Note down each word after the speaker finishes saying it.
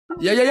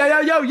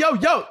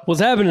Yo. What's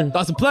happening?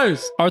 Thoughts and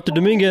players. Arthur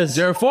Dominguez.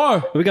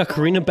 04. We got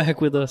Karina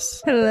back with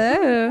us.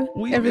 Hello,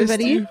 We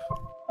everybody. missed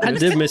I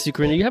did miss you,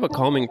 Karina. You have a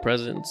calming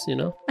presence, you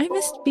know? I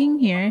missed being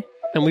here.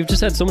 And we've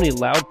just had so many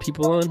loud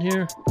people on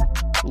here.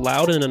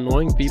 Loud and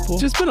annoying people.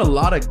 Just been a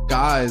lot of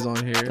guys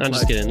on here. I'm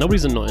just kidding.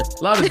 Nobody's annoying.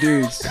 A lot of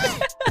dudes.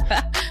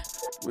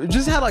 We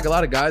just had like a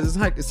lot of guys. It's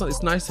like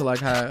it's nice to like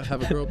have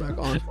a girl back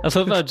on. I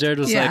love how Jared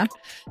was Yeah. like,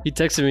 he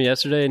texted me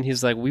yesterday and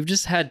he's like, we've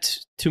just had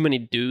too many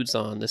dudes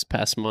on this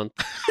past month.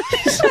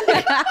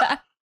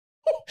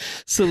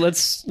 So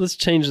let's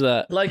change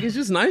that. Like it's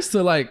just nice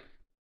to like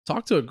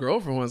talk to a girl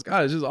for once.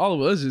 God, it's just all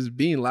of us just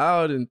being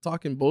loud and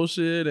talking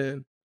bullshit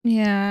and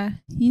Yeah,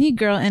 you need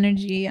girl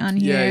energy on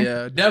here.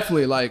 yeah,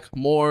 definitely like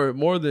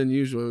more than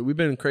usual. We've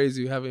been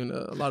crazy having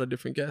a lot of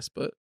different guests,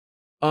 but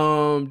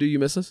do you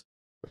miss us?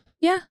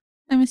 Yeah,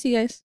 I miss you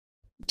guys.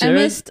 Jared?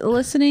 I missed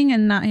listening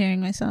and not hearing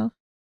myself.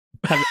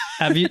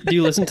 Have you? Do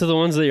you listen to the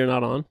ones that you're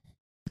not on?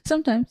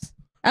 Sometimes.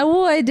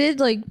 I did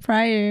like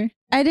prior.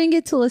 I didn't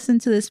get to listen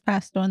to this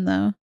past one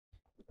though.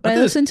 But I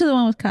did. listened to the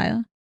one with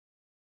Kyle.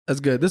 That's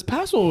good. This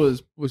past one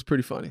was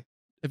pretty funny.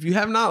 If you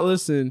have not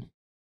listened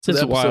to It's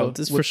the episode wild.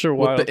 It's for sure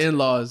wild. with the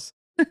in-laws,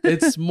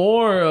 it's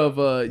more of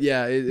a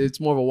it's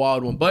more of a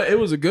wild one, but it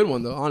was a good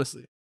one though.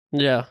 Honestly,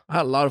 Yeah. I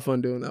had a lot of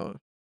fun doing that one.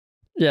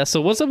 Yeah.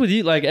 So what's up with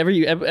you? Like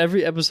every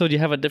episode, you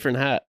have a different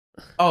hat.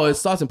 Oh,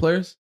 it's thoughts and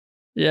players.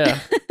 Yeah.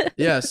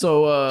 Yeah,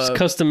 so It's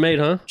custom made,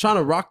 huh? trying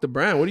to rock the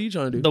brand. What are you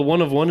trying to do? The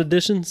one of one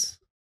editions.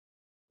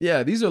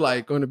 Yeah, these are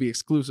like going to be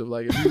exclusive.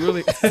 Like if you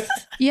really,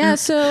 Yeah,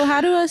 so how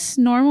do us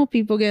normal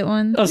people get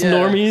one? Us Yeah.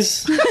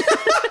 normies.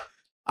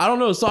 I don't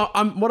know. So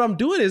what I'm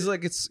doing is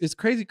like it's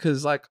crazy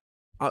because like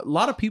a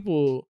lot of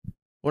people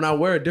when I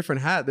wear a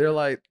different hat,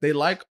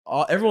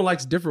 everyone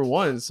likes different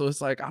ones. So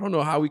it's like I don't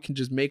know how we can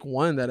just make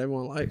one that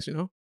everyone likes. You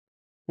know,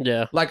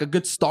 Yeah. like a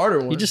good starter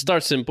one. You just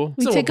start simple.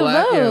 We So take a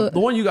black, yeah, vote. the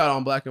one you got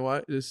on black and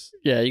white is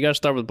Yeah. You got to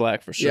start with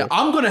black for sure. yeah.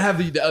 I'm gonna have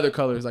the other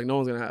colors. Like no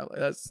one's gonna have like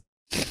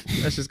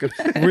that's just gonna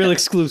Real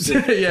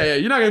exclusive. yeah.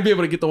 You're not gonna be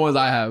able to get the ones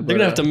I have. They're but,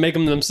 gonna have to make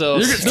them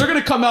themselves, They're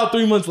gonna come out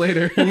 3 months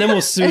later. and then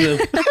we'll sue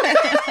them.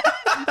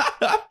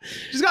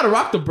 Just gotta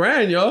rock the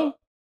brand, yo.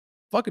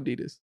 Fuck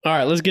Adidas. All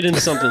right, let's get into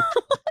something.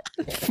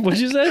 What'd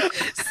you say?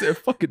 Said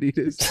fuck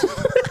Adidas.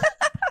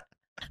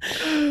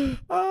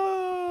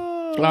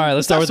 All right,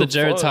 let's start with the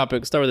Jared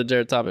topic. Start with the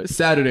Jared topic.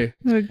 Saturday.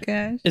 Oh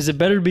gosh. Is it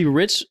better to be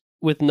rich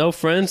with no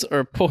friends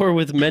or poor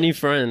with many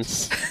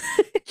friends?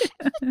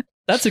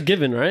 That's a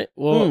given, right?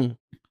 Well,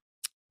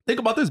 Think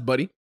about this,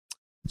 buddy.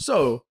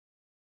 So,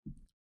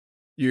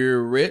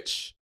 you're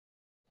rich.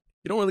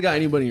 You don't really got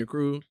anybody in your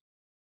crew.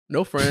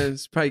 No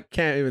friends. Probably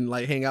can't even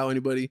like hang out with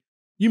anybody.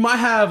 You might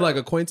have like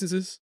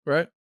acquaintances,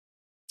 right?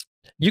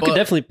 you could but-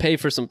 definitely pay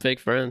for some fake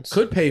friends.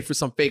 Could pay for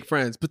some fake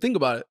friends, but think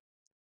about it.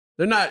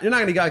 You're not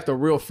gonna get like the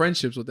real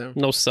friendships with them.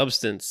 No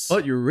substance.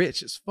 But you're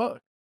rich as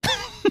fuck.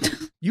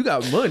 You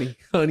got money,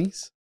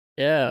 honeys.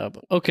 Yeah.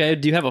 Okay.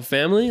 Do you have a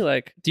family?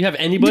 Like, do you have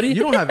anybody? You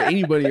don't have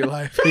anybody in your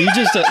life. You're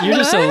just a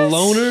What? Think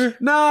loner.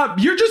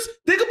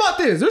 about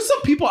this. There's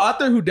some people out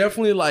there who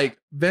definitely like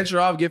venture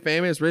off, get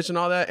famous, rich and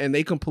all that, and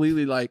they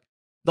completely like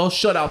they'll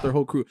shut out their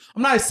whole crew.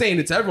 I'm not saying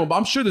it's everyone, but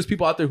I'm sure there's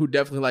people out there who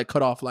definitely like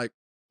cut off like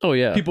Oh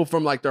yeah. people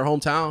from like their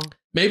hometown,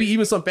 maybe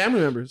even some family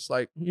members.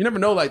 Like you never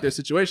know like their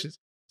situations.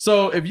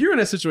 So if you're in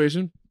that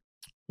situation,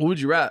 what would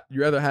you rather?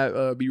 You rather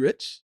have be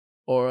rich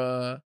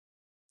or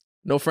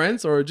no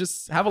friends, or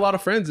just have a lot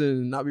of friends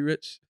and not be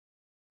rich?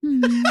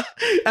 Hmm.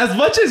 As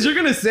much as you're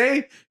gonna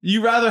say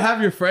you rather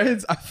have your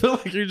friends, I feel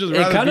like you're just It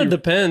rather kind of be-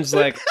 depends,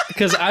 like,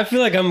 because I feel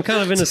like I'm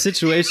kind of in a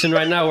situation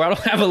right now where I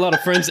don't have a lot of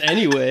friends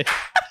anyway.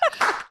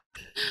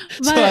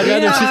 So But, I'd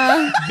rather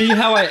yeah. just be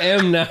how I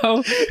am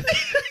now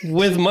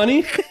with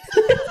money,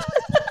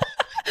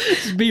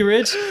 just be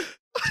rich,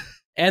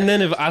 and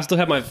then if I still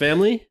have my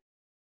family,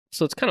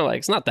 so it's kind of like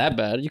it's not that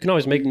bad. You can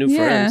always make new Yeah.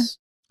 friends.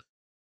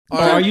 All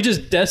Or right. are you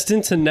just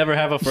destined to never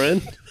have a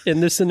friend in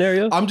this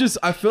scenario?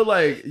 I feel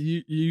like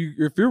you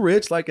if you're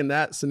rich, like in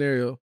that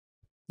scenario,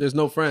 there's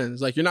no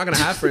friends. Like you're not gonna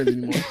have friends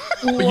anymore.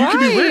 But you can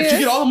be rich. You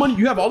get all the money.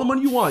 You have all the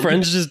money you want.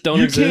 Friends just don't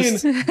you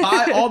exist. can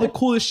buy all the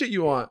coolest shit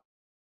you want.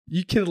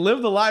 You can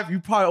live the life you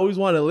probably always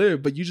want to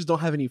live, but you just don't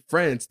have any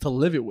friends to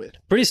live it with.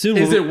 Pretty soon,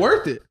 Is it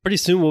worth it? Pretty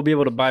soon we'll be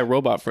able to buy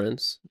robot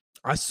friends.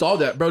 I saw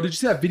that, bro. Did you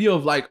see that video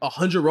of like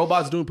 100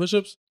 robots doing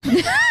push-ups?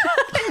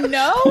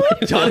 No.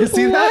 Y'all didn't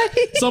see that?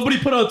 What? Somebody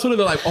put on Twitter,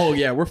 they're like, oh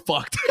yeah, we're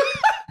fucked.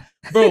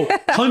 Bro,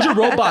 100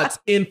 robots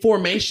in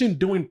formation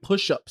doing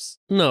push-ups.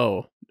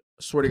 No.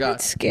 Swear to God.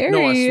 That's scary.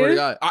 No, I swear to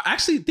God. I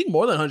actually think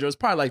more than 100. It's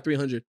probably like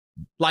 300.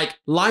 Like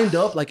lined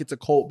up like it's a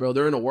cult, bro.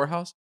 They're in a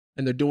warehouse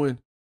and they're doing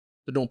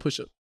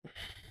push-ups.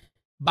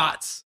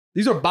 Bots.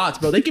 These are bots,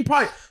 bro. They can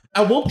probably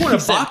at one point He a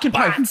said bot can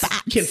probably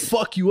bots. can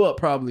fuck you up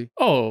probably.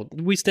 Oh,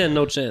 we stand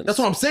no chance. That's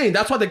what I'm saying.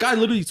 That's why the guy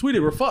literally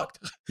tweeted, we're fucked.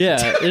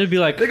 Yeah, it'd be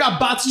like, They got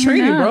bots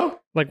training, Yeah. bro.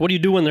 like, what do you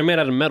do when they're made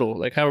out of metal?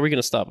 Like, how are we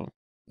gonna stop them?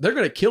 They're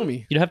gonna kill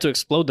me. You'd have to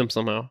explode them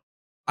somehow.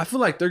 I feel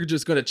like they're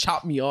just gonna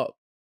chop me up.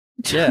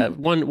 Yeah,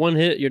 one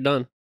hit, you're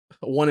done.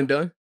 One and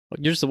done.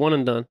 You're just a one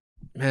and done.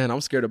 Man, I'm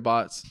scared of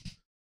bots.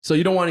 So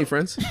you don't want any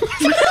friends?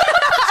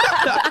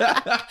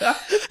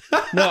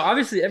 No,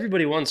 obviously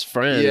everybody wants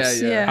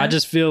friends. Yeah. I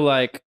just feel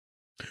like,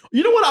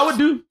 You know what I would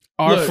do?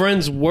 are Look,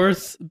 friends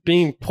worth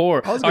being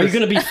poor? I was Are you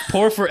gonna gonna be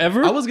poor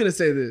forever? I was gonna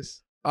say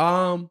this.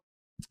 Yeah,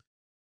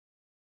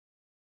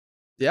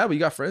 but you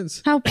got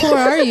friends. How poor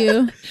are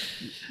you?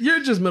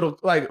 You're just below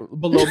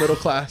middle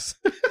class.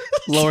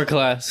 Lower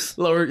class.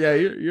 Lower, yeah,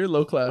 you're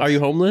low class. Are you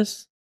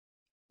homeless?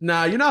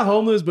 Nah, you're not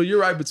homeless, but you're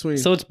right between.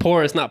 So it's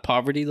poor. It's not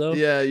poverty though.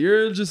 yeah,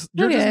 you're just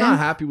Okay. not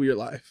happy with your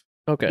life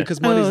Okay. because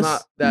money's Oh,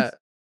 not that.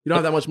 You don't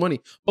have that much money.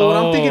 But what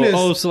I'm thinking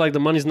is, so like the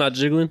money's not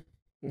jiggling.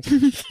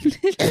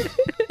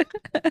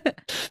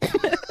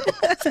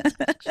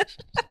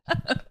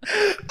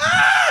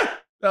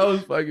 that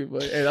was fucking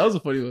funny. Hey, that was a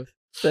funny one.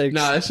 Thanks.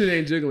 Nah, that shit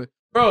ain't jiggling.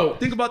 Bro,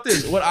 think about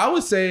this. What I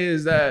would say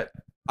is that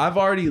I've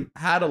already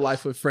had a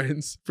life with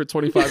friends for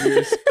 25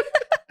 years.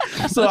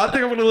 So I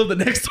think I'm gonna live the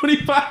next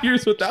 25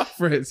 years without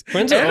friends.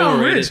 Friends are and I'm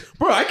overrated. rich.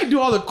 Bro, I can do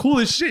all the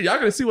coolest shit. Y'all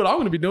gonna see what I'm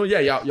gonna be doing. Yeah,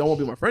 y'all won't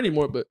be my friend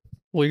anymore, but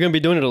Well, you're gonna be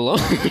doing it alone.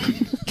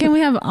 Can we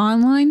have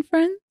online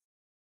friends?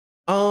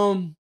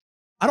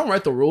 I don't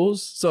write the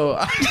rules, so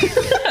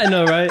I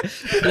know, right?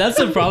 That's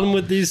the problem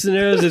with these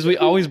scenarios is we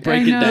always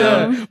break I it know.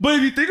 down. yeah. But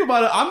if you think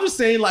about it, I'm just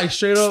saying like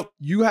straight up,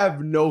 you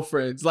have no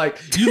friends. Like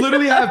you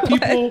literally have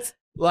people What?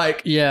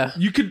 like Yeah.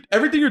 you could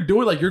everything you're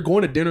doing, like you're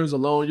going to dinners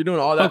alone, you're doing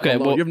all that Okay,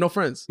 alone. well- You have no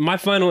friends. My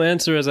final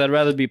answer is I'd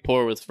rather be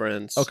poor with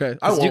friends. Okay.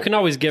 I 'Cause you won't. can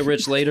always get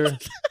rich later,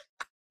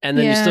 and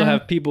then you still Yeah.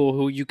 have people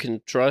who you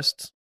can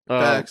trust.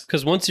 Facts.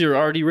 Because once you're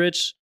already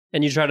rich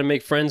and you try to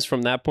make friends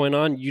from that point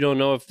on, you don't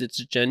know if it's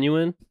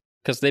genuine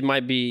because they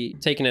might be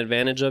taking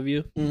advantage of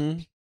you.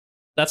 Mhm.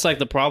 That's like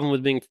the problem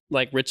with being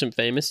like rich and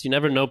famous. You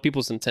never know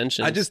people's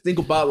intentions. I just think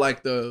about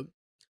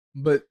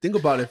but think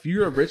about it, if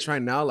you're rich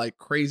right now, like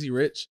crazy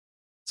rich,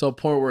 to a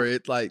point where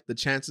it like the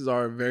chances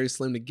are very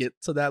slim to get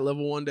to that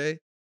level one day.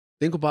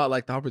 Think about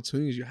like the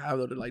opportunities you have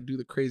though to like do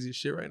the craziest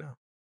shit right now.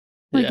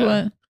 Like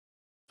what?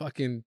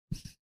 Fucking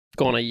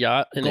go on a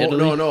yacht in go,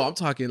 Italy. no, I'm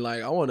talking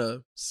like I want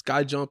to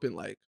sky jump and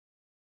like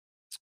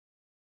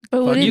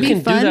But would You it be can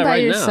do fun that by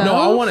right now. yourself? no,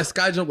 I want to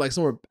sky jump like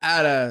somewhere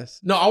badass.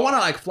 No, I want to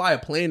like fly a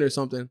plane or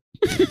something.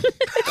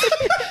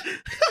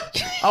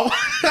 I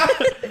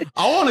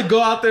want to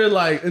go out there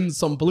like in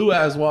some blue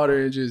ass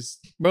water and just.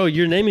 Bro,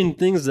 you're naming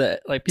things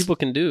that like people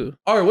can do.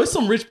 All right, what's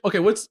some rich? Okay,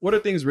 what are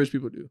things rich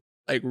people do?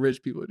 Like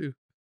rich people do.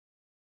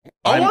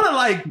 I Buy- want to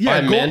like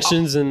Buy go,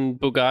 mansions and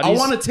Bugattis I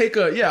want to take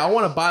I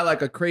want to buy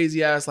like a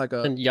crazy ass like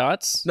a and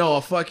yachts. no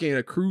a fucking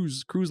a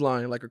cruise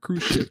line like a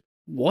cruise ship.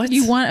 What?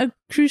 You want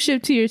a cruise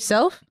ship to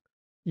yourself?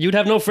 You'd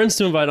have no friends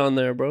to invite on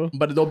there, bro.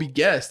 But there'll be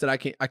guests that I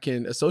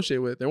can associate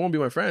with. They won't be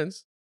my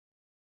friends.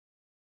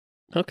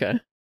 Okay.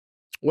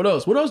 What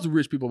else? What else do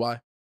rich people buy?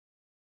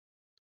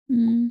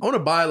 Mm. I want to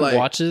buy like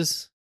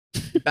Watches.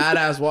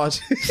 badass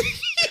watches.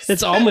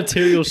 It's all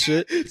material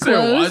shit. Their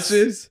Clothes.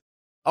 watches.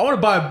 I want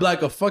to buy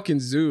like a fucking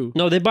zoo.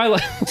 No, they buy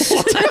like.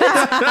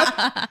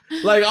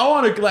 Like I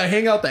want to like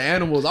hang out the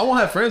animals. I won't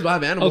have friends, but I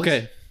have animals.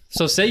 Okay,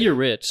 so say you're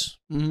rich.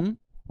 Mm-hmm.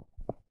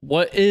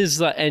 What is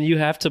that? And you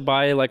have to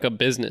buy like a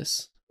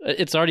business.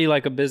 It's already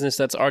like a business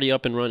that's already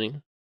up and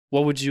running.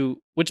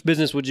 Which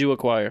business would you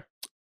acquire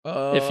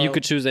if you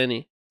could choose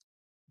any?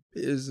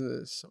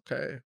 Business.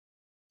 Okay.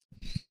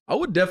 I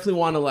would definitely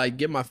want to like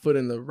get my foot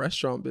in the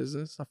restaurant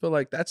business. I feel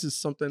like that's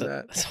just something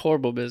that That's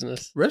horrible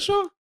business.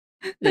 restaurant.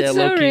 That's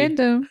so low-key.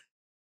 random.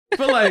 I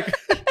feel like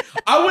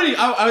I wouldn't.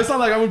 It's not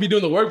like I would be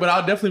doing the work, but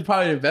I'll definitely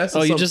probably invest. Oh,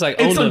 in you some, just like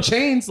in own some them.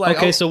 chains. Like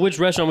Okay, so which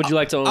restaurant would you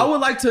like to own? I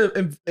would like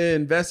to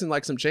invest in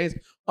like some chains.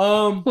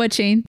 What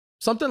chain?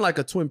 Something like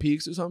a Twin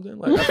Peaks or something.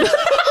 Like,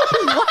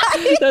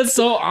 That's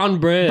so on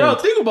brand. bro,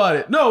 think about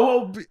it. No,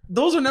 well,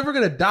 those are never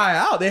gonna die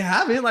out. They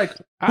haven't. Like,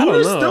 I don't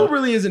Hooters know. still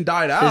really isn't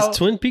died out. Is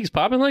Twin Peaks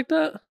popping like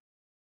that?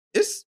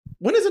 It's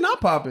when is it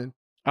not popping?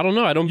 I don't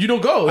know. I don't. You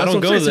don't go. I That's don't what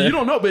I'm go saying. So there. you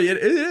don't know, but it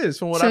is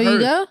from what So I've you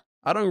heard. go?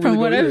 I don't really From go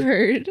what I've either.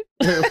 heard.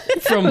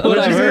 From What what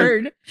I've I've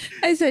heard. heard.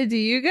 I said, do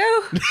you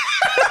go?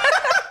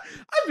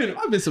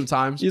 I've been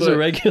sometimes. He's but- a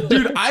regular.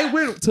 Dude, I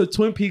went to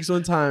Twin Peaks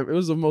one time. It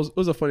was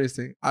the funniest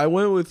thing. I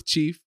went with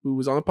Chief, who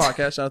was on the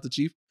podcast. Shout out to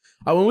Chief.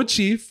 I went with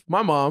Chief,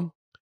 my mom,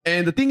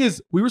 and the thing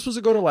is, we were supposed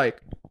to go to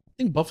like I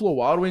think Buffalo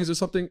Wild Wings or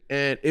something,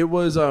 and it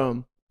was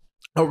around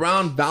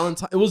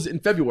Valentine. It was in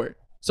February,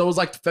 so it was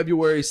like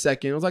February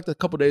 2nd. It was like a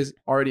couple days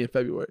already in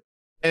February,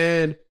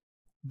 and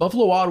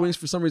Buffalo Wild Wings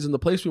for some reason the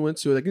place we went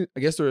to, I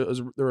guess they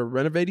were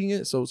renovating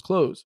it, so it was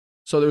closed.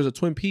 So there was a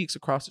Twin Peaks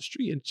across the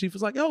street, and Chief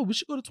was like, "Yo, we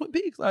should go to Twin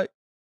Peaks." Like,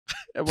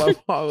 and my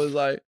mom was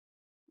like,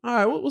 "All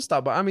right, we'll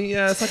stop by." I mean,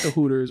 yeah, it's like a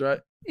Hooters, right?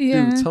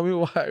 Yeah. Dude, tell me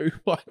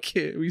why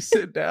can't we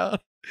sit down?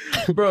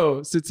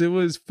 Bro, since it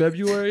was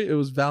February, it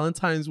was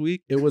Valentine's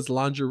week, it was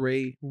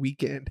lingerie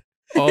weekend.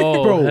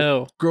 Oh Bro.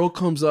 hell! Girl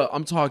comes up,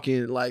 I'm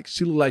talking like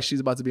she looked like she's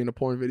about to be in a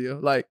porn video.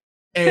 Like,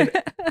 and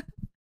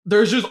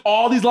there's just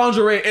all these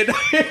lingerie, and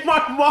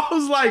my mom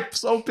was like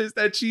so pissed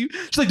at you.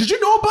 She's like, "Did you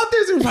know about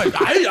this?" And was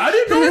like, "I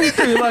didn't know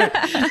anything." Like,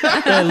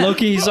 Yeah,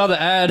 Loki, he saw the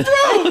ad. bro,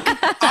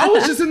 I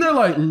was just in there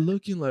like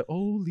looking like,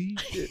 "Holy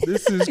shit,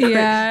 this is crazy."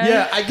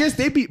 Yeah, I guess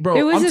they be bro.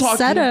 It was I'm a talking,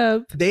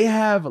 setup.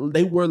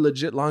 They wear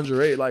legit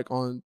lingerie like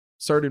on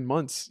certain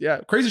months. Yeah,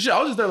 crazy shit. I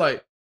was just there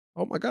like,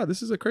 "Oh my god,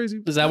 this is a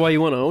crazy." Is that why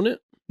you want to own it?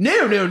 No.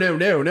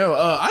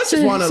 I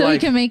just want to so like. we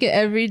can make it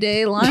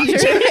everyday lingerie.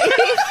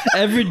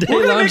 Everyday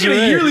We're gonna make it lingerie.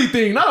 a yearly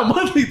thing, not a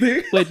monthly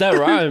thing. Wait, that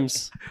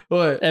rhymes.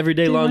 What?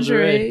 Everyday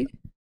lingerie.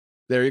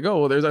 There you go.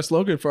 Well, there's our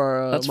slogan for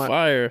our That's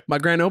fire. my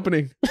grand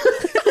opening.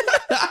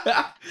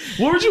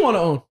 What would you want to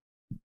own?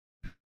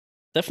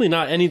 Definitely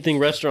not anything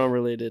restaurant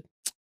related.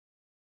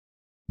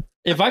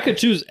 If I could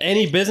choose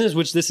any business,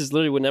 which this is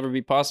literally would never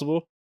be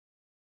possible,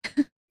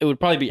 it would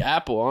probably be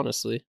Apple,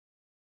 honestly.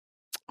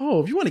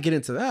 Oh, if you want to get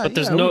into that, But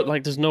there's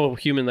there's no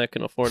human that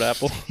can afford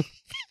Apple.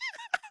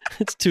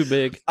 It's too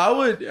big. I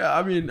would. Yeah,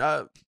 I mean,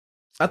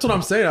 that's what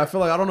I'm saying. I feel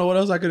like I don't know what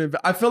else I could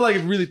invest. I feel like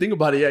if you really think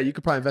about it, yeah, you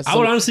could probably invest. I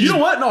would honestly. You know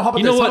what? No, how about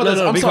you know this? what? How about this?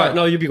 No, I'm be sorry. quiet.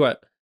 No, you be quiet.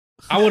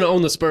 I want to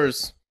own the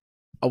Spurs,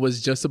 I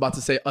was just about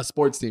to say a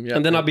sports team. Yeah,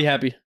 and then I'll be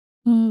happy,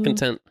 Ooh,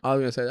 content. I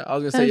was gonna say that. I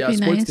was gonna say that'd yeah, be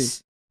sports nice.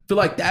 team. I feel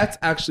like that's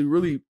actually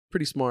really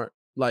pretty smart.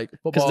 Like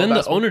football, Because then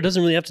basketball, the owner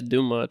doesn't really have to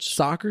do much.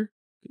 soccer,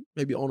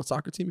 maybe own a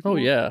soccer team. If you Oh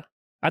want. yeah,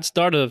 I'd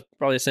start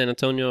probably a San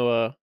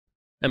Antonio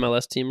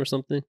MLS team or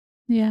something.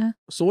 Yeah.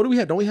 So what do we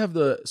have? Don't we have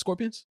the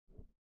Scorpions?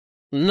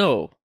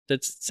 No,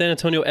 that's San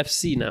Antonio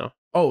FC now,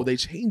 Oh, they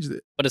changed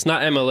it. but it's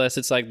not MLS.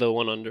 It's like the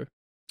one under,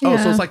 Oh,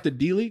 so Yeah. it's like the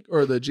D League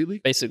or the G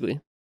League? basically.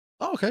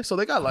 Oh, okay. So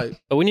they got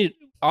like, But we need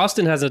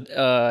Austin has a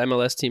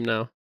MLS team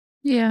now.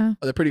 Yeah.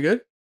 are they pretty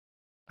good?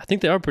 I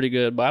think they are pretty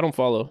good, but I don't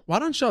follow. Why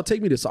don't y'all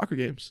take me to soccer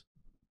games?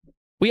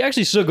 We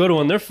actually should go to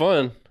one. They're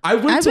fun.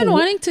 I've been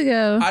wanting to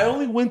go. I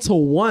only went to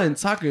one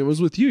soccer game. It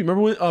was with you.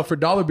 Remember when for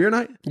Dollar Beer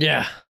Night?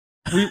 Yeah,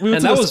 We went and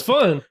to that the, was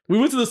fun. we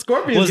went to the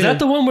Scorpions. Was game. that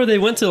the one where they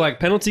went to like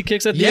penalty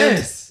kicks at the end?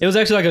 Yes. It was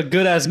actually like a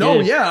good ass No,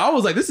 game. yeah. I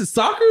was like, this is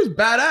soccer? It's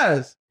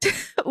badass.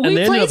 We they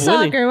ended play up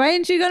winning. soccer. Why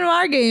didn't you go to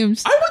our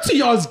games? I went to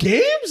y'all's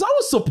games. I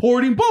was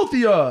supporting both of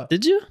y'all.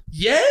 Did you?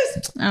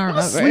 Yes. I don't I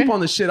was asleep remember. on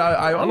the shit.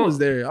 I was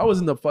there. I was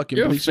in the fucking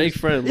You're a bleachers. fake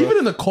friend, bro. Even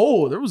in the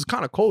cold. It was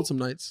kind of cold some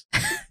nights.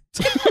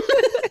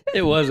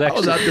 It was I actually.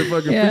 was out there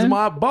fucking Yeah. freezing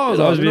my balls.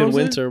 It off, always you know be in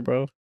what I'm saying? winter,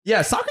 bro.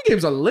 Yeah, soccer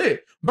games are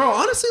lit. Bro,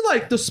 honestly,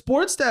 like the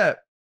sports that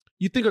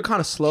you think are kind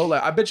of slow,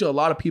 like I bet you a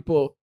lot of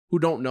people who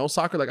don't know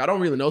soccer, like I don't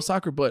really know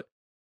soccer, but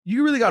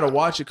you really got to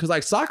watch it because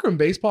like soccer and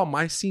baseball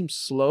might seem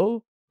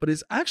slow, but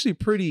it's actually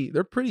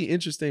they're pretty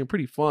interesting,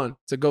 pretty fun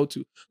to go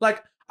to.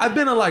 Like I've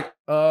been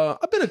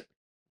a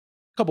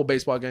couple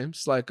baseball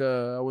games. Like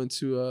I went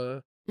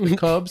to the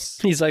Cubs.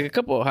 He's like a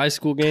couple of high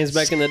school games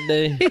back in the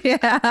day.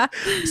 Yeah.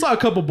 Saw a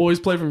couple boys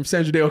play from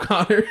Sandra Day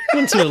O'Connor.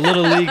 Went to a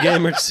little league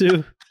game or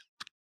two.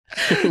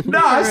 No,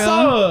 I For real?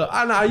 saw.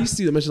 I used to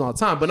see them mentioned all the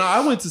time, but no,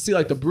 I went to see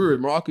like the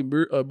Moroccan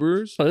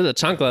Brewers. Oh, they're the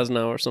chanclas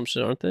now or some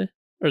shit, aren't they?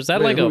 Or is that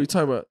Wait, like who are you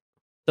talking about?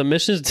 the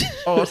missions?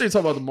 Oh, I thought you were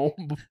talking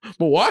about the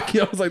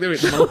Milwaukee. I was like, wait,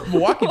 the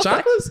Milwaukee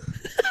Chocolates?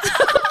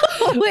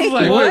 I was Wait,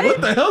 like, what? wait,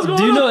 what the hell's going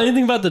Do you on? know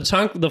anything about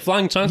the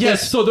flying chanclas?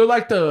 Yes, so they're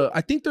like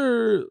I think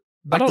they're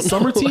I like don't the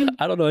summer know. team.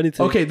 I don't know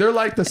anything. Okay, they're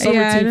like the summer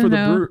Yeah, I team for don't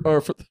the know.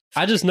 or for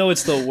I just know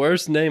it's the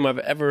worst name I've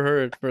ever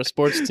heard for a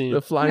sports team.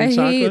 the Flying I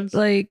Chocolates.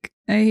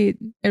 hate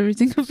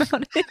everything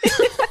about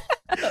it.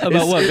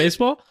 About what,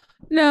 baseball?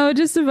 No,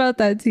 just about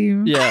that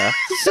team. Yeah.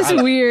 It's just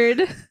weird.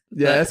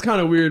 Yeah, that's kind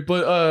of weird,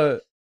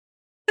 but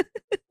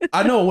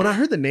I know when I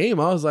heard the name,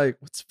 I was like,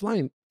 "What's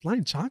Flying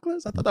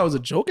Chocolates?" I thought that was a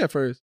joke at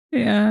first.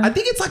 Yeah. I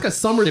think it's like a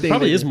summer It thing.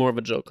 probably like- is more of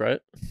a joke, right?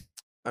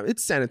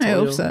 It's San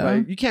Antonio. hope so.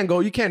 Like, you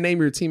can't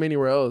name your team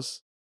anywhere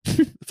else.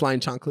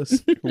 Flying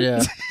Chocolates.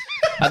 Yeah.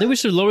 I think we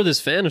should lower this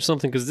fan or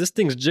something because this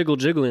thing's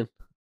jiggling.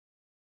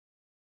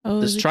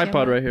 Oh, This the tripod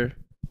camera. right here.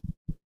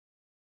 I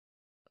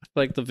feel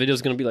like the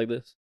video's going to be like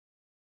this.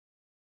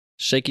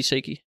 Shaky,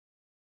 shaky.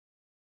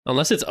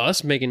 Unless it's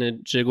us making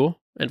it jiggle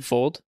and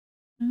fold.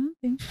 I don't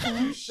think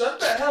so. Shut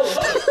the hell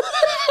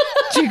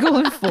up. Jiggle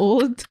and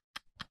fold.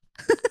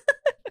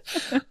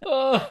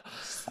 Oh.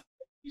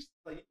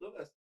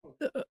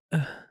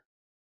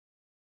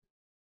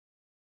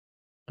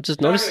 I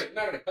just noticed.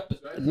 Not gonna cut this,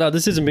 right? No,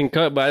 this isn't being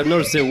cut, but I've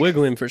noticed it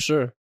wiggling for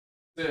sure.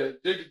 Yeah,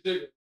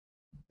 jiggle.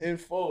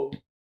 Info.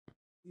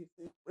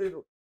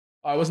 All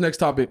right, what's next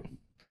topic?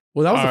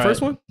 Well, that was All the right.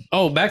 first one.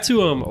 Oh, back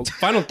to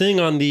final thing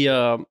on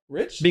the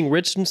Rich. being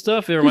rich and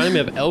stuff. It reminded me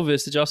of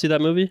Elvis. Did y'all see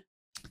that movie?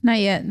 Not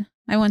yet.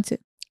 I want to.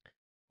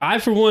 I,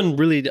 for one,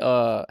 really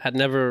had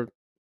never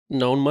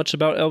known much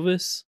about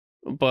Elvis,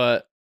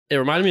 but it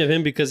reminded me of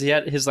him because he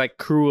had his like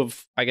crew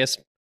of, I guess,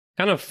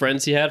 kind of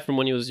friends he had from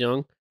when he was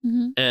young,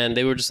 Mm-hmm. and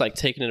they were just like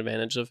taking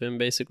advantage of him,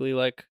 basically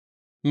like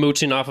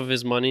mooching off of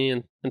his money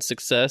and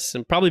success,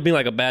 and probably being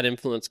like a bad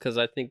influence because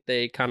I think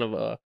they kind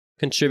of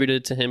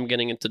contributed to him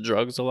getting into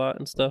drugs a lot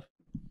and stuff.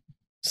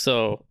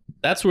 So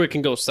that's where it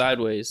can go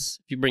sideways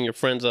if you bring your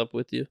friends up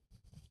with you.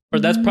 Or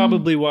that's Mhm.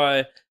 probably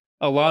why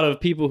a lot of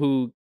people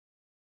who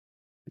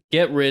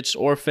get rich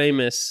or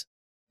famous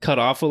cut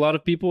off a lot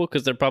of people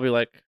because they're probably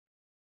like,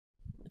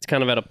 it's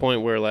kind of at a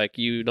point where like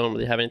you don't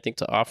really have anything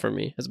to offer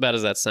me, as bad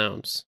as that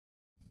sounds.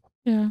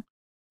 Yeah.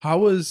 How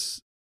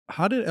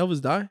did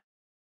Elvis die?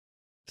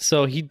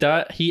 So he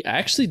died. He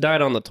actually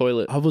died on the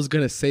toilet. I was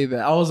gonna say that.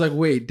 I was like,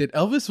 wait,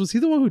 was he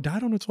the one who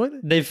died on the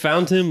toilet? They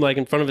found him like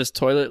in front of his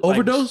toilet.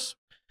 Overdose?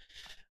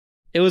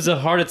 It was a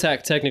heart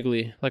attack,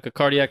 technically, like a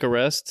cardiac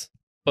arrest.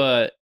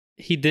 But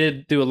he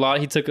did do a lot.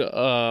 He took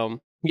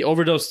he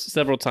overdosed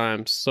several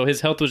times, so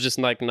his health was just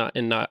like not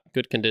in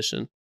good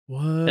condition.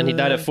 What? And he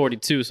died at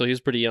 42, so he was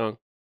pretty young.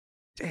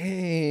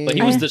 Dang. But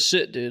he was the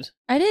shit, dude.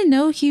 I didn't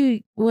know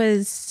he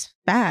was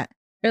fat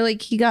or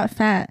like he got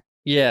fat.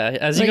 Yeah,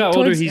 as he Like, got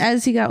older,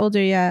 as he got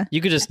older, yeah. you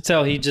could just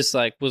tell he just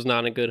like was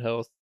not in good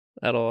health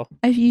at all.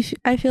 I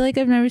feel like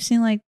I've never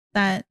seen like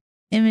that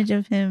image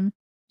of him,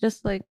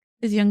 just like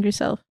his younger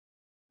self.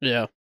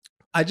 Yeah.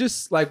 I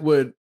just like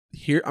would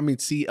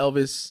see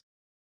Elvis,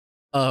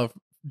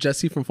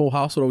 Jesse from Full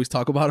House would always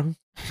talk about him.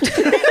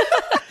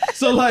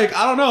 So like,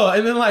 I don't know.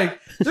 And then like,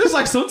 there's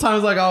like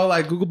sometimes like I'll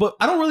like Google, but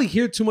I don't really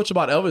hear too much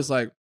about Elvis.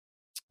 Like,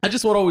 I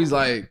just would always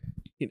like,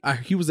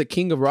 he was the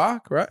king of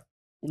rock, right?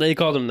 They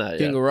called him that,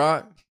 King yeah. of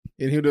rock.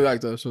 And he would do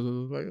like talk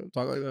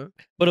like that.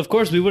 But of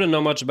course, we wouldn't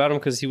know much about him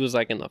because he was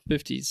like in the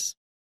 50s,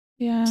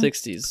 Yeah.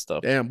 60s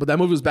stuff. Damn, but that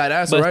movie was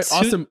badass, But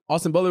right?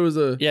 Austin Butler was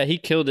a... Yeah, he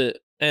killed it.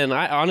 And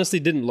I honestly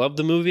didn't love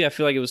the movie. I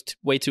feel like it was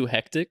way too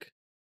hectic.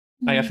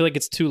 Like, I feel like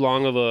it's too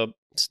long of a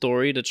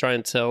story to try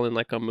and tell in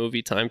like a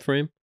movie time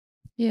frame.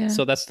 Yeah.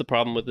 So that's the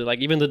problem with it. Like,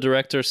 even the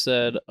director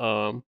said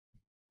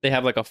they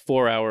have like a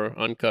 4-hour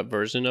uncut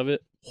version of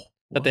it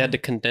that they had to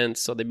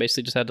condense. So they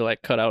basically just had to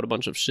like cut out a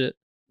bunch of shit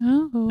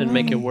and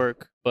make it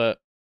work. But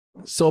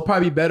so it'll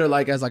probably be better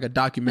like as like a As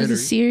documentary. a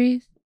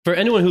series. for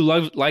anyone who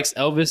likes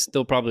Elvis,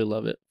 they'll probably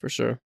love it for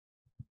sure.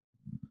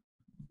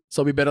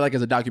 So it'll be better like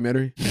as a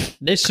documentary.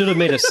 They should have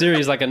made a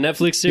series, like a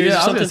Netflix series Yeah, or I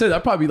was something. gonna say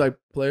that'd probably be like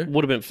player.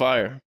 Would have been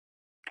fire.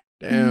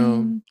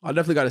 Damn, I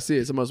definitely got to see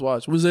it. It's a must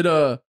watch. Was it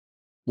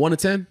 1 to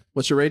 10?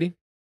 What's your rating?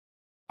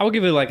 I would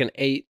give it like an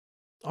 8.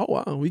 Oh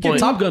wow, we get Point.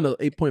 Top Gun to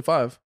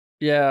 8.5.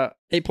 Yeah,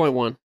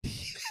 8.1.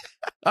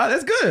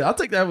 That's good. I'll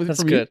take that with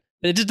That's from good.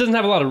 It just doesn't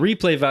have a lot of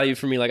replay value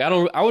for me. Like I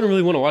wouldn't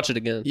really want to watch it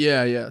again. You.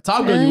 Yeah. Top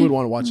Gun, Really? you would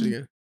want to watch it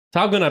again.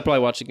 Top Gun, I'd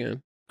probably watch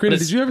again. Karina,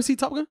 it's- did you ever see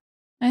Top Gun?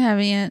 I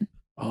haven't yet.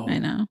 Oh, I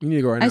know. You need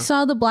to go right now. I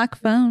saw the black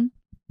phone.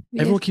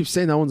 Everyone keeps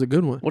saying that one's a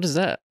good one. What is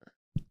that?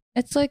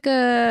 It's like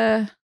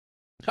a.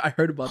 I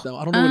heard about that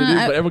one. I don't know what it is,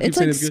 but everyone keeps it's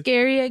saying like it's good.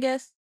 scary, I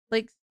guess.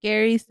 Like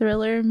scary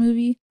thriller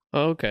movie.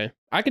 Oh, okay.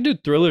 I could do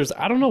thrillers.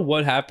 I don't know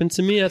what happened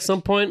to me at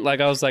some point.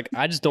 Like I was like,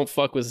 I just don't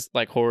fuck with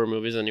like horror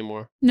movies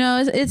anymore.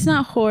 No, it's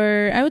not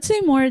horror. I would say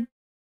more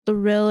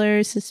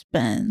thriller,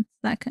 suspense,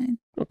 that kind.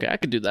 Okay, I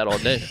could do that all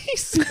day.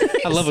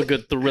 I love a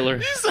good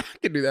thriller. I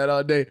can do that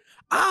all day.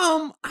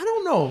 I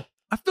don't know.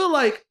 I feel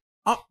like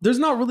there's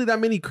not really that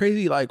many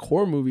crazy like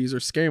horror movies or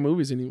scary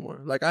movies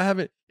anymore. Like I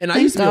haven't, and I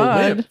Thank used to be a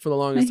God. wimp for the I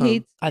longest time.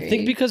 hate. I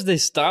think because they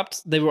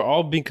stopped, they were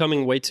all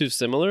becoming way too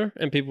similar,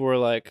 and people were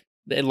like,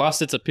 it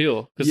lost its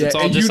appeal because Yeah, it's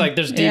all and just you- like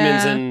there's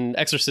demons Yeah. and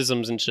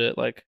exorcisms and shit.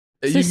 Like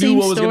It's You the knew same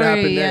what was gonna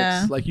happen story, next.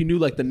 yeah. Like you knew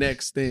like the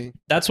next thing.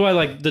 that's why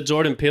like the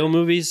Jordan Peele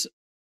movies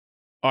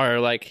are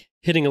like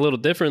hitting a little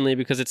differently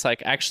because it's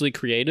like actually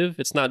creative.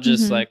 It's not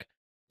just Mhm. like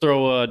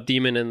throw a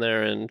demon in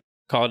there and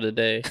call it a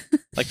day,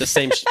 like the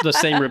same the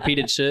same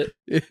repeated shit.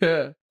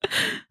 Yeah.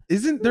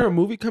 Isn't there a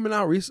movie coming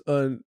out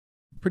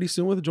pretty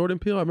soon with Jordan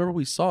Peele? I remember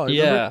we saw it.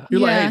 Yeah. Remember? You're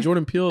like, Yeah. hey,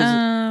 Jordan Peele's.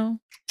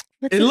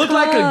 What's it looked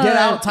like a Get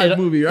Out type It-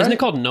 movie, right? Isn't it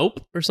called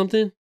Nope or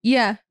something?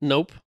 Yeah.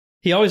 Nope.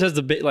 He always has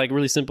the bit like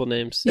really simple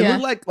names. It Yeah.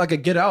 looked like a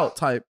Get Out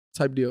type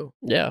deal.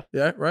 Yeah,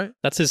 Yeah, right?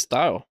 that's his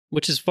style,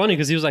 which is funny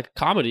because he was like a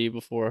comedy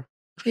before.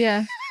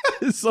 Yeah.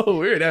 It's so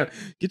weird.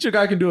 Get your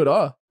guy can do it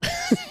all.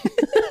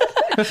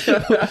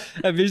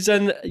 Have you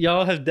seen?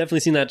 Y'all have definitely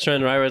seen that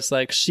trend, right? Where it's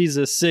like she's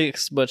a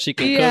 6, but she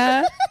can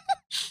Yeah.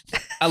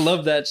 cook. I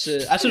love that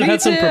shit. I should have Me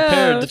had some too.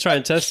 prepared to try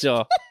and test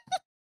y'all.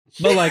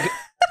 But like,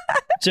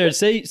 Jared,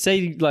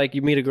 say like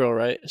you meet a girl,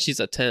 right? She's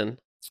a 10.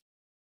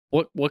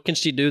 What can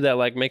she do that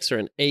like makes her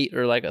an 8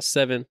 or like a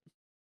 7?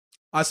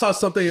 I saw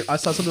something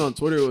on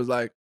Twitter. It was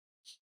like,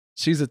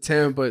 she's a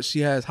 10, but she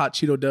has hot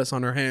Cheeto dust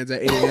on her hands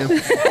at 8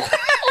 a.m.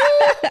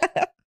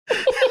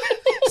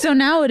 So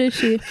now what is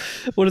she?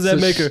 What does that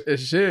make her?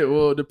 It's shit.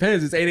 Well, it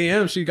depends. It's 8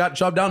 a.m. She got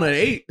dropped down at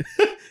 8.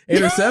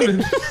 8 or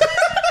 7.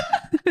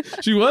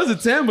 She was a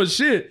 10, but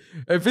shit.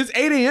 If it's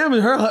 8 a.m.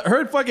 and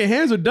her fucking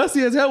hands are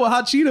dusty as hell with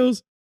hot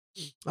Cheetos,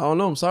 I don't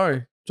know. I'm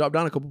sorry. Drop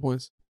down a couple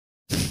points.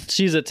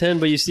 She's a 10,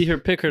 but you see her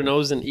pick her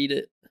nose and eat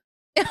it.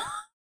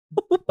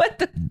 What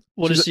the?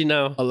 What is she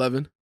now?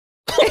 11.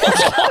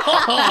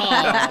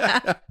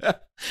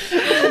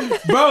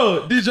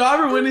 Bro, did y'all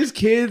ever when his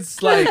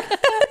kids like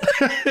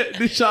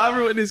did y'all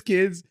ever when his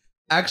kids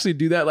actually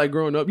do that like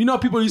growing up? You know how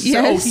people used to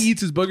say, Yes. oh, he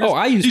eats his boogers? Oh,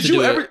 I used did to you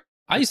do ever it.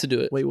 I used to do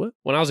it wait, what?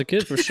 when I was a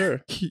kid for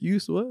sure. You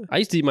used to what? I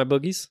used to eat my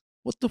boogies.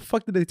 What the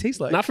fuck did they taste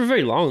like? Not for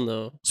very long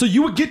though. So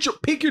you would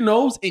pick your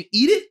nose and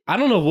eat it? I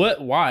don't know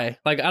why.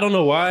 Like I don't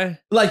know why.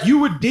 Like you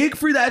would dig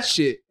for that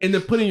shit and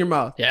then put it in your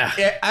mouth. Yeah.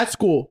 At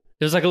school.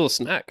 It was like a little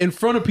snack. in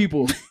front of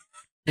people.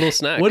 Little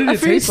snack. What did A it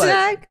fruit taste like?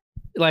 snack?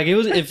 Like it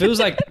was if it was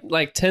like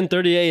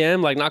 10:30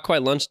 a.m. like not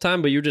quite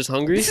lunchtime, but you're just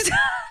hungry.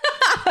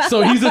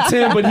 So he's a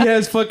 10, but he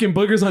has fucking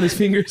boogers on his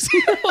fingers.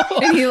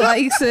 And he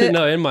likes it.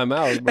 No, in my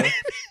mouth, bro.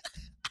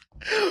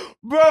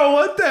 Bro,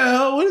 what the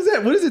hell? What is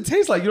that? What does it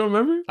taste like? You don't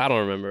remember? I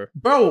don't remember.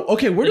 Bro,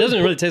 okay, where It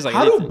doesn't really taste like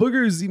how anything. do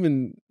boogers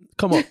even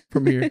come up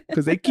from here?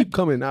 Because they keep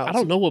coming out. I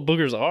don't know what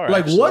boogers are.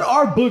 Like, actually. what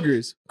are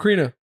boogers?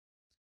 Karina,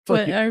 fuck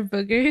What you. are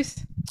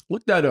boogers?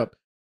 Look that up.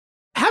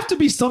 Have to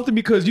be something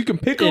because you can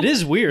pick them. It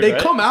is weird. They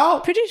right? come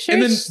out, Pretty sure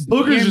and then it's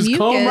boogers your just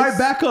come mucus. right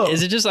back up.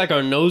 Is it just like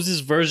our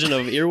nose's version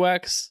of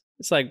earwax?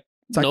 It's like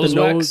It's like nose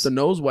wax. the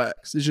nose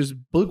wax. It's just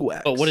boog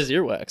wax. But what is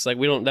earwax? Like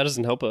we don't. That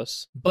doesn't help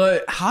us.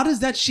 But how does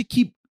that shit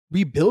keep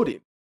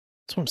rebuilding?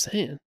 That's what I'm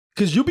saying.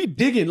 Because you'll be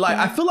digging. Like,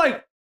 I feel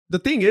like the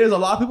thing is, a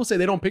lot of people say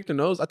they don't pick their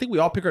nose. I think we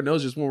all pick our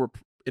nose just when we're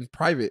in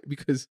private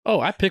because Oh,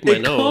 I pick my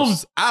it nose.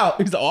 comes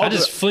out. He's like, I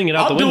just fling it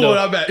out the I'm doing window. what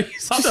I'm at.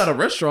 I'm at a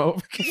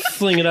restaurant.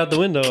 Fling it out the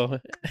window.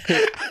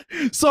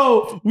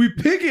 So we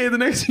pick it, and the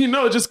next thing you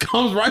know, it just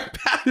comes right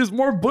back. There's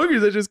more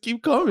boogers that just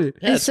keep coming.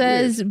 Yeah, It it's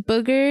weird. says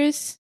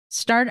boogers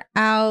start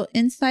out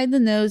inside the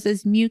nose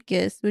as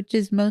mucus, which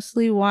is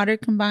mostly water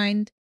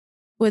combined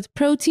with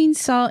protein,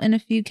 salt, and a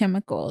few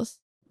chemicals.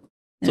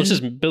 So it's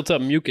And- just built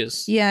up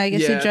mucus. yeah, I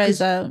guess Yeah, it dries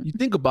 'cause up. You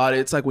think about it,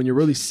 it's like when you're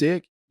really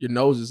sick, your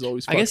nose is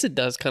always I guess it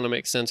does kind of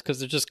make sense because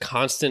there's just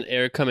constant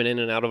air coming in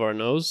and out of our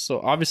nose. So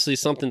obviously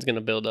something's gonna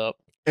build up.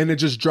 and it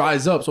just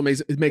dries up, so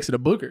it makes it a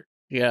booger.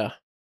 Yeah.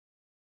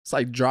 It's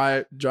like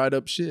dried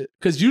up shit.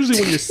 Because usually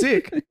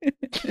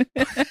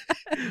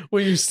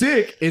when you're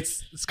sick,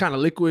 it's kind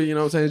of liquid. You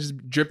know what I'm saying? It's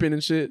just dripping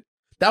and shit.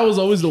 That was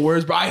always the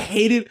worst, bro. I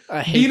hated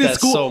I hate being in that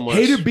school. so much.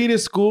 Hated being in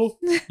school.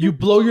 You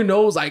blow your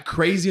nose like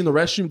crazy in the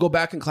restroom, go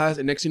back in class,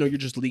 and next you know you're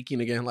just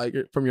leaking again, like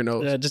from your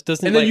nose. Yeah, it just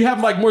doesn't. And then like- you have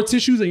like more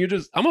tissues, and you're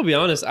just I'm gonna be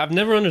honest. I've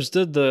never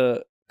understood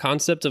the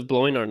concept of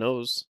blowing our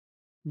nose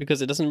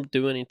because it doesn't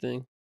do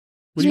anything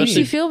what do you Makes you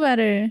mean, feel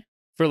better.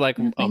 for like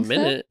You a think so?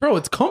 minute, bro?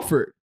 It's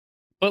comfort,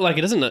 but like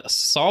it doesn't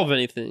solve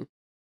anything.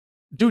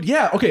 dude.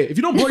 Yeah, okay. If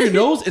you don't blow your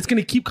nose, it's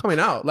gonna keep coming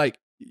out. Like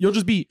you'll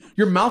just be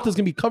your mouth is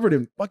gonna be covered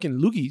in fucking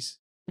loogies.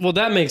 Well,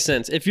 that makes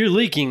sense. If you're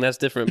leaking, that's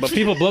different. But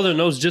people blow their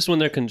nose just when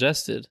they're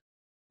congested.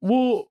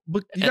 Well,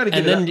 but you gotta get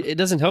and it then out. it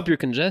doesn't help your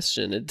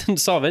congestion. It doesn't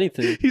solve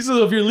anything. He says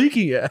if you're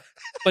leaking, yeah.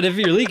 But if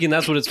you're leaking,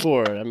 that's what it's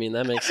for. I mean,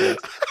 that makes sense.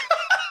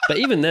 But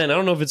even then, I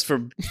don't know if it's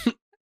for.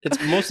 It's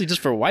mostly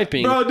just for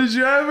wiping. Bro, did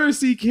you ever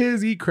see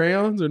kids eat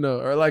crayons or no?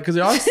 Or like, cause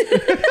y'all.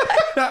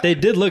 They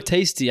did look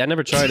tasty. I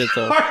never tried it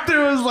though. Arthur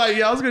was like,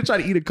 yeah, I was gonna try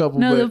to eat a couple,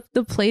 No, but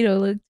the Play-Doh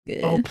looks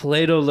good. Oh,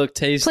 Play-Doh looked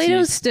tasty.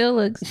 Play-Doh still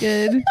looks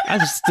good.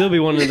 I'd still be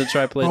wanting to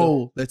try Play-Doh.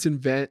 bro, let's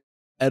invent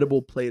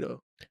edible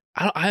Play-Doh.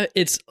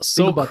 It's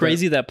so about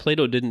crazy that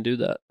Play-Doh didn't do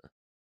that.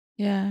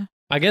 Yeah.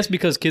 I guess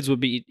because kids would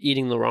be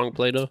eating the wrong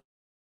Play-Doh.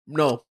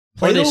 No, Or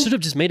they Play-Doh? should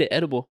have just made it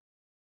edible.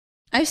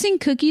 I've seen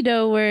cookie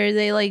dough where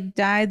they like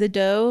dye the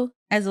dough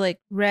as like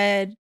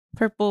red,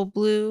 purple,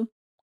 blue.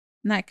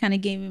 And that kind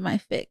of gave me my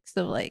fix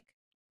of like,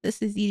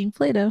 this is eating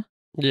Play-Doh.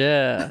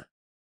 Yeah.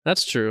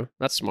 That's true.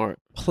 That's smart.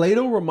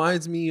 Play-Doh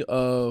reminds me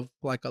of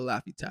like a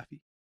Laffy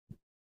Taffy,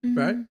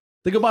 right? Mhm.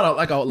 Think about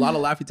a lot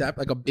of Laffy Taffy,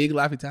 like a big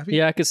Laffy Taffy,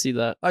 Yeah, I could see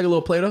that. like a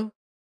little Play-Doh.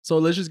 So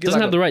let's just It get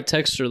doesn't like have the right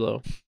texture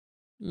though.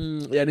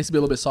 yeah, it needs to be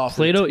a little bit softer.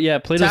 Play-Doh, yeah,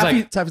 Play-Doh's Taffy,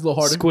 like Taffy's a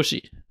little harder.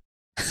 squishy.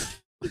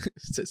 It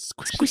says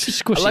squishy.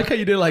 Squishy, squishy. I like how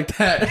you did it like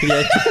that.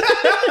 Yeah.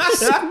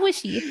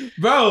 Squishy.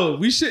 Bro,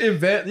 we should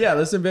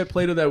let's invent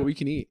Play-Doh that we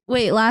can eat.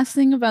 Wait, last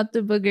thing about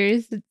the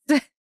boogers.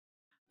 It's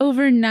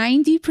over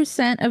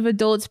 90% of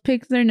adults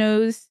pick their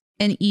nose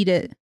and eat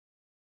it.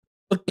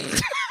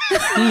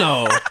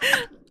 No. How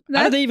did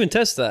That's, they even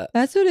test that?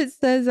 that's what it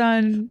says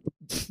on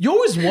You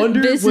always wonder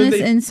when Business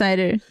they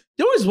Insider.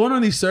 you always wonder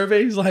in these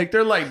surveys, like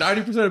they're like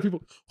 90% of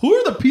people. Who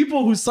are the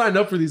people who signed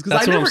up for these? Because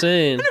That's I what never, I'm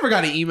saying. I never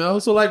got an email.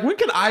 So like, when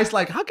can I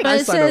how can I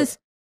But it sign says,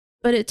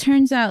 but it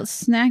turns out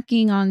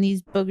snacking on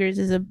these boogers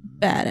is a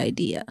bad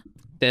idea.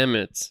 Damn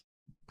it.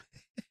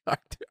 up?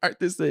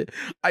 Arthur said,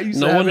 I used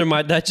No to wonder have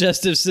my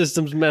digestive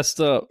system's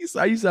messed up.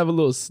 I used to have a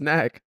little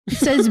snack. It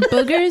says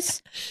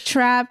boogers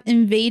trap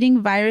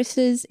invading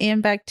viruses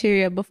and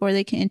bacteria before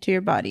they can enter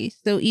your body.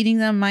 So eating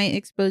them might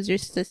expose your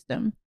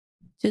system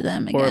to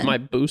them again. Or it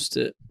might boost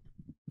it.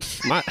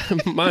 My a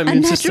immune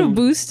natural system.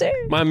 booster?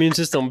 My immune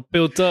system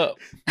built up.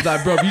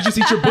 Like, bro, if you just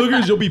eat your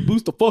boogers, you'll be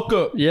boosted the fuck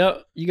up.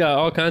 Yep, you got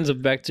all kinds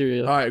of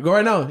bacteria. All right, go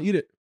right now, eat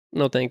it.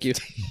 No, thank you.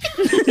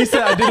 He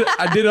said, I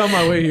did it on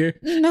my way here.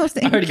 No,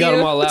 thank I already you. got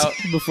them all out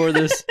before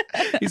this.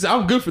 He said,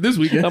 I'm good for this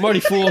weekend. I'm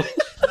already full.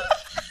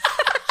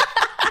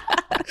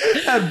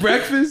 Had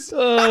breakfast.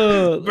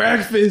 Oh,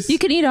 Breakfast. You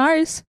can eat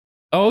ours.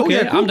 okay,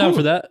 yeah, cool, I'm down cool.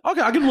 for that.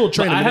 Okay, I'll get a little But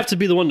train. I have to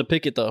be the one to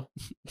pick it though.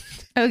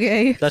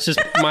 Okay. That's just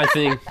my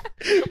thing.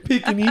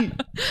 pick and eat.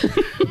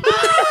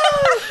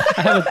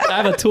 I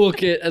have a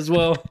toolkit as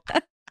well.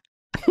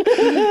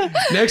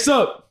 Next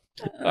up,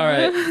 All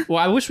right. Well,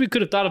 I wish we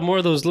could have thought of more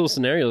of those little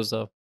scenarios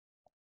though.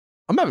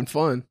 I'm having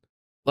fun.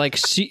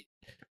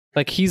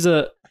 He's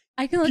a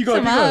I can look Keep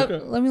going, some keep going, up. keep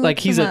going. Let me look like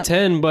he's some a up.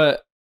 10,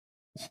 but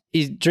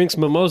He drinks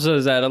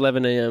mimosas at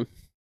 11 a.m.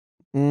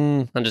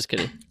 I'm just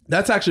kidding.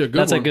 That's actually a good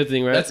That's one. a good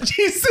thing, right?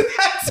 He said,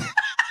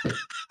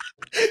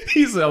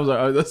 he said, I was like,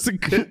 oh, that's a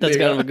good That's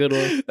thing. kind of a good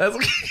one.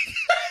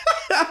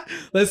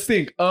 Let's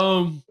think.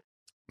 Come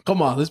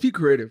on, let's be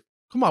creative.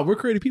 Come on, we're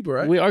creative people,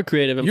 right? We are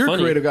creative and You're a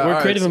funny. creative guy. We're All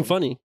right, creative so- and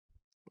funny.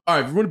 All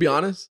right, if we want to be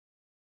honest,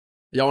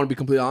 y'all want to be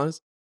completely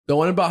honest? The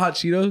one about hot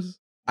Cheetos,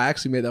 I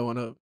actually made that one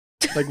up.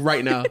 Like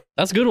right now.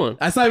 That's a good one.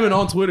 That's not even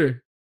on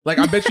Twitter. Like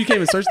I bet you can't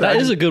even search that. That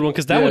is a good one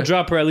because that Yeah. would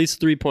drop her at least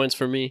 3 points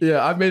for me.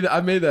 Yeah, I made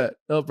that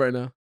up right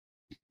now.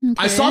 Okay.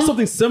 I saw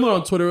something similar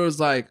on Twitter. It was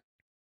like,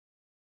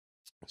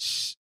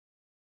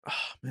 oh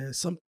man,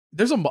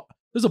 there's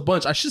a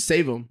bunch. I should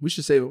save them. We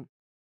should save them.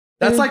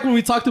 That's like when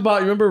we talked about.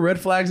 You remember red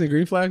flags and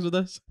green flags with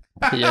us?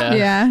 Yeah.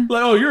 Yeah.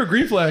 Like, oh, you're a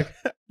green flag.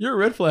 You're a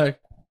red flag.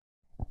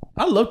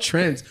 I love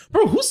trends,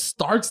 bro. Who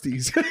starts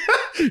these?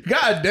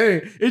 God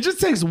dang! It just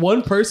takes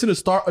one person to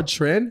start a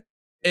trend,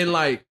 and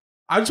like,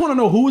 I just want to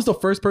know who was the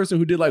first person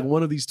who did like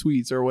one of these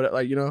tweets or what,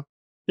 like you know,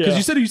 because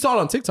you said you saw it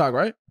on TikTok,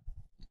 right?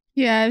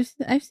 Yeah,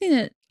 I've seen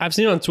it. I've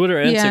seen it on Twitter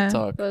and Yeah,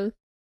 TikTok. both.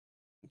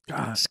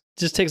 God,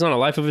 Just takes on a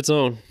life of its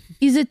own.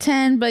 He's a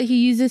 10, but he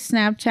uses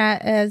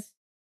Snapchat as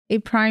a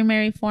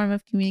primary form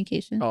of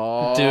communication.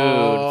 oh,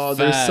 Dude,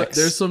 facts.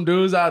 there's some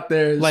dudes out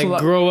there. Like,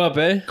 grow up,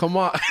 eh? Come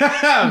on,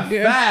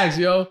 facts,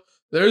 yo.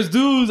 There's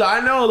dudes I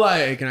know.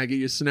 Like, can I get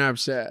your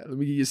Snapchat? Let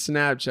me get your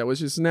Snapchat.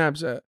 What's your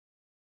Snapchat?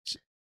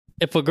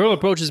 If a girl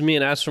approaches me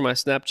and asks for my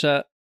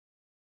Snapchat,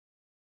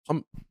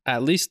 I'm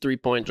at least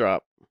 3-point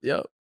drop.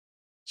 Yep.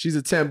 She's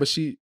a 10, but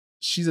she's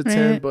a Right.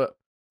 10, but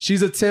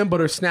she's a 10, but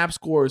her snap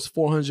score is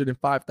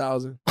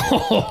 405,000.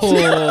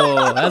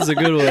 Oh, that's a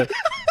good one.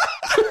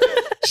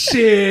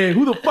 Shit,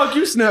 who the fuck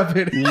you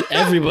snapping?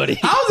 Everybody.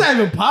 How's that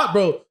even pop,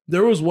 bro?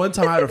 There was one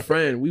time I had a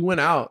friend. We went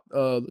out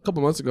a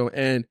couple months ago,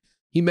 and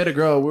he met a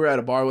girl. We were at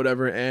a bar, or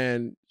whatever,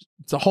 and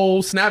it's a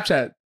whole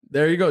Snapchat.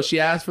 There you go. She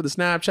asked for the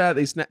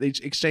Snapchat. They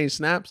exchanged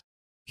snaps.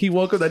 He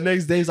woke up the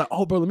next day. He's like,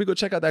 "Oh, bro, let me go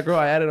check out that girl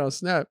I added on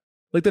Snap."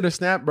 Looked at her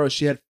Snap, bro.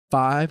 She had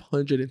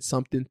 500 and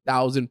something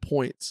thousand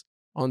points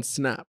on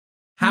Snap.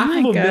 Half my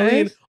of a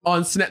million gosh.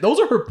 on Snap. Those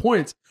are her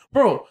points,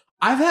 bro.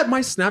 I've had my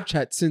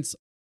Snapchat since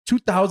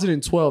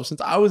 2012,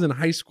 since I was in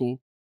high school.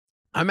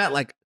 I'm at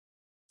like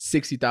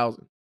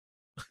 60,000.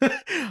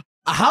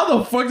 How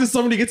the fuck does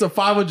somebody get to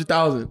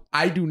 500,000?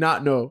 I do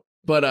not know.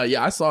 But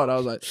yeah, I saw it. I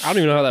was like, I don't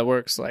even know how that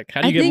works. Like,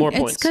 how do you get more It's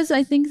points? because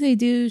I think they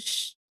do.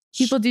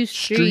 People do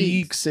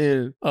streaks.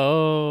 and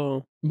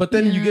Oh. but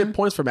then you Yeah. get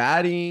points from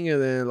adding, and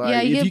then like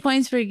Yeah, you if get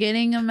points for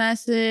getting a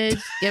message,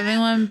 giving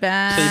one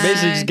back. So you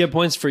basically just get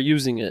points for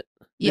using it.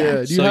 Yeah. Do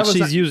you So have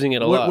she's using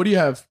it a lot. what do you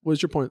have?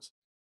 What's your points?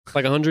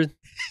 Like 100?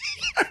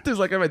 There's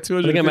like I'm at I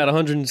 200. think I'm at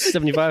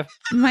 175.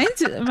 Mine.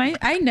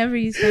 I never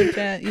use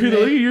Snapchat. Look at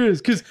either. yours,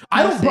 because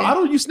I Honestly.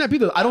 don't use Snap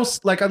either. I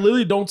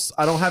literally don't.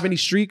 I don't have any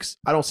streaks.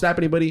 I don't snap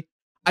anybody.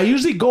 I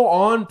usually go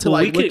on to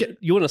Well, like look at.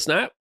 you want to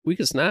snap? We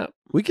can snap.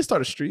 We can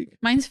start a streak.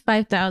 Mine's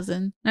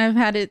 5,000. I've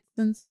had it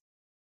since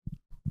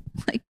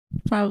like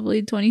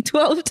probably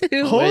 2012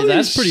 too. Holy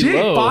that's pretty shit,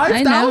 low.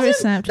 I never 5,000?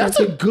 Snapchat. That's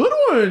a good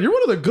one. You're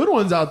one of the good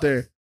ones out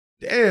there.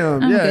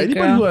 Damn. I'm a Yeah. good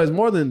Anybody girl. who has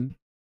more than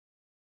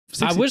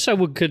 60, I wish I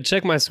could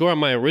check my score on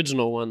my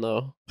original one,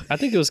 though. I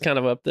think it was kind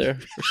of up there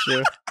for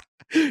sure.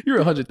 you're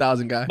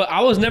 100,000 guy. But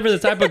I was never the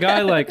type of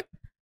guy like.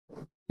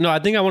 No, I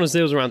think I want to say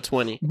it was around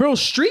 20. Bro,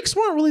 streaks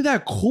weren't really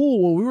that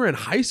cool when we were in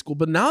high school,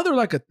 but now they're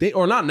like a thing.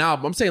 Or not now,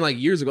 but I'm saying like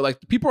years ago. Like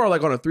people are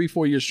like on a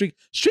 3-4 year streak.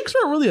 Streaks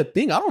weren't really a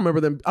thing. I don't remember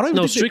them. I don't even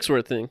No, think streaks were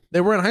a thing.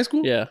 they were in high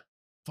school? Yeah.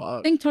 I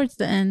Fuck. think towards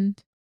the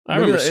end. I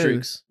Maybe remember the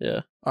streaks. Yeah.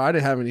 Oh, I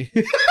didn't have any.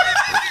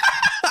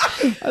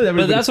 I didn't have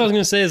But any. that's what I was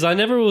going to say is I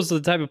never was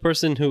the type of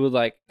person who would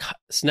like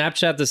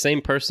Snapchat the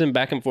same person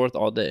back and forth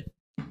all day.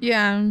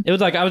 Yeah. It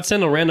was like I would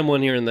send a random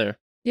one here and there.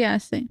 Yeah.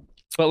 Same.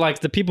 But like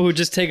the people who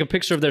just take a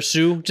picture of their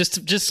shoe,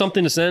 just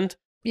something to send,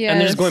 Yeah.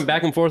 and they're just going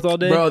back and forth all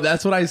day. Bro,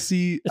 that's what I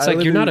see. It's I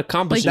like you're not literally-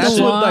 accomplishing Like That's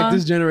shit. what like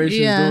this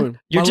generation Yeah. is doing.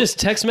 You're My- just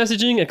text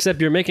messaging,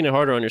 except you're making it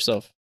harder on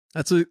yourself.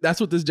 That's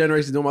what this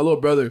generation is doing. My little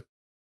brother,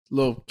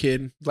 little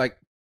kid, like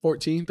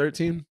 14,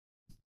 13.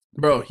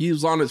 Bro, he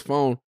was on his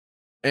phone,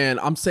 and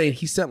I'm saying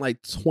he sent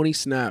like 20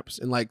 snaps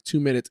in like 2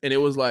 minutes, and it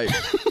was like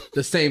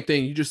the same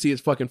thing. You just see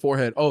his fucking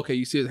forehead. Oh, okay,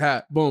 you see his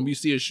hat. Boom, you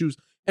see his shoes.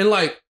 And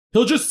like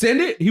he'll just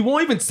send it. He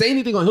won't even say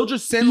anything on. He'll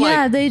just send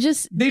Yeah. like They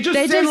just they just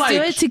do send like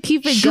it to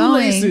keep it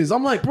shoelaces. going.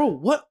 I'm like, bro,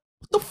 what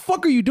the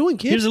fuck are you doing,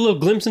 kid? Here's a little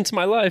glimpse into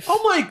my life.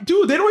 I'm like,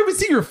 dude, they don't even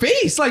see your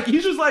face. Like,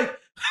 he's just like,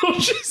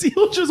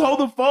 he'll just hold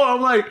the phone.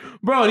 I'm like,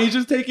 bro, and he's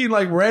just taking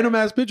like random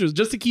ass pictures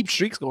just to keep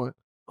streaks going.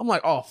 I'm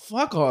like, oh,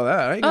 fuck all that.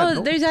 I ain't got Oh,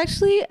 no- there's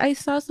actually I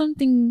saw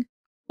something.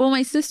 Well,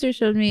 my sister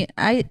showed me.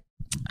 I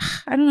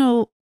don't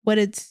know what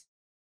it's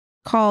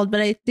called,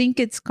 but I think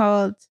it's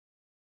called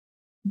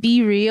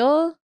Be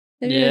Real.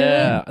 Have you heard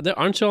of it? Yeah.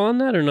 Aren't you on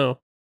that or no?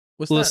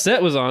 What's that?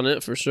 Lisette was on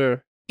it for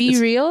sure. Be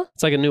It's- Real.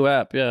 It's like a new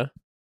app. Yeah.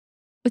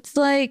 It's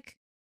like,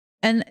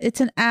 and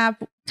it's an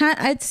app.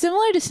 It's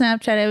similar to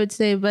Snapchat, I would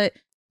say, but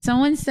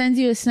someone sends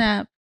you a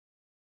snap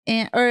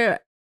or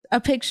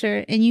a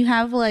picture, and you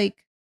have like,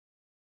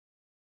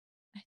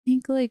 I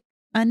think like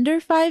under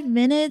 5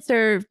 minutes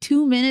or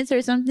 2 minutes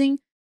or something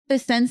to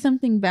send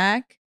something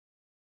back,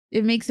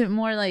 it makes it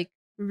more like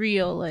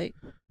real. Like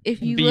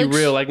if you be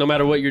real, like no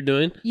matter what you're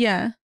doing.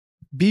 Yeah.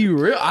 Be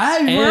real. I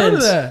hadn't heard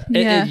of that.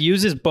 Yeah. It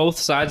uses both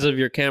sides of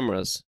your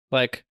cameras.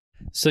 Like,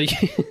 so you,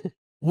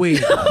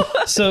 Wait.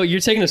 so you're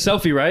taking a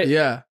selfie, right?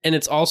 Yeah. And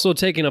it's also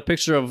taking a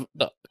picture of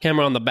the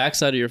camera on the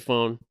backside of your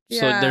phone.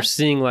 So Yeah. they're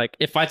seeing, like,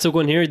 if I took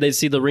one here, they'd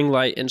see the ring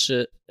light and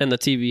shit and the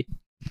TV.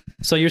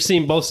 So you're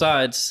seeing both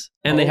sides,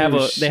 and they have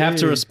to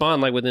shit.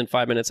 respond like within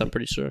 5 minutes. I'm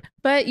pretty sure.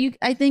 But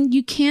I think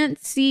you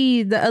can't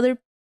see the other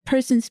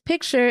person's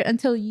picture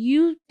until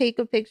you take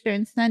a picture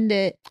and send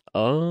it.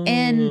 Oh,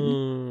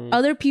 And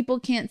other people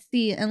can't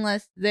see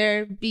unless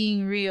they're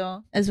being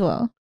real as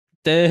well.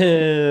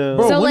 damn.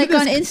 Bro, So when like did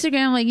on this-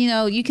 Instagram, like, you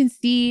know, you can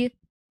see,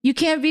 you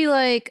can't be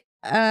like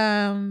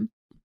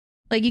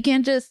you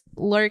can't just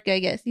lurk, I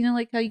guess. You know,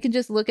 like how you can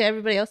just look at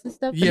everybody else's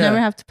stuff but Yeah. never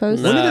have to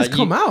post. When Nah, did this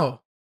come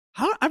out?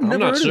 How? I've I'm never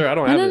not heard sure. Of I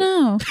don't I have don't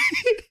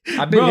it.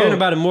 know. I've been Bro. hearing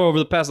about it more over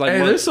the past like Hey,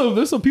 month.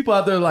 there's some people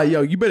out there like,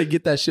 yo, you better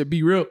get that shit.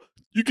 Be real.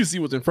 You can see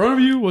what's in front of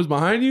you, what's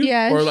behind you,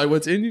 Yeah. or like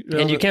what's in you.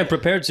 And you can't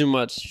prepare too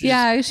much.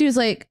 Yeah, she was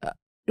like,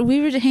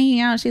 we were just hanging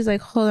out. She's like,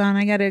 hold on,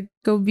 I gotta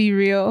go be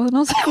real. And I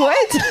was like,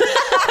 what?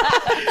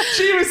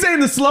 She even saying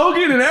the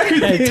slogan and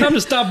everything. Hey, time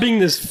to stop being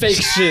this fake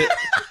shit.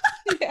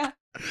 Yeah.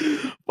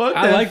 Fuck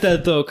I like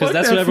that though, because fuck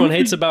that's that what everyone foofy.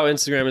 hates about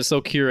Instagram. It's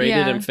so curated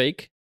Yeah. and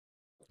fake.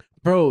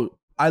 Bro,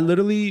 I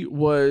literally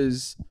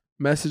was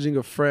messaging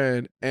a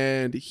friend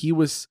and he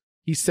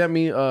sent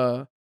me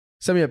a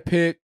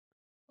pic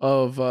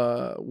of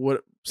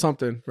what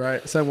something,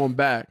 right? Sent one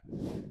back.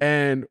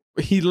 And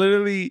he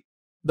literally,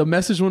 the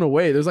message went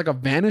away. There's like a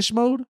vanish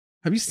mode.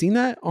 Have you seen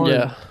that on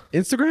Yeah,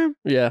 Instagram?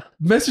 yeah.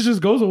 Message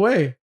just goes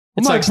away.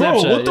 I'm It's like, like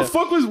bro, Snapchat, what the yeah.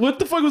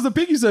 fuck was the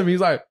pic you sent me?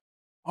 He's like,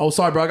 oh,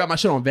 sorry, bro, I got my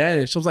shit on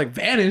vanish. I was like,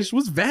 vanish?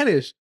 What's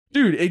vanish?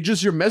 Dude, it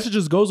just, your message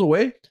just goes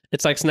away?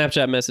 It's like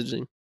Snapchat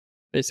messaging,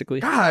 basically.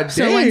 God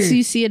So dang. once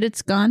you see it,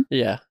 it's gone.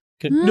 Yeah.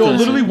 No, Mm.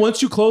 literally,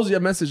 once you close your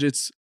message,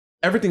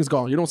 everything's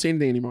gone. You don't see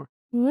anything anymore.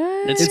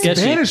 What? It's It's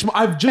sketchy. vanish.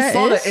 I've just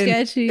saw is that,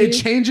 and sketchy. it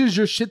changes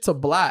your shit to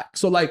black.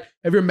 So, like,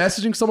 if you're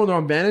messaging someone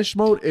on vanish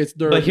mode, it's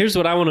their. But here's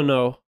what I want to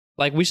know.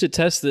 Like, we should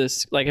test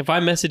this. Like, if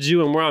I message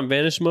you and we're on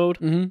vanish mode,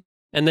 Mhm.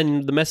 and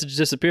then the message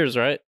disappears,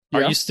 right?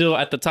 Are Yeah. you still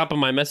at the top of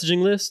my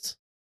messaging list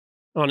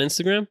on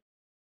Instagram?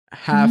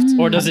 have to. Mm.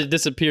 Or does it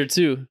disappear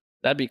too?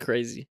 That'd be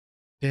crazy.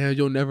 Yeah,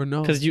 you'll never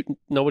know. Because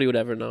nobody would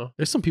ever know.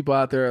 There's some people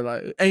out there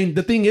like, and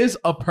the thing is,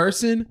 a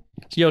person.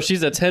 Yo,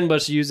 she's a 10,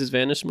 but she uses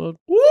vanish mode.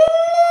 Woo!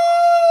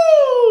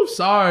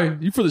 Sorry,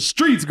 you for the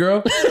streets,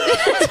 girl.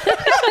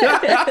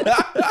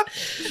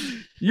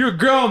 You're a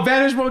girl on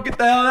vanish mode. Get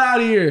the hell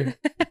out of here.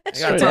 I got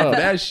Straight time up. for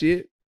that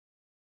shit.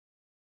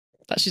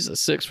 Thought she's a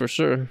 6 for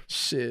sure.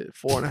 Shit,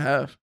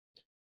 4.5.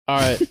 All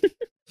right.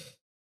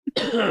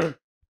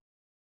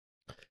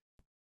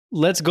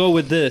 Let's go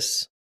with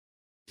this.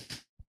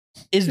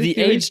 Is the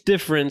Okay. age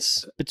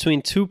difference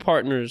between two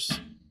partners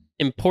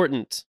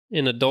important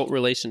in adult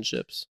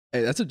relationships?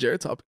 Hey, that's a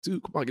Jared topic too.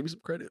 Come on, give me some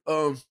credit.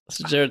 That's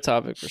a Jared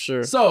topic for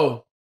sure.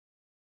 So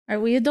Are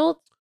we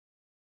adults?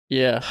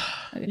 Yeah.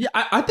 yeah,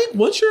 I think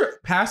once you're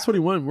past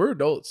 21, we're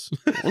adults.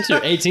 Once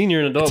you're 18,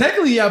 you're an adult.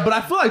 Technically, yeah, but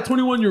I feel like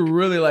 21, you're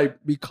really like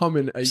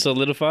becoming a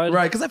Solidified.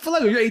 right. Because I feel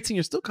like when you're 18,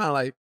 you're still kind of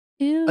like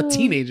Ew. a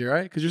teenager,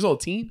 right? Because you're still a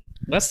teen.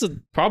 That's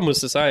the problem with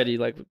society.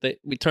 Like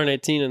we turn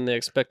 18 and they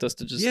expect us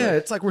to just Yeah, like,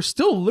 it's like we're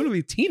still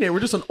literally teenage. We're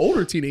just an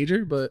older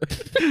teenager, but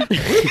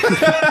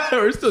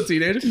we're still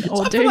teenagers.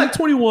 So I feel Older. like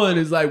 21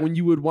 is like when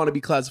you would want to be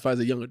classified as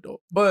a young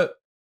adult. But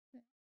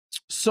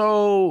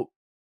so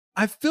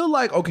I feel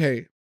like,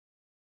 okay,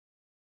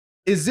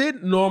 is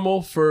it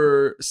normal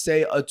for,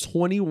 say, a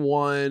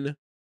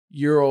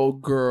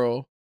 21-year-old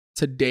girl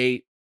to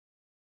date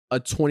a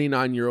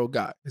 29-year-old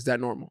guy? Is that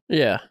normal?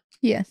 yeah,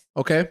 Yes.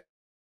 Okay.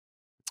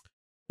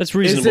 that's Is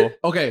reasonable. it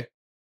okay?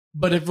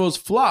 But if it was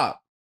flop,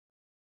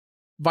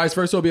 vice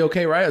versa would be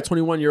okay, right? A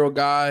 21-year-old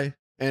guy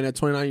and a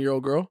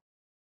 29-year-old girl.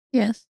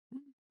 Yes.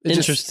 It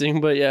just-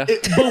 Interesting, but yeah.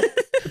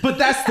 but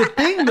that's the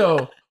thing,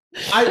 though.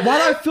 Why do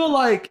I feel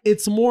like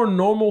it's more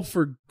normal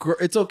for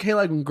it's okay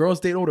like when girls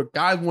date older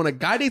guys. When a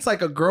guy dates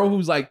like a girl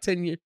who's like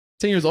 10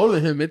 years older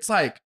than him, it's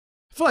like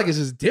I feel like it's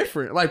just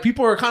different. Like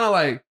people are kind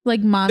of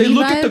like Mommy they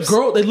look vibes? at the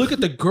girl. They look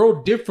at the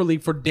girl differently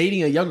for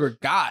dating a younger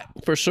guy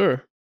For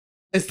sure.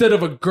 instead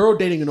of a girl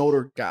dating an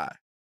older guy.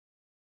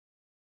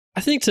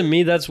 I think to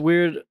me that's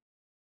weird.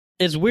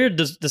 It's weird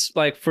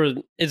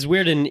it's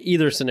weird in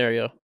either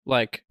scenario,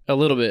 like a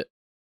little bit,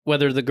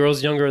 whether the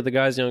girl's younger or the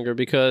guy's younger,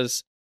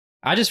 because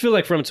I just feel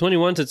like from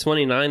 21 to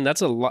 29,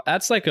 that's a lot.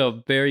 That's like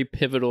a very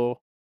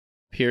pivotal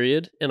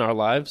period in our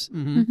lives.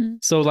 Mm-hmm. Mhm.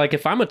 So like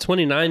if I'm a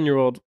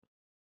 29-year-old,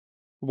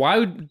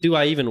 why do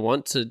I even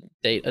want to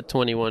date a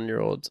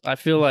 21-year-old? I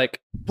feel like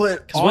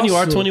But because when you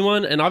are also-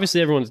 21, and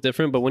obviously everyone's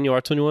different, but when you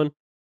are 21,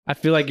 I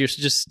feel like you're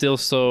just still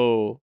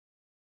so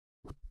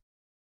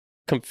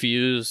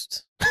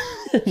confused.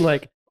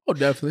 Like, oh,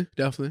 definitely.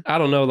 I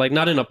don't know, like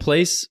not in a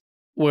place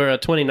where a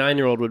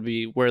 29-year-old would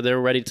be, where they're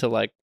ready to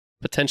like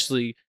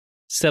potentially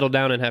settle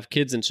down and have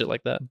kids and shit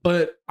like that.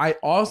 But I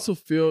also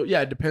feel,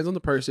 yeah, it depends on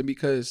the person,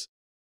 because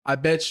I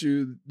bet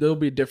you there'll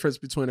be a difference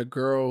between a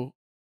girl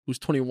who's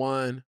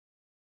 21,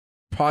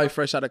 probably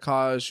fresh out of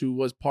college, who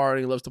was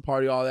partying, loves to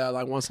party, all that,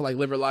 like wants to like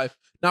live her life,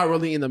 not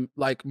really in the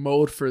like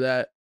mode for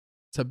that,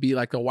 to be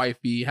like a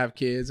wifey, have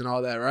kids and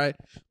all that, right?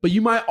 But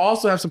you might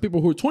also have some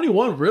people who are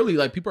 21, really,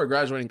 like people are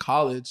graduating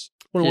college,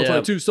 21,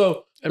 22.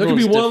 So there could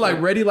be one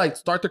like ready, like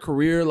start their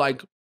career,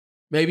 like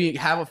maybe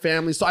have a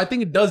family. So I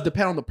think it does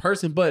depend on the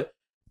person, but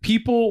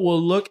people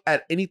will look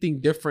at anything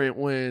different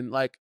when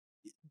like,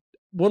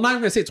 well, not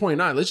even gonna say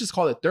 29. Let's just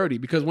call it 30,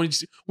 because when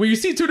you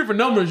see two different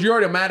numbers, you're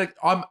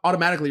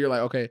automatically you're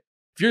like, okay,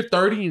 if you're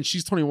 30 and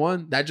she's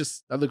 21, that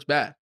looks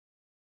bad.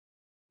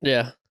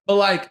 Yeah. But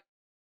like,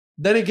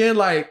 then again,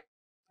 like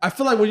I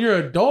feel like when you're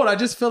an adult, I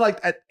just feel like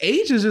at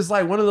age is just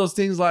like one of those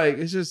things. Like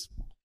it's just,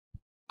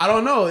 I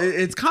don't know.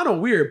 It's kind of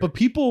weird, but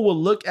people will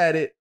look at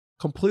it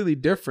completely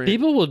different.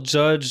 People will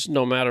judge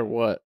no matter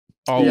what,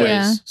 always.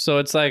 Yeah. So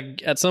it's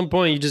like at some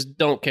point you just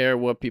don't care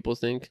what people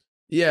think.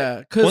 Yeah,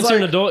 because once like,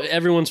 you're an adult,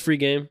 everyone's free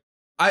game.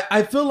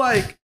 I feel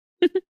like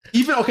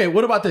even okay.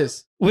 What about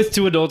this? With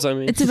two adults, I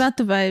mean, It's about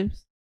the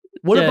vibes.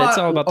 What Yeah, about it's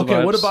all about the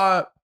vibes. What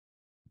about?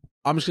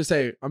 I'm just gonna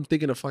say I'm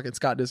thinking of fucking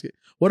Scott Disick.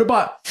 What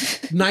about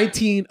a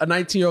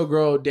 19-year-old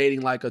girl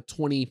dating like a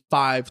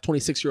 25,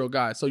 26-year-old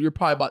guy? So you're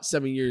probably about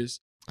 7 years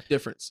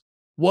difference.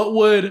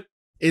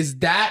 Is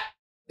that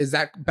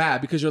bad?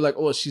 Because you're like,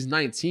 oh, she's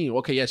 19.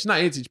 Okay, yeah, she's not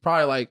 18. She's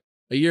probably like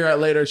a year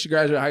later, she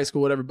graduated high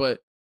school, whatever. But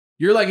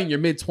you're like in your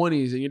mid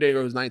 20s and your dating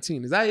girl was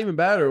 19. Is that even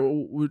bad, or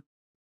would?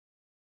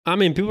 I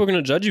mean, people are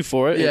gonna judge you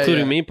for it,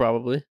 including me,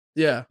 probably.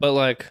 Yeah, but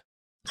like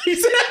he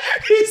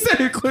said,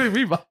 including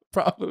me,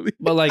 probably.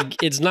 But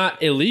like, it's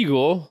not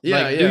illegal.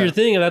 Yeah, like, do your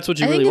thing, and that's what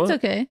you really want. I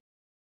think it's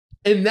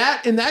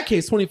okay. In that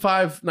case,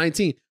 25,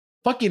 19.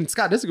 Fucking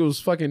Scott Disick was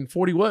fucking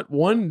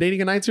 41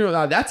 dating a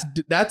 19-year-old.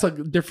 That's a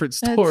different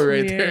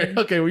story right there.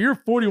 Okay, when you're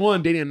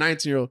 41 dating a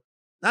 19-year-old,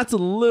 that's a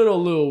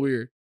little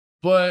weird.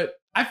 But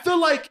I feel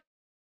like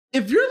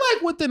if you're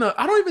like within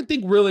I don't even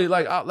think really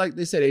like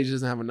they said age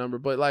doesn't have a number,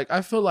 but like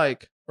I feel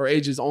like, or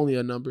age is only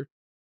a number.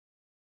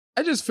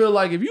 I just feel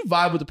like if you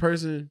vibe with the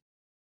person,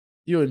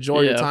 you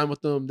enjoy your time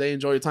with them, they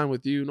enjoy your time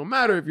with you, no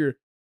matter if you're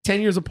 10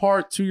 years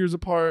apart, 2 years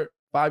apart,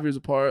 5 years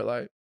apart.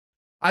 Like,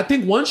 I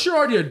think once you're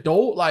already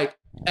adult, like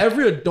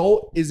every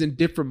adult is in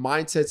different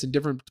mindsets and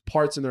different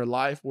parts in their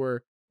life,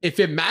 where if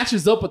it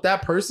matches up with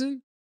that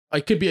person,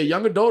 like, it could be a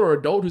young adult or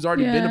adult who's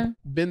already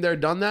been there,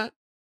 done that,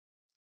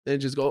 then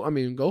just go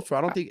for it.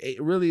 I don't think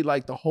really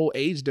like the whole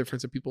age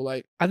difference of people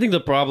like. I think the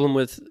problem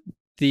with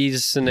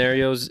these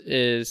scenarios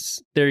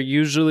is they're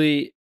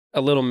usually a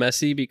little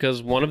messy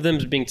because one of them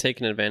is being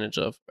taken advantage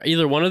of.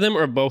 Either one of them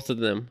or both of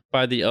them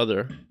by the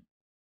other.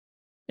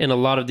 In a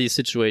lot of these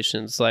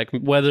situations, like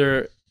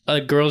whether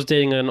a girl's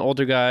dating an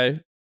older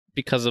guy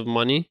because of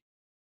money,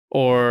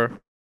 or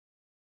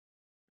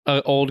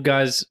an old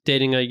guy's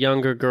dating a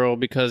younger girl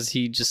because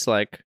he just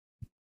like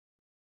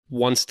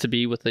wants to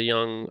be with a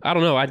young. I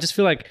don't know. I just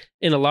feel like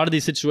in a lot of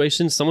these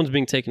situations, someone's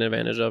being taken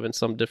advantage of in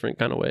some different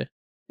kind of way.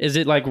 Is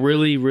it like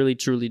really, really,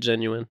 truly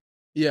genuine?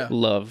 Yeah,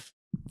 love.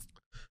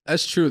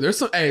 That's true. There's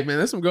some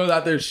girls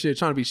out there shit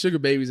trying to be sugar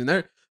babies, and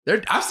they're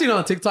I've seen it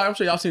on TikTok. I'm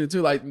sure y'all seen it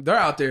too. Like, they're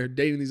out there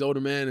dating these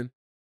older men, and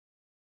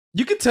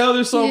you can tell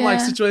there's some like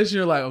situation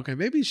you're like, okay,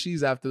 maybe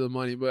she's after the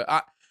money, but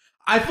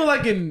I feel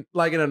like in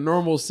a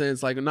normal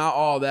sense, like not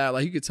all that.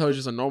 Like, you could tell it's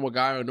just a normal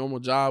guy or a normal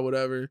job,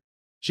 whatever.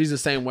 She's the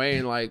same way,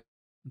 and like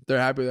they're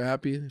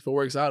happy. If it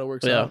works out, it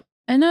works out.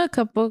 I know a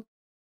couple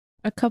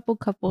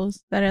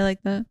couples that are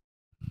like that.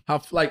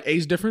 How like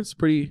age difference?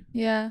 Pretty.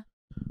 Yeah,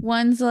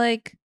 one's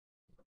like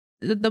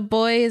the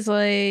boy is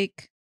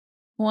like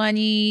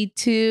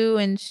 22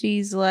 and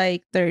she's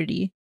like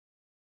 30,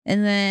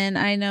 and then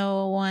I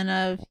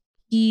know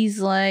he's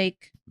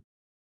like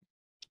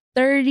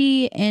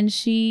 30 and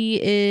she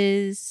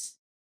is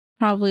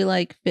probably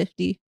like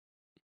 50.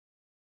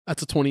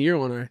 That's a 20-year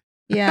one, right?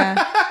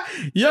 Yeah.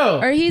 Yo.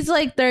 Or he's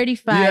like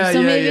 35,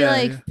 so maybe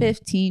like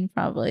 15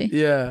 probably.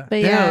 Yeah.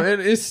 But damn,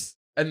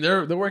 and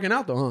they're working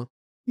out though, huh?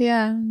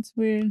 Yeah, it's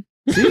weird.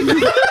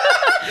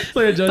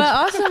 But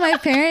also my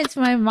parents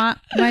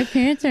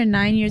are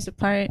 9 years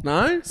apart.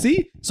 9?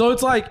 See? So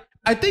it's like,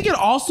 I think it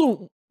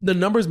also, the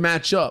numbers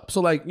match up.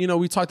 So like,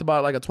 we talked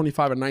about like a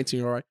 25 or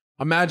 19-year-old, right?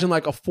 Imagine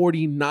like a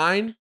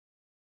 49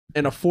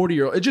 and a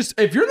 40-year-old.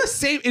 If you're the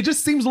same, it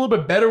just seems a little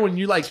bit better when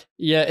you like.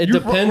 Yeah, it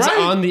depends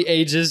on the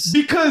ages.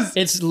 Because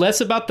it's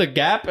less about the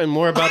gap and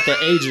more about the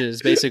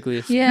ages,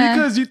 basically. Yeah.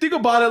 Because you think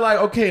about it like,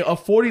 okay, a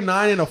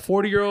 49 and a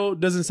 40-year-old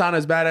doesn't sound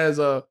as bad as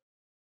a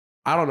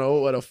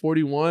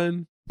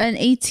 41. An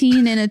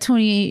 18 and a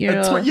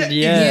 28-year-old.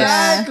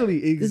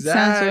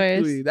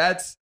 Exactly.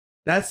 That's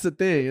the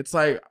thing. It's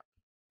like,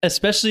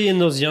 especially in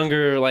those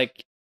younger,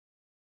 like,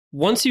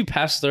 once you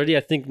pass 30,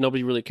 I think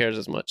nobody really cares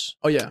as much.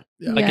 Oh yeah.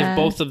 Like, if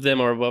both of them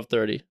are above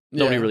 30,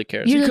 nobody really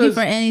cares. You're looking for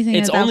anything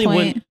it's at that only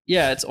point.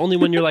 it's only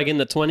when you're like in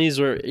the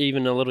 20s or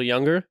even a little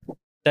younger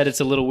that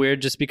it's a little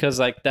weird, just because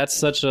like that's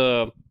such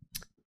a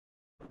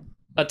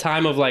a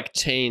time of like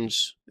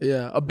change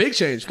Yeah, a big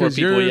change for because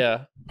people. you're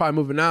Yeah. probably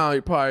moving out.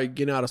 You're probably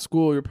getting out of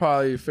school. You're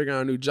probably figuring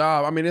out a new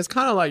job. I mean, it's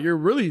kind of like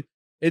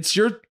it's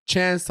your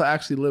chance to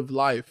actually live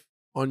life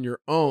on your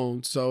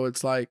own. So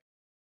it's like,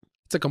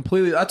 that's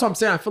what I'm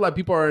saying. I feel like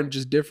people are in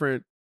just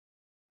different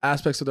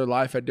aspects of their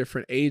life at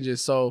different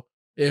ages. So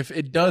if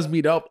it does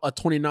meet up a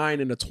 29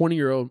 and a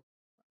 20-year-old,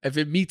 if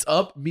it meets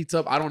up,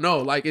 I don't know.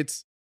 Like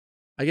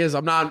I guess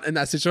I'm not in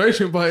that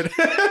situation, but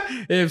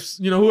if,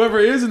 whoever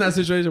is in that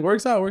situation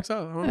works out. I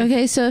don't know.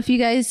 Okay, so if you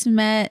guys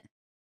met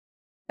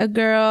a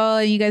girl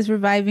and you guys were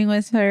vibing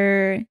with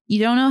her, you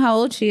don't know how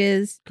old she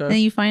is, Okay. then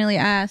you finally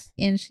ask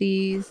and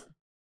she's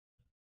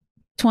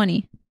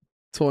 20.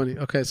 20.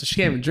 Okay, so she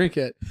can't even drink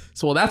yet.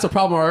 So, well, that's a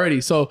problem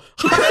already. So,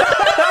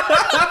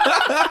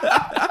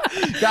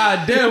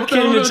 God damn.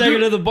 Can't even take her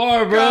to the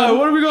bar, bro. God,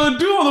 what are we going to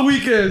do on the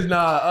weekends?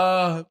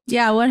 Nah.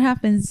 Yeah, what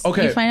happens?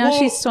 Okay, You find out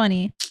she's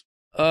 20.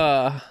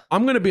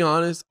 I'm going to be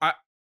honest. I'll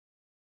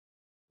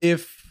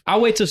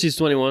wait till she's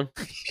 21.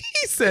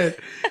 He said,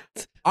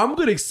 I'm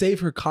going to save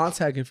her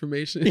contact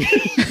information.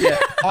 Yeah.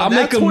 I'll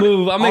make a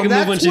move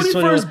when she's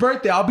 21. 21st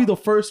birthday, I'll be the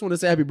first one to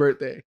say happy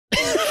birthday.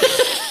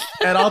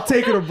 And I'll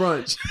take her to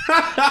brunch.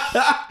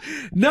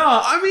 No,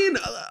 I mean,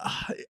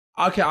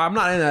 okay, I'm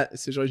not in that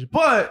situation.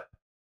 But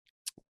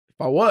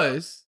if I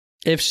was.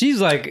 If she's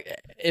like,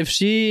 if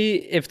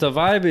the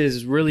vibe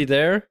is really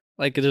there,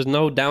 like there's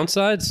no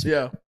downsides.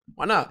 Yeah.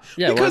 Why not?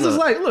 Yeah, because why it's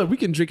not? like, look, we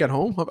can drink at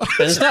home. And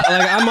it's not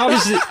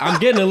like I'm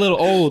getting a little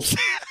old,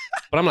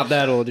 but I'm not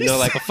that old.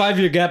 Like a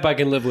 5-year gap I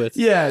can live with.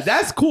 Yeah,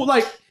 that's cool.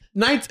 Like,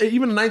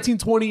 even a 19,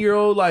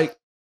 20-year-old, like,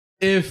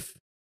 if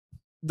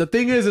the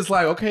thing is, it's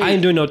like, okay. I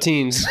ain't doing no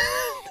teens.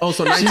 Oh,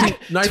 so 19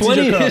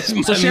 20 your cup. is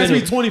my So she has to be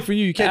minimum. 20 for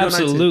you. You can't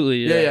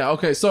Absolutely, do 19. yeah. Yeah.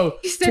 Okay, so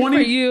He said 20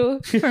 for you.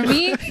 For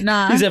me?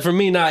 Nah. He said for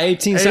me,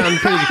 18 sounding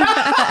pretty.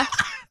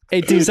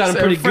 18 sounding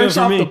pretty good fresh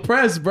for off me, the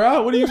press,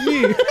 bro. What do you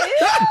mean?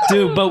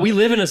 dude. But we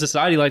live in a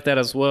society like that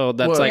as well.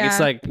 That's What? like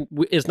Yeah.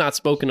 it's not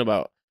spoken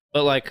about.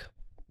 But like,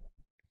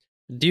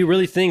 do you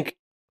really think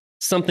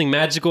something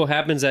magical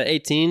happens at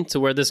 18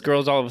 to where this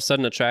girl's all of a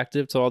sudden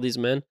attractive to all these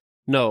men?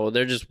 No,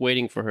 they're just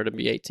waiting for her to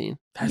be 18.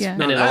 Yeah.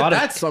 No, And in a lot of-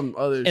 that's some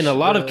other In a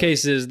lot of shit.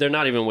 cases, they're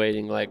not even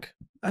waiting. Like,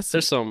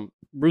 there's some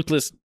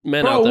ruthless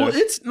men Bro, out there.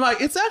 well,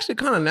 it's actually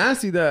kind of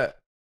nasty that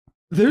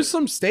there's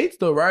some states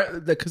though, right?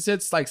 That because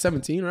it's like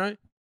 17, right?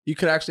 You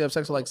could actually have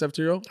sex with like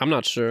 17-year-old, I'm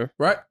not sure.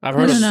 right? I've I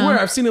heard of don't know. swear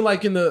I've seen it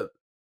like in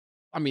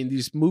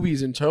these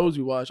movies and shows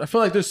we watch. I feel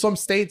like there's some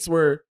states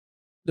where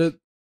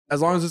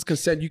as long as it's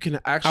consent, you can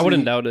actually. I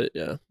wouldn't doubt it.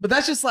 Yeah. But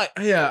that's just like,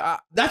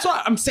 that's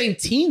why I'm saying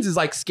teens is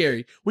like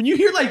scary. When you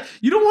hear like,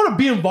 you don't want to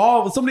be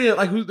involved with somebody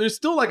like who there's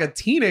still like a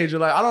teenager.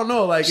 Like, I don't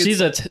know. Like, She's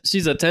a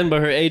 10,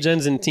 but her age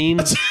ends in teen.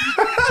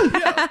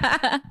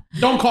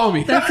 don't call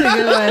me. That's a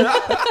good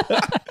one.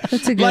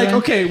 That's a good Like, one.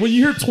 okay, when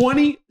you hear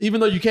 20, even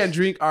though you can't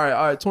drink, all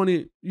right,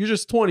 20, you're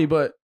just 20,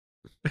 but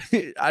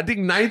I think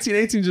 19,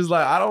 18, just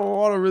like, I don't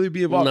want to really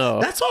be involved. No.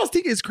 That's what I was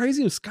thinking. It's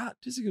crazy with Scott.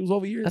 Just think it was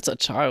over here. That's a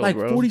child, Like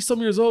bro. 40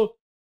 some years old.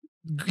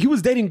 He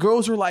was dating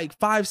girls who were like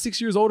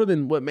 5-6 years older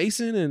than what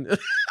Mason, and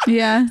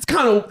Yeah. it's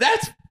kind of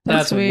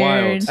That's weird.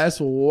 wild. that's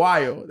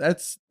wild.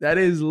 That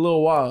is a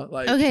little wild.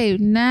 Like, Okay,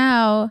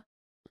 now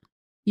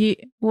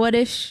what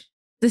if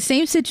the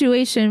same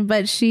situation,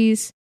 but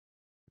she's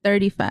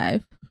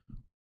 35?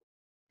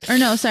 Or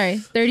no, sorry,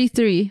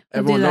 33. We'll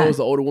everyone do that. knows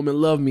the older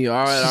women love me.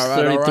 All right, She's all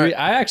right, all 33. right.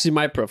 I actually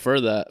might prefer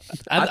that.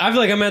 I feel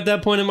like I'm at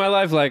that point in my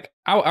life. Like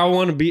I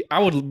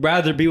would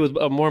rather be with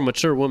a more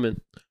mature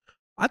woman.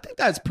 I think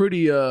that's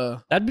pretty.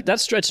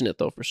 That's stretching it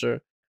though, for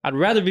sure. I'd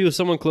rather be with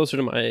someone closer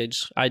to my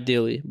age,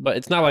 ideally. But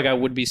it's not like I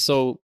would be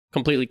so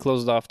completely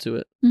closed off to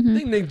it. I Mhm.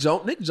 think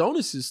Nick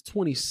Jonas is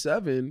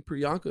 27.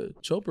 Priyanka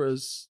Chopra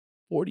is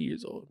 40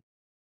 years old.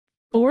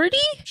 40?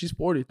 She's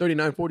 40,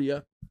 39, 40. Yeah,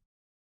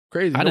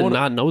 crazy. I did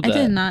not know I that.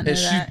 did not know And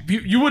that.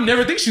 you would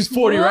never think she's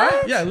 40, right?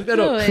 What? Yeah, look that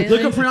up. Wait,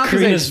 Look up like- Priyanka's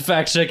Karina's age.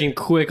 fact checking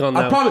quick on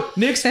I that. promise.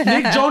 Nick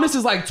Jonas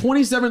is like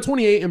 27,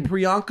 28, and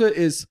Priyanka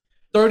is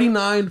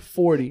 39,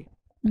 40.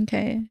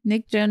 Okay,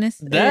 Nick Jonas.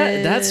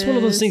 That's one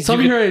of those things. Tell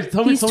me her age.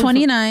 Tell me. He's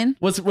 29.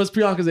 What's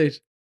Priyanka's age?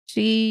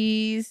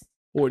 She's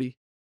 40.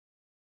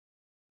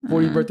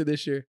 40 uh, birthday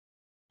this year.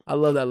 I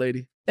love that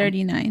lady.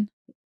 39.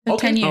 So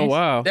Okay. 10 years. Oh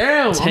wow,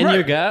 Damn. 10-year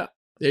right. gap.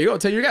 There you go.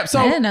 10-year gap. I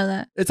So didn't know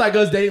that. it's like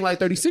us dating like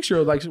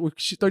 36-year-olds. Like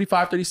she's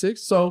 35,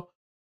 36. So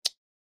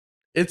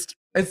it's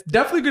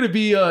definitely going to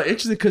be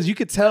interesting because you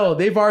could tell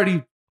they've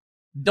already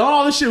done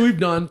all the shit we've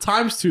done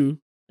times 2.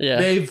 Yeah,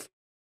 They've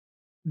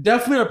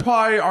definitely are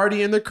probably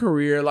already in their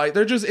career. Like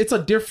it's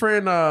a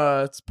different.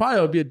 It's probably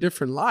will be a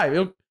different life.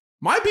 It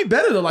might be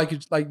better though, like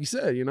you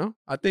said.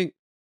 I think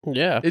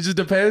yeah. it just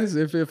depends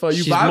if you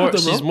She's vibe more, with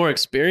them. she's bro. more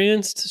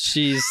experienced.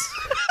 She's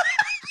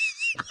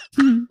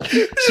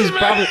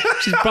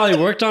probably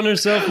worked on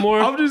herself more.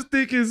 I'm just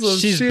thinking some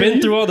She's shit.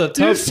 been through all the You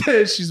tough.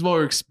 said she's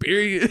more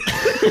experienced.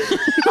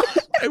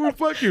 Hey, we're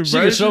fucking. She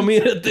can show me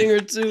a thing or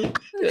two.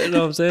 You know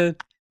what I'm saying?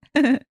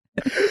 Bro,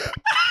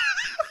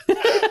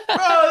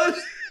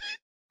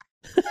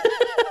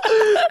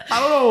 I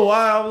don't know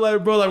why. I'm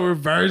like, bro, like we're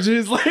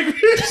virgins. Like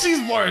she's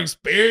more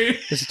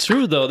experienced. It's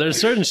true though. There's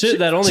certain shit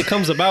that only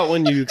comes about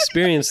when you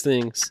experience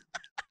things.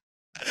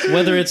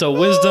 Whether it's a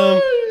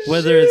wisdom,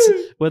 whether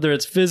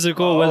it's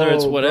physical, whether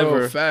it's whatever.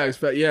 Bro,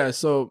 facts. Yeah.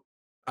 So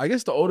I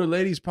guess the older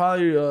ladies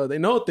probably they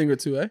know a thing or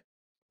two, eh?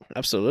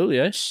 Absolutely,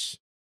 eh?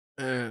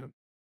 Man,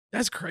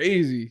 that's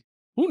crazy.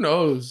 Who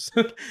knows?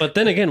 But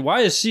then again, why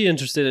is she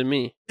interested in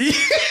me?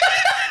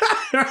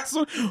 That's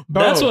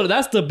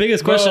the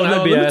biggest question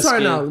I'd be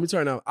asking. Let me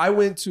tell you now. I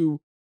went to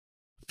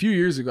a few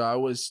years ago. I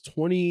was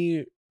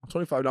 25.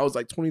 I was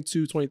like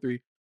 22,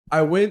 23.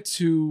 I went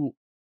to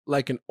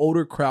like an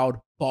older crowd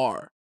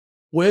bar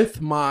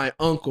with my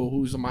uncle,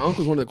 my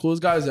uncle's one of the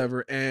coolest guys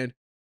ever, and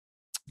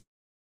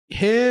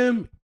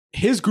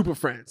his group of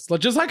friends.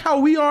 Like just like how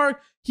we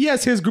are, he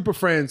has his group of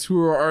friends who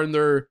are in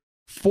their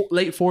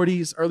late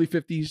 40s, early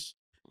 50s,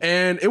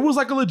 and it was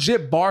like a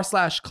legit bar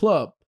 /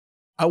 club.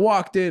 I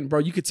walked in, bro.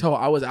 You could tell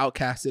I was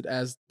outcasted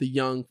as the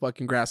young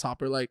fucking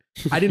grasshopper. Like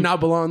I did not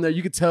belong there.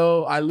 You could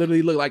tell I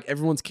literally looked like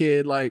everyone's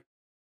kid. Like,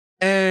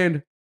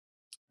 and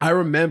I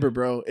remember,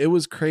 bro, it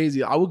was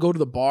crazy. I would go to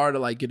the bar to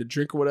like get a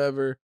drink or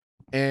whatever,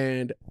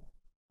 and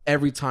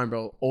every time,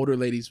 bro, older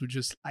ladies would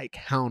just like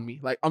hound me.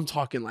 Like I'm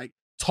talking like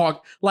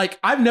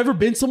I've never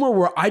been somewhere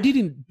where I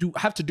didn't do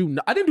nothing.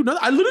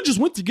 I literally just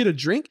went to get a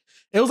drink.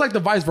 It was like the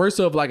vice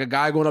versa of like a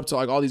guy going up to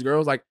like all these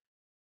girls. Like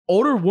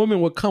older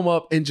women would come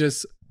up and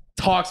just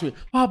talk to me.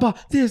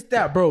 This,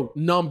 that, bro.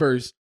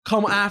 Numbers.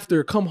 Come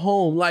after. Come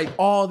home. Like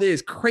all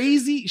this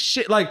crazy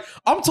shit. Like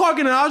I'm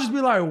talking and I'll just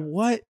be like,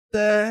 what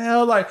the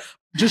hell? Like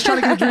just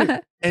trying to get a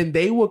drink. And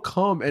they would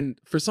come. And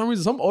for some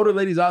reason, some older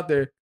ladies out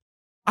there,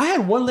 I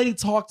had one lady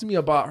talk to me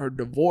about her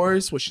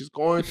divorce, what she's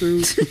going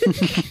through.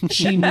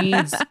 She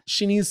needs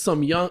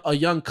a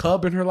young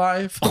cub in her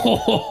life.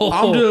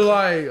 I'm just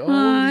like,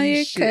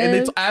 holy shit. And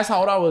they asked how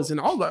old I was. And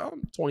I was like,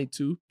 I'm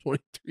 22,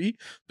 23.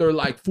 They're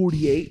like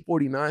 48,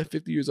 49,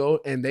 50 years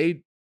old. And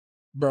they,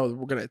 bro,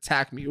 were going to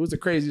attack me. It was the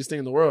craziest thing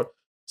in the world.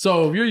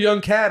 So if you're a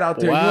young cat out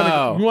there,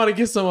 you want to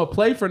get some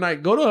play for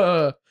night,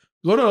 go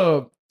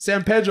to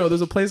San Pedro. There's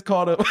a place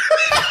called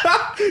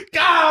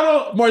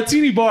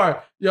Martini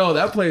Bar. Yo,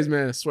 that place,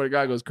 man, I swear to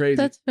God, goes crazy.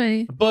 That's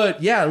funny.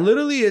 But yeah,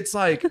 literally, it's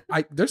like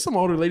there's some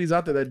older ladies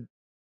out there that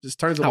just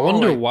turns. I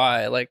wonder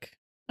why. Like,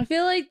 I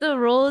feel like the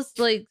roles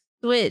like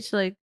switch.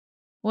 Like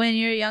when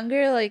you're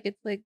younger, like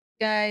it's like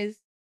guys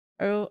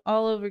are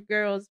all over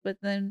girls, but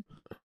then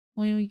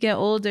when we get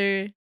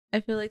older,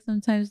 I feel like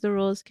sometimes the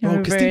roles can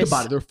reverse. Because think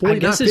about it, they're 49, I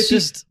guess 50, it's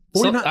just.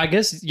 49. I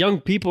guess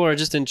young people are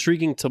just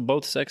intriguing to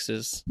both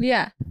sexes.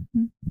 Yeah,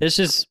 it's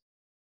just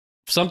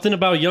something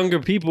about younger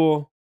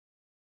people.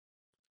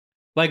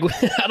 Like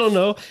I don't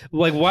know.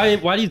 Like why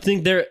do you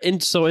think they're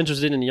so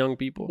interested in young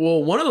people?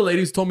 Well, one of the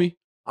ladies told me,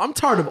 I'm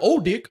tired of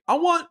old dick. I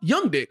want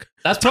young dick.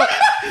 That's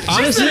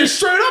honestly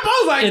straight up.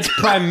 I was like, it's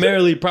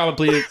primarily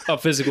probably a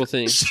physical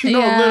thing.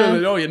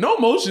 Literally. Oh yeah, no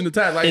emotion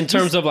attached. Like in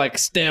terms of like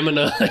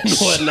stamina and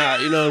whatnot.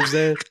 You know what I'm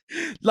saying?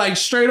 Like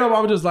straight up, I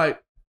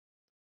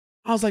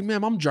was like,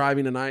 ma'am, I'm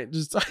driving tonight.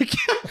 Just like,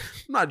 I'm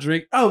not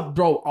drinking. Oh,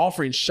 bro,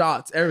 offering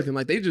shots, everything.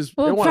 Like they just.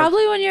 Well, they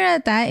probably when you're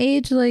at that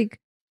age,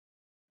 like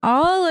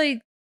all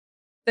like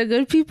the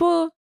good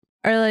people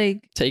are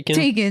like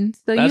taken.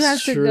 So that's you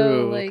have to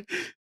go like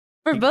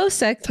for both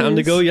sexes. Time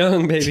to go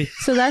young, baby.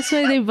 So that's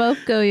why they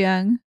both go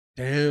young.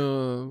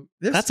 Damn,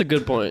 that's a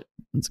good point.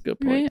 That's a good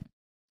point.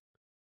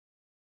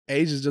 Right?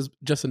 Age is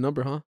just a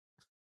number, huh?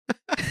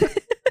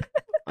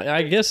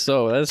 I guess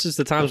so. That's just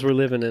the times we're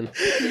living in.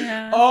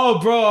 Yeah. Oh,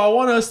 bro, I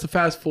want us to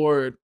fast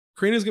forward.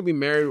 Karina's gonna be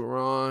married with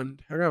Ron.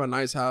 They're gonna have a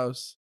nice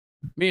house.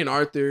 Me and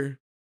Arthur.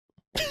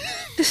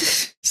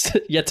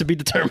 Yet to be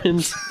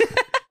determined.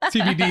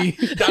 TBD.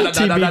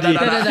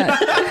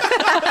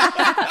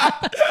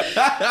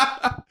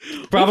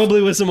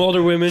 Probably with some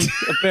older women.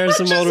 A pair of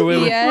some older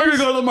women. Yes. We're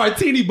gonna go to the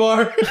Martini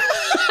Bar.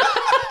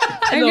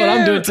 I know what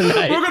I'm doing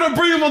tonight. We're gonna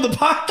bring him on the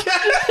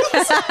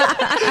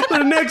podcast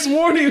the next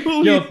morning.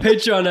 Yo,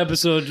 Patreon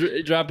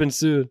episode dropping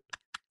soon.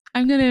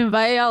 I'm gonna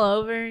invite y'all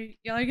over.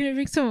 Y'all are gonna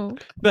bring some.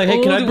 Like,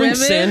 hey, can I bring women?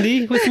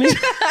 Sandy with me?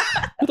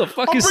 Who the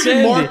fuck is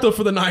bringing Sandy? Martha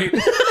for the night.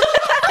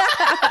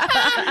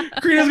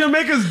 Karina's gonna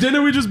make us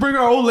dinner. We just bring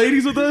our old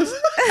ladies with us.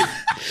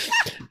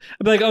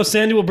 I'd be like, oh,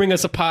 Sandy will bring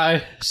us a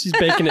pie. She's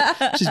baking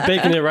it. She's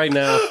baking it right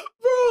now.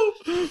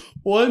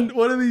 Bro,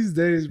 one of these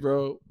days,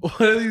 bro. One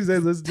of these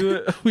days, let's do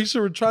it. We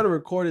should try to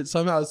record it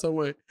somehow, some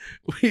way.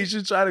 We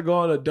should try to go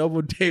on a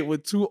double date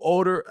with two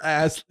older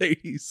ass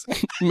ladies.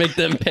 Make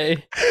them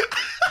pay.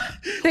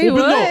 They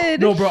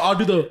would. No, bro. I'll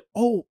do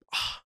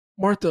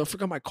Martha, I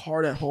forgot my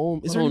card at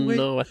home. Is there any way?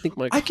 No, I think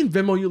I can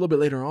Venmo you a little bit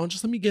later on.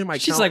 Just let me get in my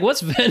account. She's like,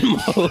 what's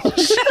Venmo?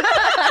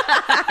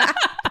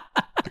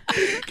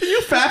 Can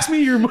you fax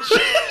me your money?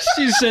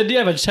 She said, do you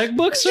have a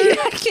checkbook, sir?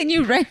 Yeah, can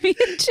you write me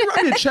a check?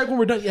 Write me a check when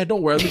we're done. Yeah,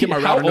 don't worry. Let me get my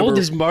routing How old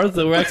number. is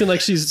Martha? We're acting like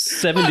she's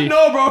 70.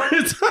 No, bro.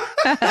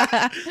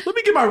 Let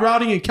me get my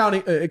routing and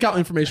account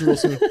information real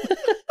soon.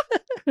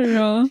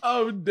 No.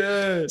 I'm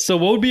dead. So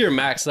what would be your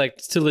max, like,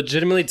 to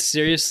legitimately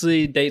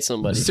seriously date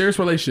somebody? Serious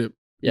relationship.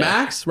 Yeah.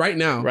 Max, right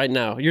now. Right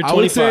now. You're I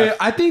would 25. say,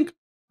 I think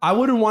I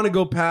wouldn't want to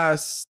go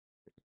past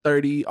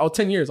 30. Oh,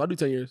 10 years. I'll do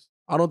 10 years.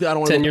 I don't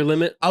want 10-year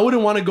limit. I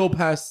wouldn't want to go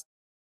past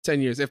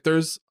 10 years. If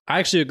there's, I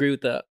actually agree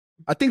with that.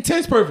 I think 10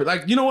 is perfect.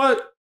 Like, you know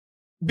what?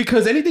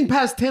 Because anything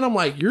past 10, I'm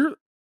like, you're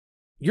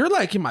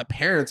like in my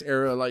parents'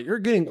 era. Like, you're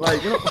getting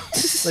like, you know,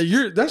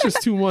 like that's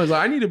just too much.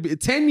 Like, I need to be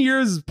 10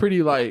 years is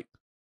pretty like,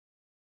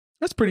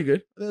 that's pretty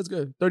good. That's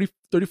good. 30,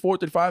 34,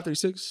 35,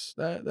 36.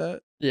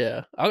 That.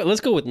 Yeah. Let's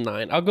go with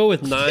 9. I'll go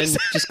with 9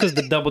 just because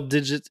the double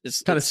digits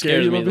is Kinda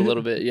scares scary me a a little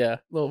little bit. Yeah.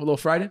 A little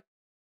frightening.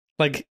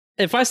 Like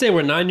if I say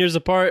we're 9 years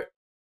apart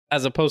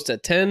as opposed to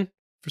 10,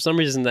 for some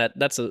reason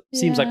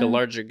seems like a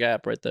larger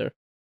gap right there.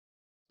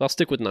 I'll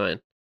stick with 9.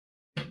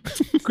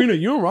 Karina,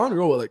 you and Ron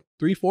go with like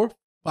 3, 4,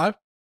 5?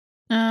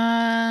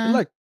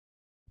 Like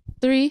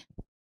 3.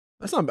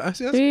 That's not bad.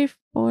 See, 3,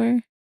 4.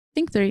 I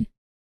think 3.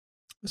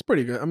 That's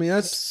pretty good. I mean,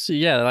 that's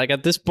Yeah, like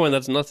at this point,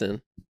 that's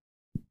nothing.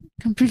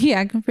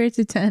 Compared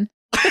to 10.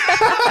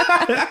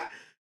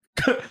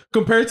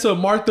 compared to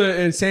Martha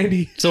and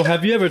Sandy. So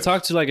have you ever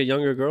talked to like a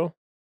younger girl?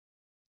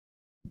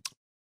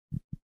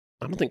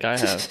 I don't think I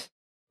have.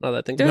 Now that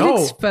I think Don't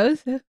No.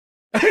 expose it.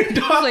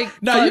 Like,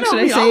 no, you know should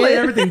I me. say I'll lay it?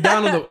 everything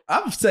down on the.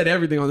 I've said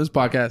everything on this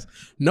podcast.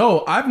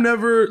 No, I've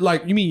never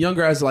like. You mean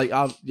younger as like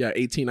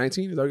 18,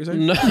 19? Is that what you're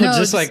saying? No, No,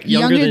 just like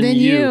younger than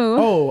you.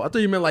 Oh, I thought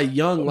you meant like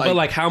young. Like, But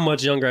like how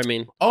much younger? I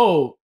mean,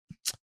 whoa.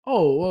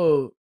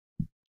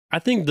 I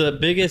think the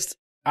biggest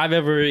I've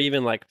ever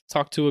even like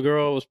talked to a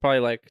girl was probably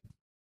like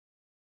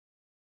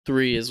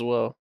 3 as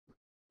well.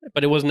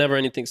 But it was never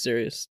anything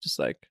serious. Just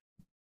like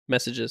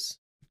messages.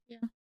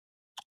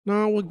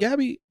 No, well,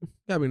 Gabby,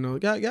 no.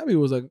 Gabby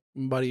was like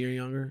about a year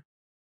younger.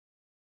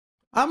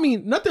 I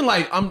mean, nothing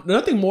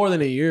more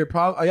than a year.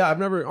 Probably, yeah. I've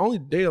never only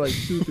dated like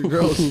 2, 3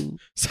 girls.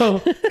 So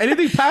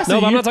anything past No,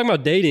 a but I'm year, not talking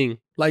about dating.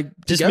 like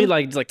Just Gabby-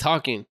 me like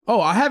talking.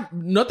 Oh, I have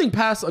nothing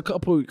past a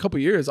couple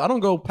years. I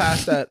don't go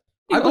past that.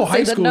 You I go won't high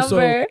say the school. So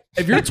number.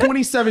 if you're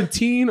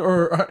 2017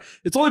 or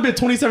it's only been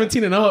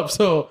 2017 and up,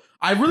 so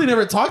I really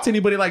never talked to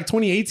anybody like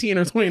 2018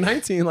 or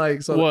 2019.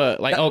 Like, so What?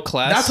 Like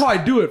class? that's how I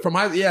do it from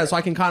so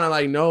I can kind of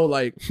like know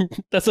like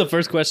That's the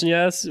first question you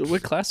ask.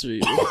 What class are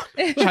you?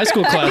 High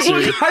school class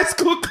are you? high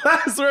school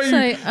class, right? It's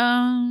like,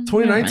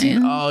 2019.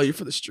 never mind. Oh, you're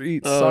for the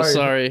streets. Oh,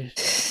 sorry.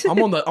 sorry.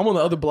 I'm on the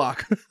other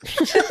block.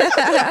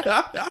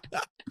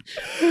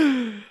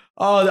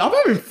 Oh, I'm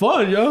having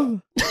fun,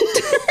 yo.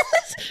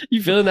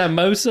 You feeling that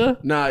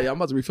mosa? Nah, yeah, I'm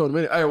about to refill in a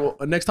minute. All right,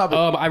 well, next topic.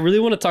 I really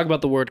want to talk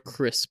about the word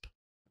crisp.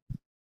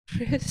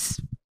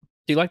 Crisp. Do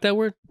you like that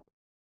word?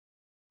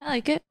 I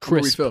like it. I'm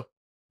gonna Crisp. refill.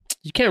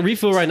 You can't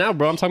refill right now,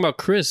 bro. I'm talking about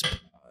crisp.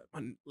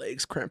 My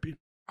legs cramping.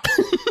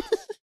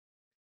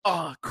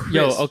 Oh, crisp.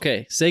 Yo,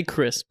 okay. Say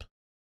crisp.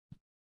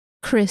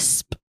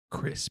 Crisp.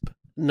 Crisp.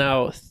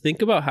 Now,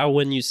 think about how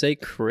when you say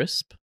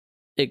crisp,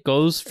 it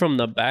goes from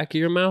the back of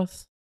your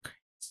mouth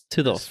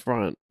to the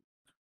front.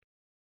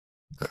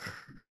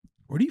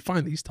 Where do you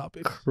find these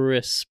topics?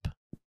 Crisp.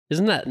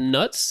 Isn't that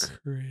nuts?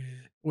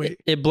 Wait.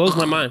 It blows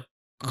my mind.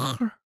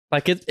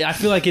 Like I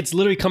feel like it's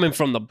literally coming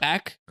from the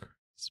back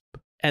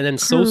and then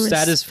so Crisp.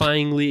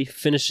 satisfyingly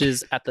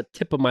finishes at the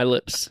tip of my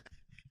lips.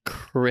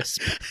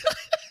 Crisp.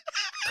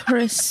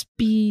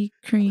 Crispy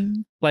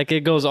cream. Like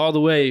it goes all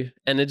the way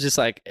and it just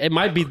like, it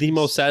might be the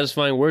most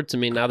satisfying word to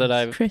me now that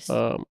I've Crisp.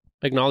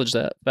 acknowledged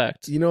that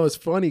fact. You know, it's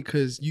funny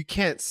because you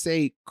can't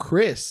say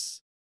Chris.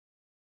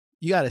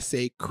 You gotta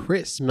say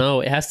crisp.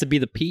 No, it has to be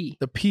the P.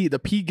 The P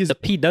gives The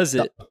P does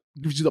it.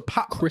 gives you the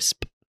pop.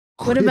 Crisp.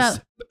 What about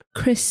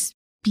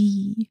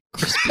crispy?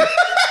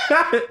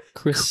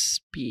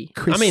 Crispy.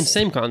 I mean,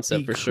 same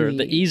concept for sure.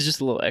 The E is just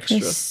a little extra.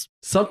 Crisp.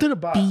 something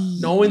about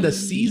knowing the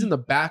C's in the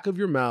back of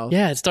your mouth?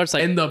 Yeah, it starts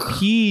like and the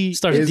P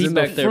starts is deep in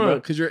the back there, bro.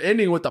 front because you're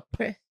ending with the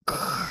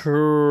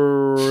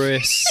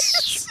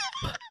crisp.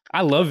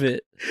 I love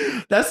it.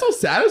 That's so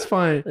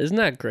satisfying. Isn't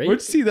that great? Where'd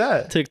you see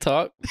that?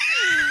 TikTok.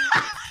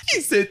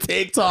 He said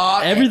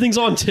TikTok. Everything's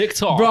on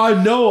TikTok. Bro,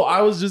 I know.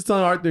 I was just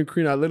telling Arthur and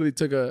Karina, I literally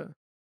took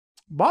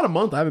about a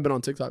month. I haven't been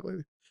on TikTok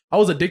lately. I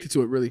was addicted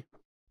to it, really.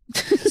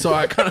 So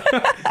I kind of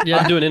You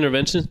had to do an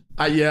intervention.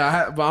 I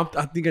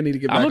think I need to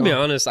get back. I'm gonna be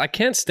on. honest. I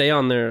can't stay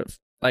on there.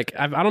 Like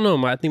I don't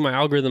know. I think my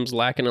algorithm's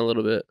lacking a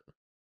little bit.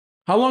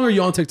 How long are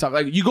you on TikTok?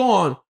 Like you go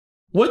on.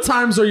 What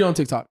times are you on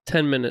TikTok?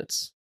 10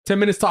 minutes. 10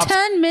 minutes tops.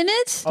 10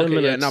 minutes? 10 Okay,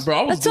 yeah, minutes. nah,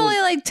 bro. That's only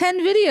like 10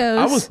 videos.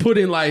 I was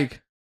putting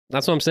like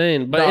That's what I'm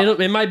saying. But No.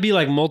 it might be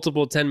like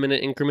multiple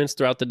 10-minute increments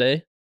throughout the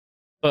day.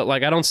 But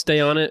like I don't stay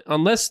on it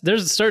unless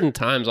there's certain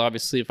times.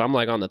 Obviously, if I'm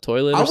like on the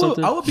toilet or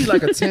something. I would be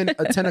like a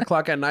 10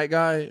 o'clock at night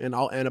guy, and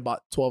I'll end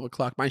about 12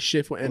 o'clock. My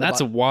shift will end.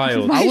 That's about,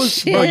 wild. My I was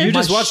shit. Bro, you my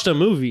just watched a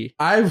movie.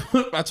 that's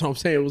what I'm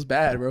saying. It was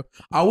bad, bro.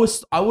 I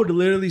would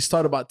literally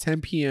start about 10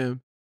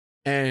 p.m.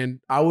 and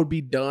I would be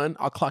done.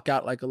 I'll clock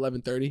out like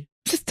 11:30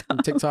 on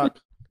TikTok.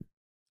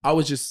 I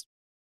was just,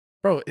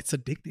 bro, it's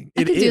addicting.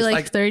 I It could is do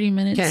like 30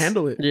 minutes. can't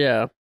handle it.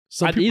 Yeah,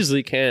 Some I people-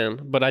 easily can,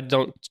 but I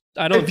don't.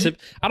 I If you-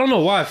 don't know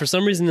why. For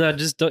some reason, I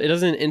just don't, it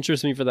doesn't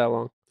interest me for that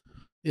long.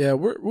 yeah,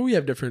 we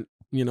have different,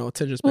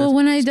 attention spans. Well,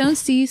 when I don't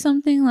see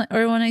something like,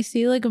 or when I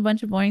see like a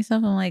bunch of boring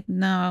stuff, I'm like,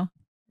 no,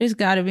 there's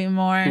got to be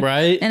more.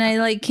 Right? And I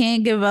like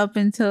can't give up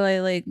until I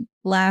like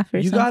laugh or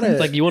You something. gotta-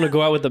 Like you want to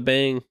go out with a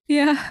bang.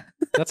 Yeah.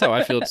 That's how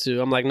I feel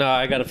too. I'm like, nah,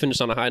 I got to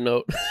finish on a high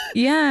note.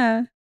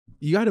 Yeah.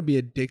 You got to be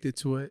addicted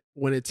to it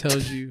when it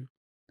tells you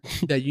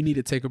that you need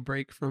to take a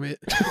break from it.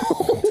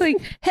 It's like,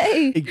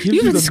 hey, It gives you've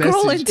you been the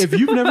scrolling message. If too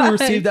you've never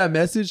much. received that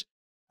message,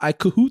 I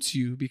cahoots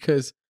you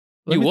because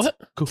let You me what?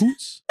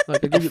 Cahoots? Like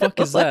I The give you, fuck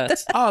is What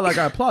that? oh, like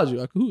I applaud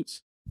you. I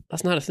cahoots.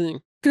 That's not a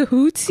thing.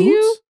 Cahoots Cahoots?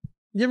 you?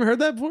 You ever heard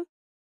that before?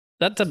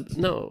 That's a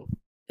no.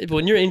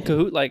 When you're in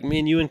cahoot, like me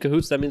and you in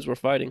cahoots, that means we're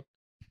fighting.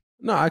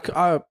 No, I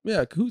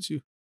cahoots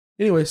you.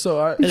 Anyway, so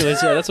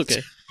Anyways, yeah, that's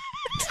okay.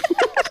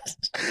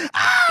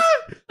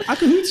 I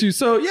cahoots you.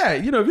 So yeah,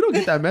 if you don't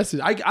get that message,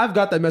 I've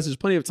got that message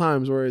plenty of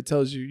times where it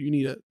tells you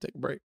need to take a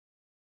break.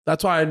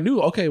 That's why I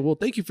knew. Okay, well,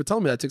 thank you for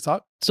telling me that,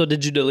 TikTok. So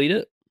did you delete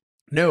it?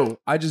 No,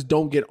 I just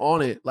don't get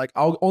on it. Like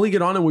I'll only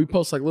get on it when we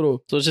post like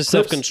little. So it's just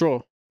Clips.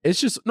 self-control. It's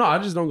just no, I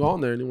just don't go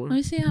on there anymore. Let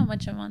me see how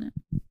much I'm on it.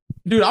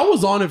 Dude, I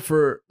was on it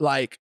for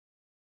like,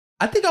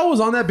 I think I was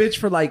on that bitch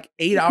for like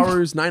 8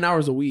 hours, 9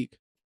 hours a week.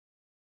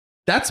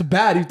 That's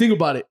bad. If you think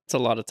about it. It's a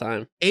lot of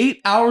time. 8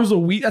 hours a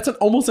week. That's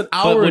almost an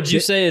hour. But a would you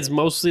day. say it's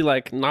mostly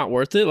like not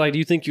worth it? Like, do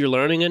you think you're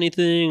learning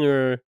anything,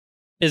 or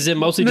is it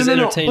mostly just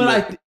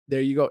entertainment? But there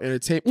you go,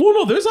 entertainment. Well,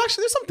 no, there's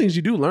some things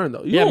you do learn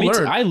though. You yeah, don't me too.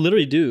 learn. I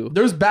literally do.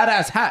 There's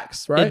badass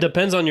hacks, right? It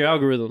depends on your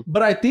algorithm.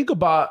 But I think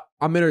about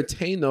I'm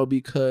entertained though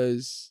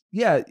because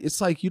yeah, it's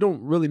like you don't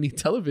really need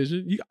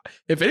television.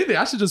 If anything,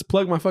 I should just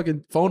plug my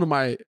fucking phone to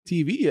my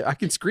TV. I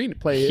can screen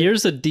play it.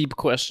 Here's a deep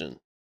question: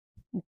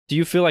 do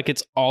you feel like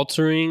it's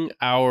altering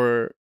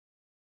our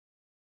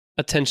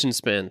attention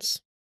spans?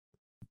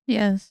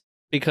 Yes.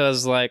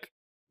 Because like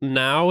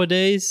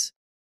nowadays,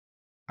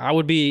 I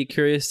would be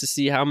curious to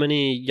see how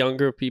many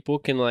younger people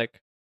can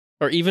like,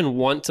 or even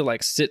want to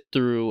like sit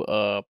through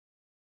a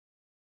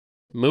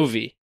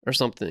movie or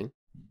something,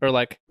 or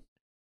like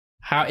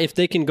how if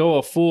they can go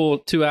a full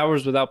 2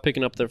 hours without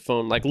picking up their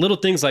phone, like little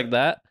things like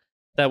that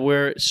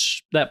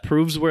that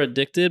proves we're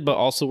addicted, but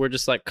also we're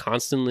just like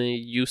constantly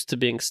used to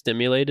being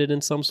stimulated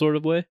in some sort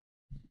of way,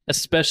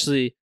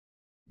 especially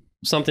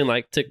something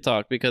like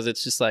TikTok, because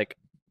it's just like,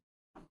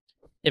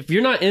 if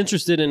you're not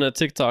interested in a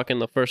TikTok in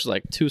the first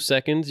like 2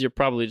 seconds, you're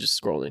probably just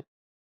scrolling.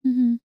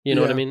 Mm-hmm. You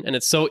know what I Yeah. mean? And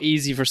it's so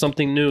easy for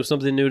something new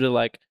to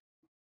like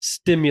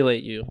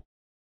stimulate you,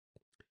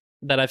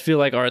 that I feel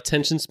like our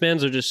attention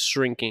spans are just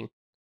shrinking.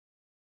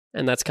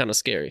 And that's kind of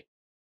scary.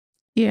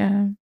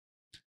 Yeah.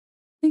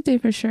 I think they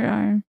for sure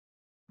are.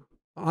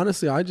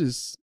 Honestly, I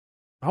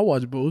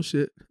watch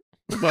bullshit.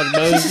 But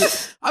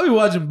most, I be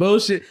watching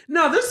bullshit.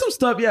 No, there's some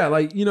stuff, yeah,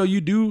 like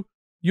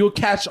you'll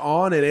catch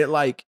on and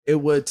it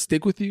would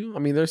stick with you. I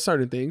mean, there's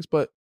certain things,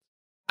 but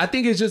I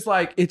think it's just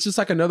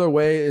like another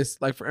way.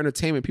 It's like for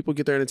entertainment. People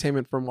get their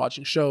entertainment from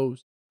watching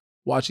shows,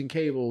 watching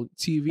cable,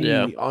 TV,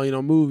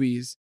 Yeah.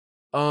 movies.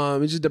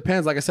 It just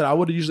depends. Like I said, I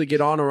would usually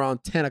get on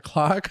around 10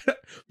 o'clock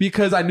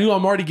because I knew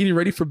I'm already getting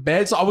ready for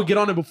bed. So I would get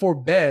on it before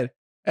bed.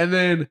 And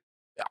then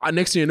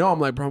next thing you know, I'm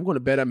like, bro, I'm going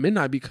to bed at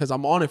midnight because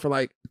I'm on it for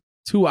like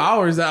 2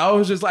 hours. That I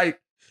was just like,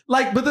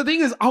 but the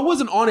thing is, I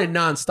wasn't on it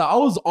nonstop. I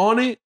was on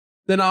it.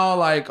 Then I'll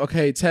like,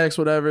 okay, text,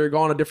 whatever, go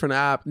on a different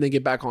app and then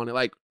get back on it.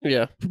 Like,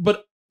 yeah.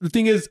 but the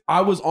thing is,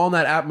 I was on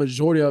that app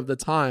majority of the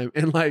time.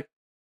 And like,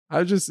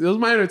 it was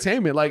my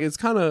entertainment. Like, it's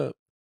kind of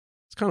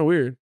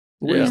weird.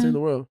 The weirdest Yeah. thing in the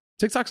world.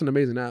 TikTok's an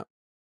amazing app.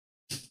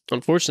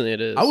 Unfortunately,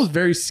 it is. I was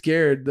very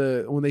scared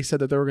when they said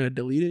that they were going to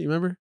delete it. You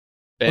remember?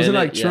 Was it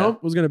like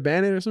Trump was going to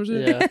ban it or some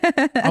shit?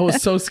 Yeah. I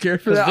was so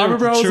scared for that. I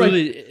remember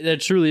There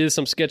truly is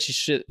some sketchy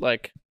shit.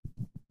 Like,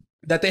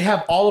 that they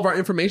have all of our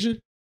information.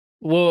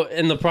 well,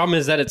 and the problem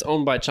is that it's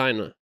owned by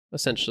China,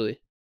 essentially.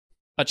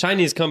 A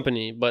Chinese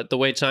company, but the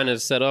way China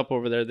is set up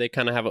over there, they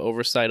kind of have an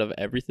oversight of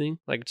everything,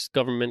 like just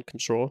government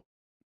control.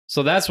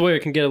 So that's where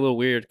it can get a little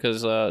weird,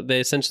 because they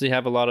essentially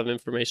have a lot of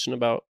information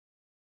about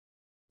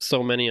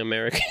so many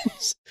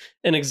Americans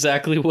and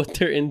exactly what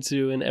they're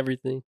into and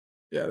everything.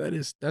 Yeah,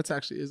 that's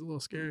actually is a little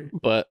scary.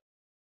 But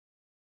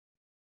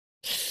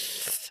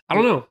I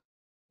don't know.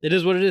 It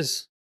is what it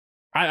is.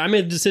 I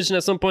made a decision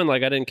at some point,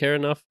 like I didn't care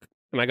enough,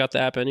 and I got the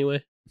app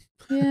anyway.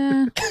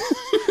 Yeah.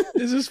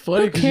 It's just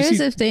funny Who because you cares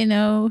see, if they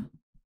know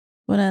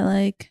what I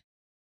like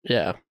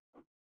Yeah.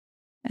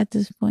 at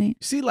this point?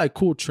 you see like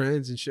cool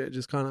trends and shit.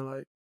 Just kind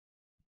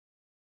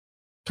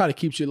of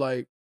keeps you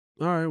like,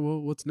 all right, well,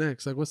 what's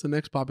next? Like, what's the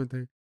next popping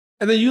thing?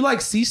 And then you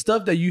like see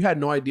stuff that you had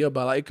no idea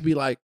about. Like, it could be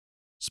like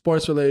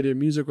sports related,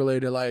 music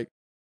related. Like,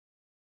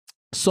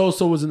 So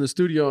was in the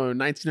studio in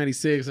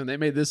 1996 and they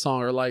made this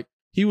song, or like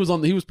he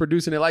was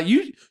producing it. Like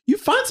you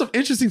find some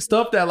interesting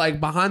stuff that like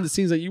behind the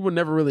scenes that you would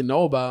never really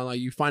know about. Like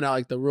you find out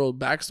like the real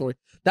backstory.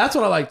 That's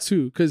what I like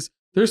too, because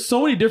there's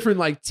so many different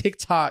like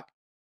TikTok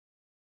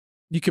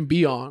you can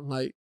be on.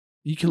 Like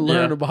you can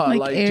learn about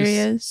like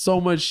areas. just so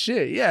much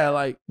shit. Yeah,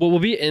 like What will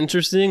be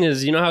interesting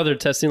is, you know how they're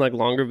testing like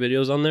longer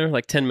videos on there,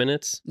 like 10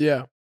 minutes?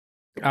 yeah.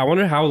 I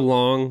wonder how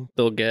long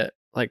they'll get,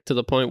 like to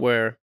the point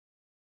where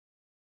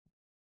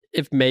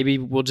if maybe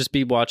we'll just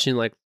be watching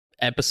like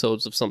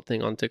episodes of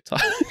something on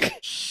TikTok.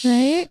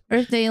 Right? Or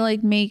if they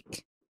like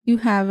make you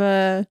have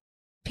a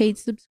paid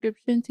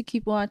subscription to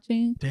keep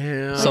watching.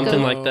 Damn.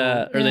 Something like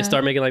that. Or Yeah. they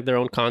start making like their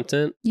own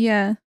content.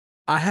 Yeah.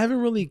 I haven't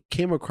really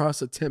came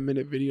across a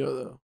 10-minute video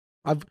though.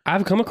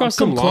 I've come across I've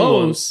some come long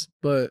close, ones.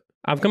 but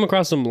I've come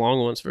across some long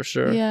ones for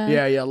sure.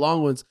 Yeah. yeah,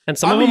 long ones. And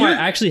some I of mean, them I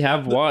you're- actually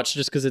have watched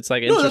just because it's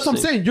like No, interesting. that's what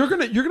I'm saying.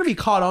 You're gonna be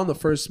caught on the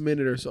first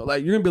minute or so.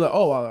 Like you're gonna be like,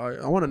 oh,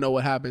 I want to know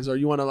what happens, or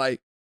you want to like,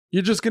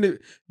 you're just gonna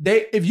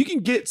if you can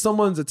get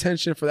someone's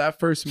attention for that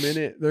first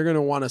minute, they're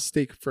gonna want to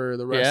stick for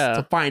the rest Yeah.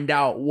 to find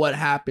out what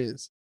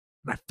happens.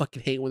 And I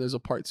fucking hate when there's a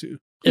part 2.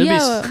 It'd be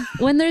Yeah.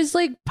 When there's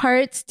like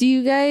parts, do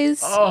you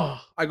guys? Oh,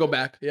 I go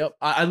back. Yep,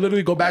 I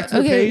literally go back to the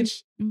Okay.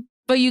 page.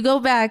 But you go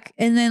back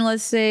and then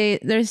let's say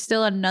there's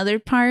still another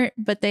part,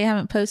 but they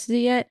haven't posted it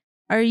yet.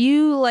 Are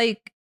you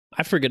like,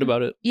 I forget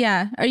about it.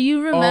 yeah, are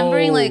you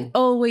remembering like,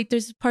 Oh. oh, wait,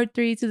 there's part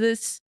 3 to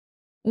this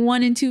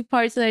 1 and 2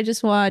 parts that I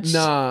just watched?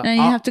 Nah, And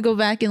you have to go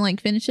back and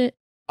like finish it?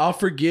 I'll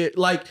forget.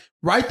 Like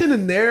right then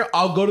and there,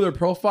 I'll go to their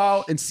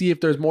profile and see if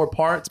there's more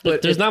parts. But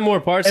If there's not more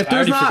parts, if I there's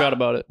already not- forgot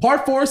about it.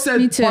 part 4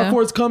 said Me too. part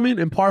 4 is coming,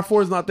 and part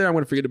 4 is not there, I'm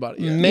gonna forget about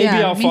it. Yeah. Maybe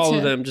Yeah, I'll me follow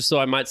too. them just so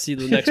I might see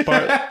the next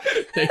part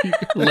There you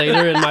go.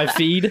 later in my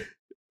feed.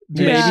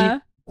 Maybe Yeah.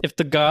 if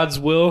the gods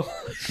will,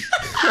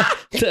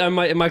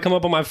 it might come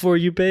up on my For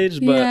You page.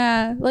 But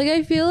Yeah. Like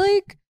I feel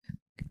like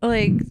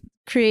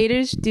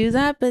creators do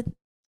that, but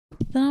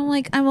then I'm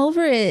like, I'm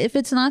over it. If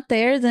it's not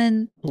there,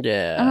 then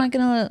yeah, I'm not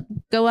gonna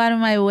go out of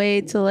my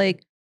way to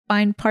like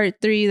find part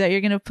 3 that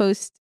you're gonna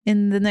post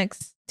in the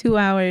next 2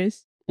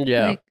 hours.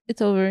 yeah. Like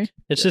it's over.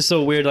 It's just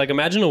so weird. Like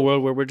imagine a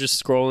world where we're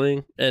just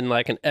scrolling and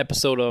like an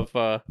episode of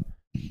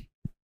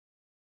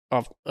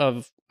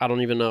I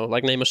don't even know,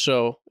 like name a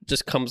show,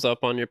 just comes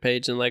up on your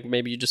page and like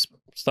maybe you just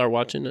start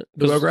watching it.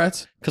 The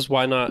Rugrats? Because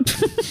why not?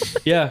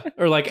 Yeah,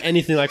 or like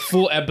anything, like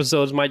full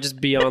episodes might just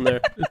be on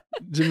there.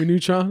 Jimmy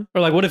Neutron? Or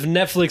like what if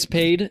Netflix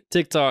paid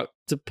TikTok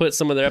to put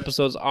some of their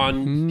episodes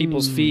on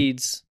people's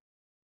feeds?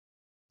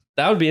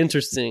 That would be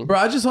interesting. Bro,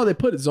 I just saw they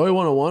put Zoe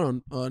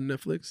 101 on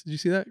Netflix. Did you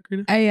see that,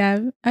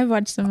 Karina? I've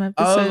watched some I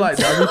episodes.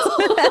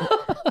 was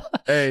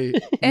like, hey.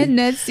 and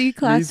Netflix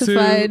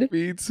Classified.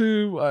 Me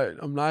too.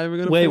 I'm not even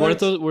gonna Wait,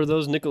 flex. were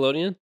those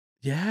Nickelodeon?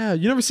 Yeah,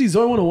 you never see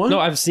Zoe 101? No,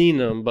 I've seen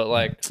them, but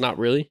like not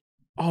really.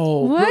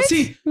 Oh, What? bro,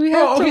 see, We bro,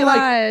 have to okay, watch.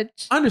 like,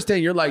 I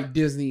understand you're like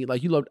Disney,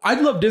 like I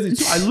love Disney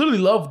too. I literally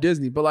love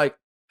Disney, but like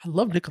I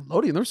love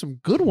Nickelodeon. There's some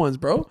good ones,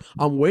 bro.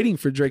 I'm waiting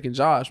for Drake and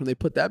Josh. When they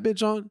put that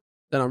bitch on,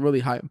 then I'm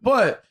really hyped.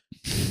 But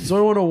Zoe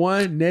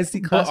 101, Nancy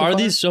But Classified. are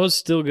these shows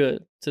still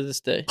good to this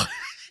day?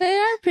 They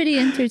are pretty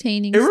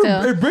entertaining It,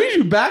 still. it brings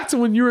you back to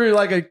when you were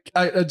like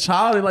a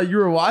child and like you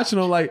were watching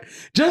them, like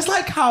just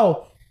like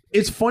how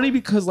it's funny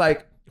because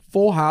like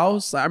Full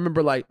House, I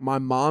remember like my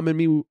mom and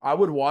me, I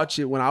would watch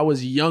it when I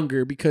was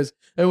younger because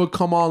it would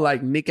come on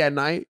like Nick at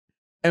Night,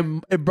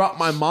 and it brought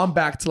my mom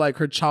back to like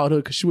her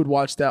childhood because she would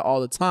watch that all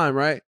the time,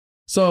 right?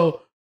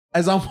 So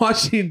as I'm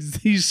watching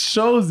these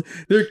shows,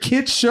 they're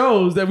kid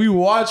shows that we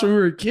watched when we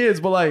were kids,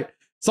 but like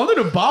something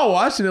about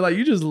watching it, like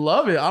you just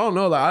love it. I don't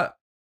know, like I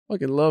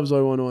fucking love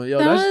Zoe 101. Yo,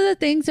 Some that's of the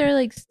things are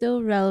like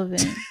still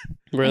relevant.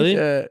 Really?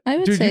 yeah. I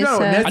would Dude, say you know,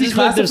 so. Nancy I just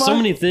feel like there's so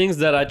Classified? many things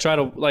that I try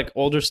to like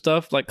older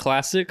stuff, like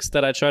classics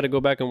that I try to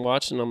go back and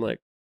watch, and I'm like,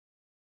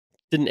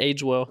 didn't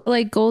age well.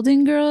 Like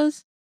Golden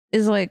Girls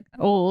is like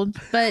old,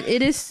 but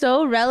it is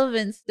so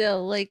relevant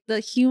still. Like the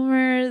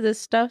humor, the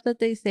stuff that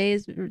they say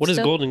is What is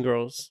still- Golden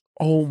Girls?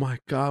 Oh my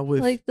god,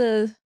 with like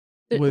the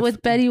with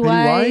with Betty Betty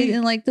White, White?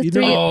 and like the You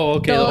three know- Oh,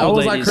 okay. the- The That old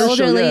was like ladies. the her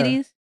older show, yeah.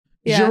 ladies.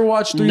 Did you Yeah, ever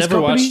watch Three's Never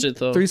Company? watched it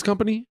though. Three's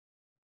Company?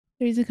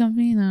 Three's a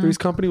Company. No, Three's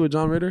Company with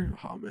John Ritter?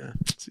 Oh man.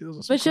 See, those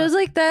are some but shows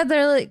like that,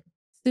 they're like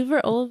super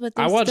old, but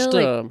they're I watched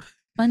still like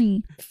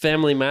funny.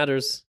 Family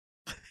Matters.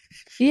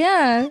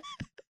 Yeah,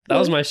 That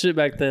was my shit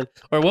back then.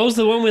 Or what was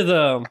the one with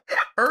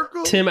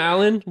Urkel? Tim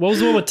Allen? What was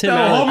the one with Tim No,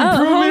 Allen? Home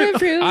Improvement? Home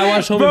Improvement. I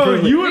watched Home Bro,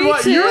 Improvement. you would Me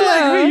watch, you were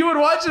like too. me, you would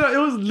watch it. It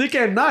was Nick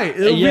at Night. It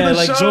would be Yeah, the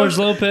like shows. George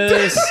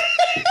Lopez,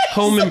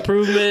 Home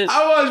Improvement,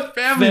 I watched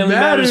Family, Family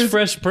Matters. Matters,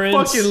 Fresh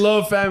Prince, Fucking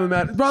love Family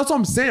Matters. Bro, that's what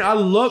I'm saying. I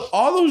love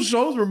all those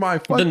shows were my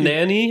The fucking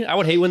Nanny. I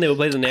would hate when they would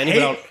play The Nanny,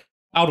 but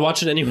I would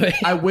watch it anyway.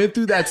 I went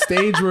through that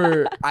stage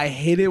where I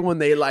hated when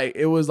they like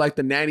it was like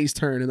the nanny's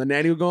turn and the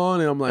nanny would go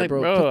on and I'm like, Like,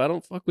 bro, bro, I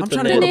don't fuck with I'm The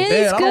trying to the go to Nanny. bed.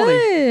 nanny's I don't wanna-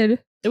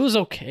 good. It was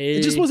okay.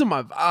 it just wasn't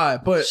my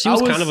vibe. But She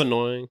was I kind of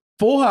annoying.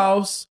 Full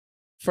House,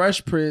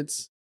 Fresh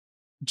Prince,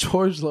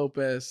 George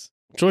Lopez.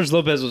 George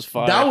Lopez was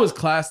fire. That was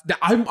class.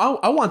 I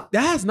want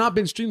that has not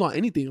been streamed on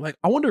anything. Like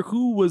I wonder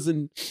who was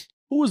the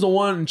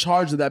one in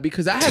charge of that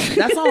because that's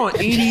not on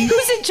any.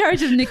 Who's in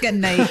charge of Nick at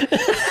Night?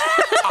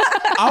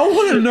 I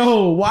want to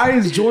know why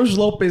is George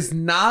Lopez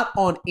not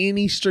on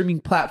any streaming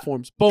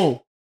platforms? Boom.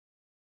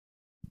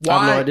 Why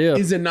I have no idea.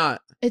 is it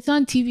not? It's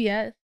on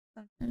TBS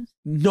sometimes.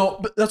 No,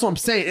 but that's what I'm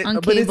saying. On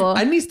But cable.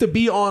 it needs to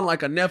be on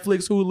like a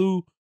Netflix,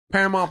 Hulu,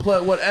 Paramount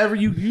Plus, whatever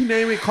you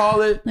name it,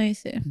 call it. Let me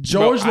see.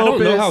 George Bro, I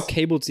Lopez. don't know how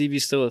cable TV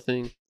is still a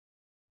thing.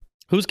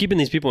 Who's keeping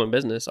these people in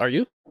business? Are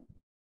you?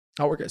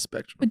 I work at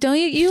Spectrum. But don't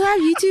you have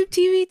YouTube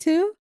TV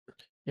too?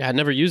 Yeah, I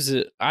never use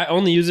it. I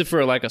only use it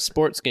for like a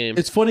sports game.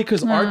 It's funny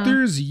because No.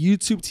 Arthur's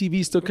YouTube TV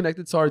is still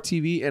connected to our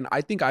TV, and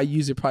I think I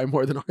use it probably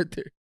more than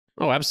Arthur.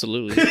 Oh,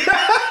 absolutely.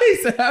 He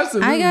said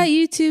absolutely. I got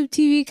YouTube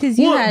TV because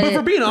you Well, had but it.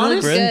 for being It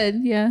honest- looks good.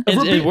 Yeah.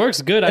 It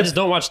works good. I just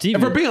don't watch TV.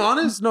 If we're being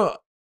honest, no.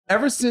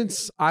 Ever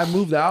since I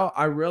moved out,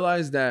 I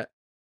realized that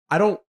I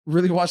don't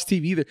really watch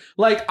TV either.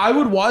 Like I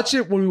would watch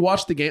it when we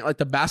watch the game, like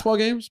the basketball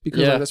games,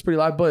 because Yeah. like, that's pretty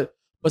live. But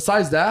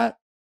besides that,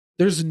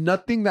 there's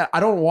nothing that I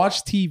don't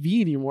watch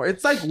TV anymore.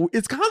 It's like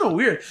it's kind of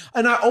weird.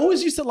 And I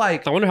always used to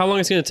like. I wonder how long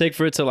it's gonna take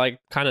for it to like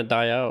kind of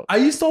die out. I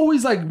used to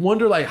always like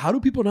wonder like how do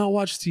people not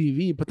watch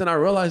TV? But then I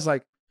realized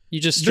like You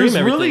just stream there's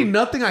everything, really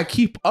nothing I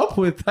keep up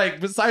with like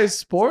besides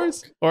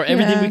sports. or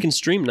everything Yeah. we can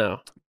stream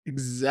now.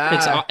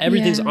 Exactly.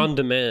 Everything's Yeah. on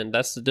demand.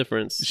 That's the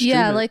difference.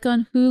 Yeah, Streaming. like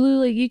on Hulu,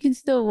 like you can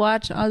still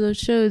watch all those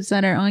shows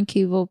that are on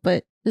cable,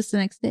 but just the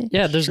next day.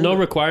 Yeah, there's no Sure.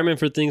 requirement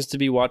for things to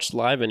be watched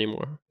live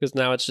anymore because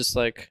now it's just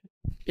like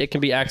it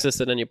can be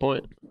accessed at any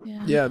point.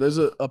 Yeah, there's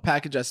a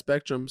package at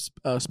Spectrum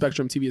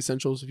TV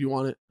Essentials if you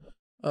want it.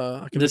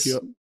 I can hook you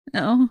up.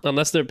 No.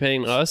 Unless they're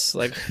paying us,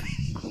 like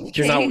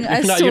you're Paying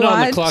us not to you're not on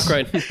the watch. clock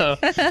right now.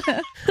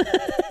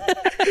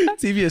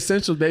 TV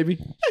Essentials, baby.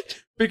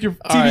 Pick your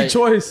All TV right.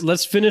 choice.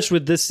 Let's finish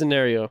with this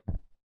scenario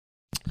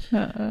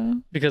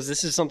Uh-oh. because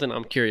this is something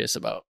I'm curious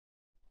about.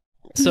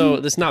 So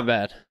this not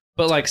bad,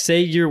 but like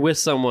say you're with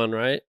someone,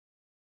 right,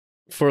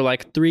 for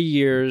like 3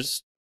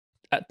 years,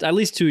 at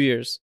least 2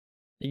 years.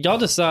 Y'all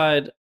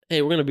decide,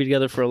 hey, we're gonna be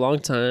together for a long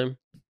time.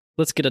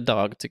 Let's get a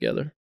dog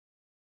together.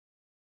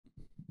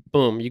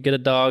 Boom, you get a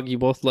dog. You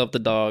both love the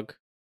dog.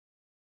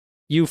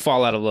 You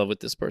fall out of love with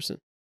this person.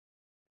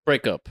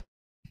 Break up.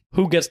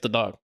 Who gets the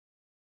dog?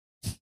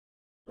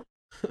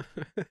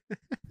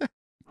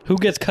 Who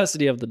gets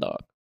custody of the dog?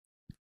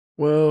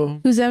 Well,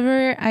 Whose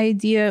ever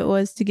idea it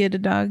was to get a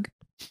dog.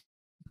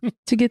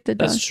 To get the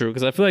dog. That's true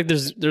because I feel like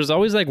there's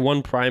always like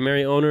one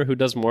primary owner who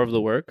does more of the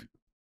work.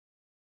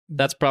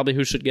 That's probably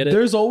who should get it.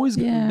 there's always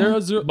Yeah.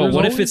 But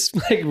what if it's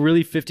like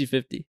really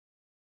 50-50?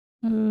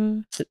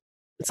 Uh,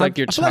 It's like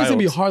your I feel like it's gonna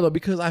be child. hard though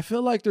because I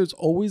feel like there's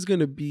always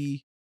gonna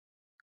be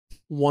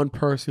one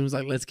person who's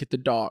like, let's get the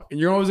dog, and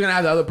you're always gonna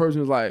have the other person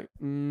who's like,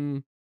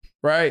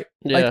 right?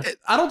 Yeah. Like,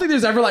 I don't think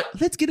there's ever like,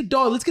 let's get a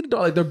dog, let's get a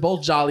dog. Like they're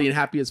both jolly and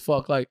happy as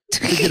fuck. Like,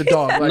 let's get a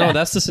dog. Like, No,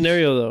 that's the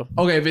scenario though.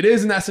 okay, if it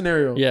is in that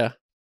scenario, Yeah.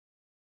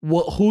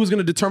 well, who's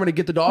gonna determine to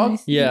get the let me dog?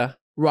 see. Yeah.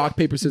 Rock,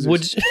 paper, scissors.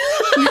 Would you-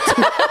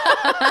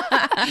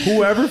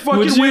 Whoever fucking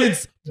Would you-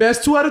 wins,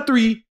 best 2 out of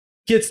 3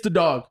 gets the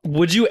dog.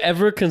 would you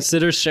ever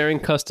consider sharing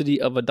custody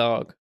of a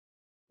dog?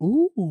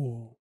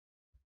 Ooh.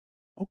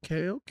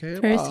 Okay. Wow.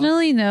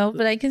 Personally, no,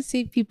 but I can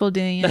see people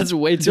doing it. That's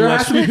way too There much.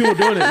 has to be people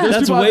doing it. There's That's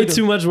people out way there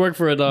too much work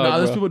for a dog. No,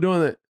 there's bro. people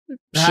doing it.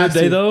 Should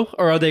they though,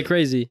 or are they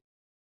crazy?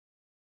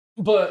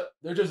 But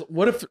they're just.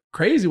 What if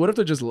crazy? What if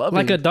they're just loving?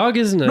 Like a dog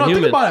isn't a no,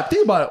 human.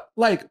 think about it.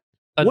 Like,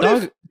 A what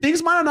dog. if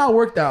things might have not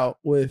worked out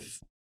with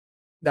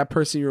that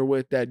person you're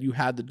with that you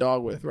had the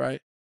dog with,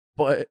 right?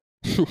 But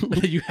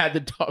that you had the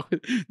dog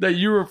with, that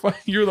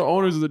you're the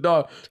owners of the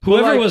dog. But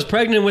Whoever like, was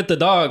pregnant with the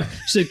dog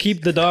should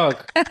keep the dog.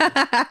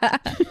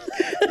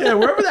 yeah,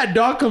 wherever that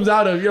dog comes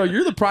out of,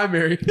 you're the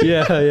primary.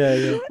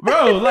 Yeah.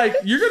 Bro, like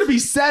you're gonna be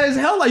sad as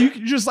hell. Like you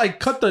can just like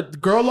cut the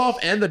girl off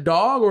and the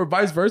dog, or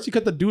vice versa. You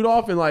cut the dude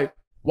off and like,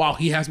 wow,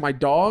 he has my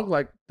dog.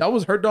 Like that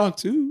was her dog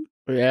too.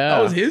 Yeah.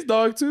 That was his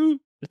dog too.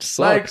 It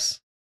sucks.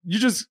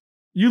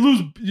 You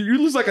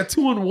lose like a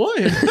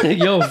 2-on-1.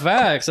 Yo,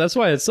 facts. That's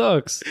why it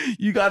sucks.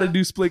 You got to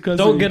do split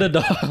custody. Don't get a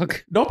dog.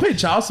 Don't pay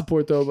child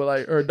support though, but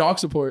like or dog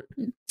support.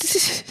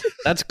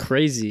 That's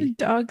crazy.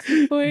 Dog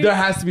support. There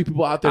has to be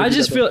people out there. I who do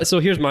just that, feel so.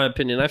 Here's my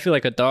opinion. I feel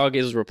like a dog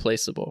is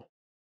replaceable.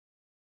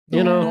 though.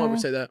 You know, Don't ever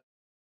say that.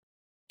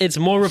 it's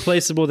more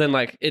replaceable than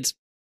like it's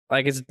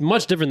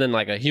much different than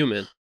like a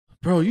human.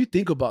 Bro, you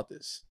think about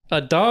this.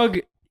 A dog,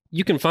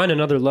 you can find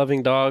another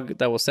loving dog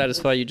that will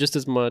satisfy you just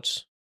as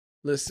much.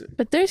 Listen,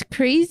 But there's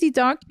crazy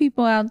dog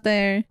people out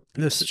there.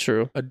 This is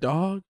true. a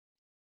dog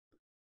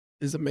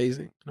is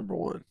amazing. Number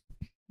 1.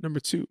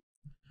 Number 2,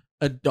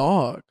 a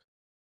dog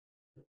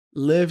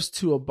lives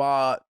to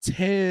about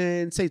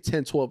 10,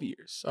 12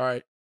 years. All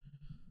right.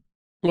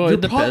 Well, You're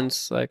it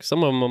depends. Like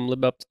some of them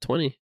live up to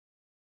 20.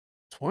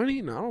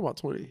 20? No, I don't know about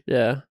 20.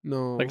 Yeah,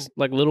 No.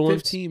 like little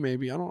ones. 15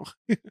 maybe. I don't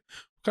what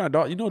kind of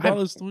dog? You know a dog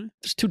lives 20?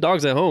 There's 2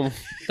 dogs at home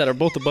that are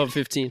both above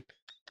 15.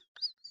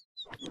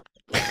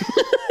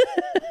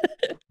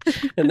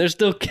 And they're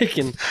still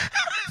kicking.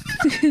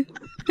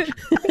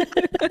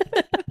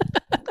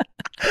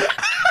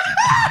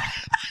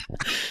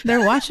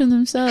 They're watching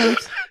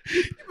themselves.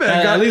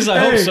 At least I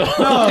hope so.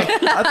 No,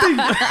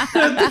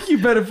 I think you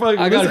better fucking.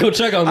 I gotta go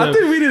check on I them.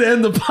 think we need to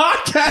end the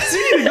podcast.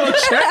 You need to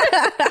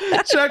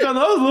go check on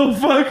those little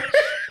fuckers.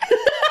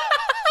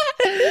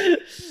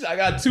 I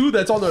got 2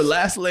 that's on their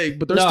last leg,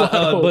 but they're No, still at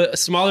home. but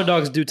smaller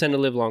dogs do tend to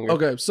live longer.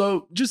 Okay,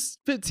 so just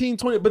 15,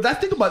 20. But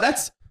think about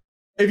that's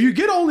if you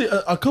get only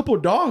a couple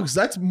dogs,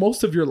 that's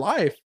most of your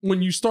life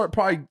when you start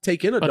probably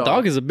taking a A dog.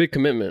 dog is a big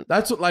commitment.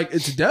 That's what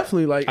it's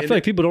definitely like. I feel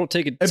like people don't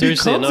take it it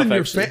seriously becomes enough. in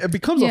your Actually, it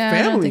becomes Yeah, a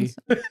I don't family. think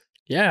so.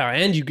 Yeah,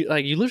 and you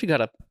literally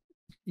gotta.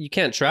 You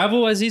can't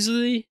travel as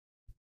easily.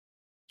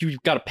 You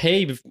gotta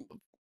pay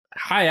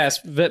high ass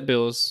vet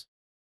bills.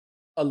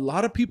 A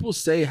lot of people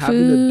say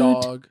having a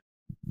dog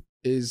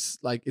is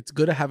like it's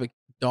good to have a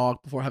dog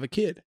before have a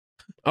kid.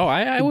 Oh,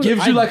 I It would,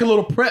 gives you like a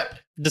little prep.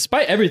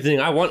 Despite everything,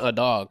 I want a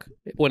dog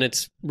when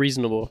it's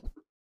reasonable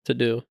to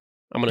do.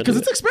 I'm gonna Because do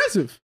it's it.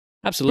 expensive.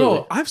 Absolutely.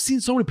 Bro, I've seen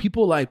so many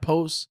people like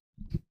post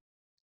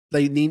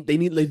they do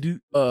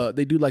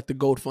like the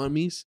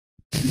GoFundMes.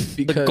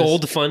 The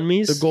gold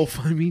funmies. The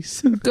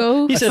GoFundMes.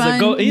 Go. He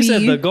said he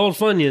said the gold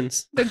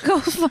Funyuns. The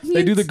GoFundMe.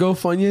 They do the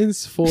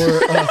GoFundMes for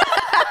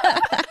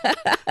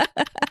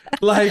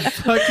like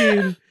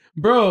fucking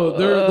bro.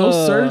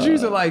 Those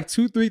surgeries are like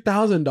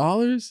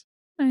 $2,000-$3,000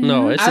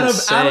 No, it's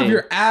insane. out of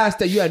your ass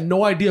that you had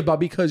no idea about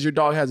because your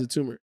dog has a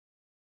tumor.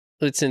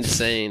 It's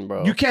insane,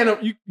 bro. You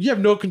can't. You have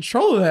no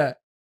control of that.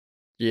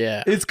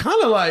 Yeah, It's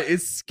kind of like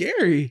it's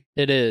scary.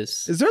 it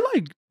is. Is there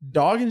like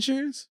dog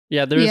insurance?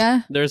 Yeah,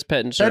 there's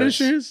pet insurance. Pet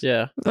insurance?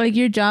 Yeah, Like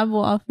your job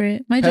will offer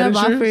it. My Pet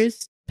job insurance?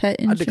 offers pet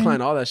I insurance.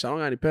 decline all that shit. I don't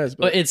got any pets,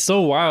 but it's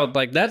so wild.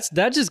 Like that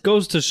just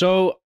goes to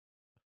show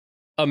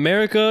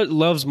America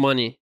loves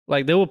money.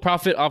 Like they will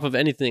profit off of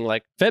anything.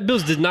 Like vet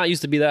bills did not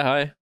used to be that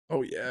high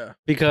oh yeah.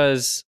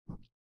 because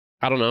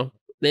I don't know.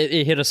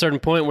 It hit a certain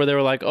point where they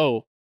were like,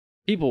 oh,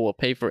 people will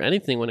pay for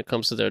anything when it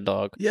comes to their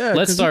dog. Yeah.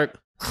 Let's 'cause start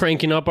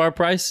cranking up our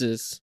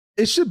prices.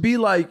 It should be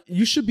like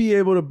you should be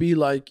able to be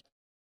like.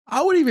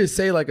 I would even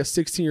say like a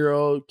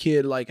 16-year-old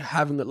kid like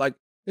having the like.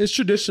 It's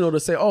traditional to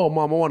say, "Oh,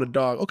 mom, I want a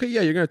dog." Okay,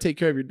 yeah, you're gonna take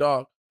care of your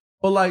dog,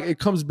 but like it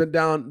comes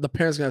down. The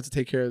parents gonna have to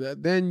take care of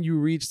that. Then you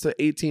reach to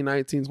 18,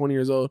 19, 20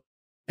 years old,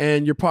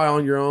 and you're probably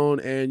on your own,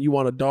 and you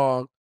want a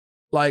dog.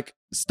 Like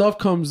stuff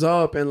comes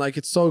up, and like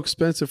it's so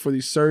expensive for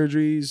these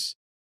surgeries,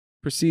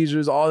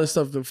 procedures, all this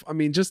stuff. I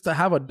mean, just to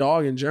have a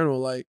dog in general,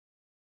 like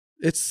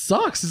it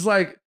sucks. It's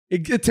like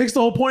it takes the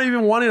whole point of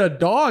even wanting a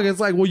dog. It's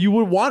like, well, you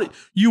would want it.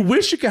 You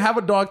wish you could have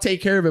a dog, take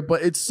care of it,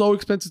 but it's so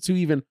expensive to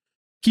even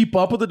keep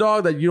up with the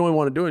dog that you don't even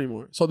want to do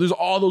anymore. So there's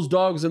all those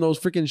dogs in those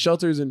freaking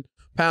shelters and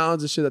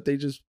pounds and shit that they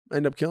just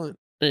end up killing.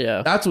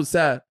 Yeah, That's what's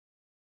sad.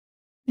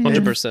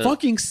 100%.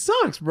 Fucking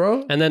sucks,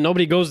 bro. And then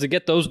nobody goes to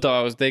get those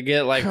dogs. They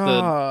get like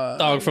God.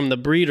 the dog from the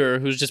breeder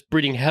who's just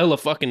breeding hella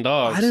fucking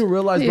dogs. I didn't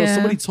realize, bro. Yeah.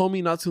 Somebody told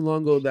me not too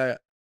long ago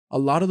that a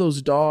lot of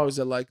those dogs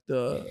at like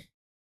the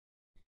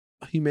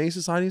Humane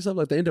Society and stuff,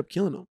 like they end up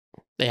killing them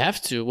They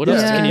have to. What Yeah.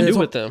 else can you Yeah. do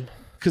with them?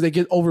 because they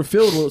get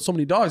overfilled with so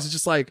many dogs. It's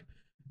just like,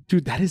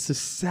 dude, that is the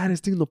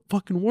saddest thing in the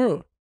fucking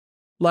world.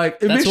 Like,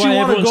 it That's makes you why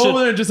want to everyone go should- over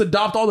there and just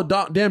adopt all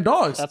the damn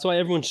dogs. That's why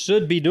everyone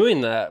should be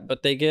doing that.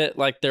 But they get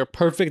like their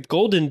perfect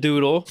golden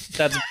doodle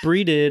that's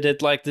breeded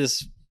at like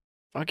this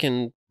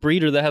fucking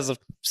breeder that has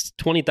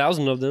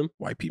 20,000 of them.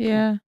 White people.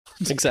 Yeah.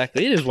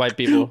 Exactly. It is white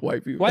people.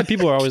 White people. White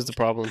people are always the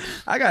problem.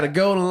 I got a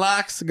golden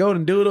locks,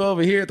 golden doodle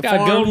over here at the Got a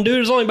farm. golden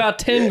doodle's only about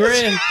 10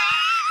 grand.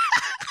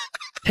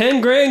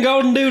 10 grand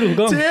golden doodle.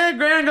 Go. 10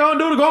 grand golden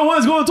doodle. Going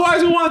once, going twice.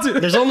 Who wants it?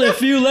 There's only a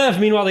few left.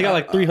 Meanwhile, they got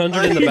like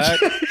 300 in the back.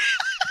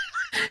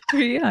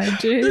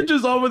 300. They're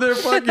just over there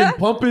fucking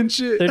pumping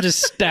shit. They're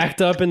just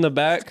stacked up in the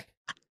back.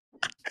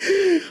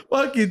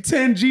 Fucking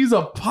 10 G's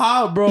a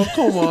pop, bro.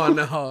 Come on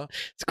now.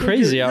 It's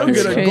crazy You'll out get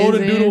here. a Crazy.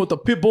 golden doodle with a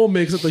pit bull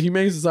mix at the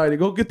Humane Society.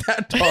 Go get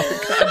that dog.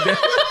 Goddamn.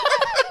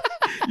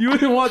 You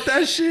wouldn't want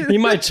that shit. He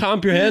might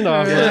chomp your hand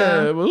off.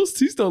 Yeah, but he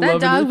still That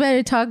loving dog it.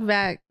 better talk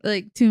back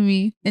like to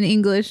me in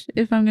English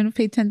if I'm gonna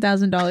pay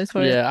 $10,000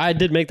 for it. Yeah, I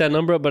did make that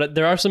number up, but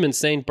there are some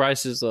insane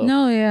prices though.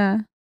 No, yeah.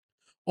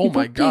 Oh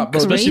my People god, bro!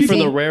 think Especially for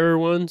crazy. the rarer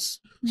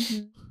ones.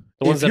 Mhm.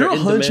 The ones If that you're are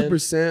in demand.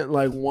 100%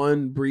 like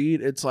one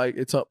breed, it's like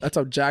that's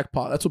a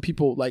jackpot. That's what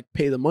people like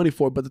pay the money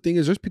for. But the thing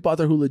is, there's people out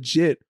there who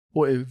legit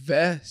will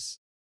invest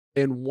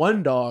in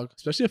one dog,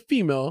 especially a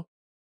female,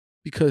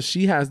 because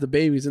she has the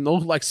babies, and they'll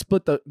like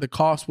split the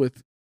cost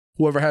with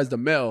whoever has the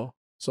male.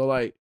 So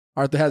like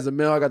Arthur has the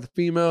male, I got the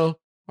female.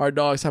 Our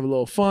dogs have a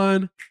little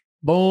fun.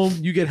 Boom,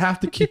 you get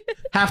half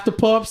the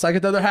pups. I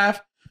get the other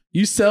half.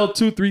 You sell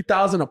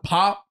 2,000-3,000 a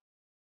pop.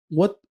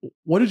 What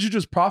did you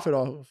just profit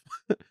off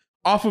of?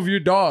 Off of your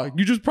dog.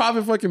 You just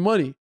profit fucking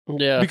money.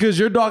 Yeah. Because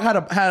your dog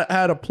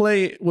had a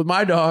play with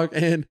my dog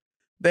and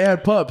they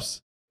had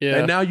pups. Yeah.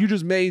 And now you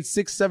just made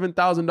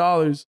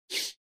 $6,000-$7,000.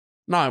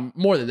 Nah,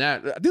 more than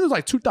that. I think it was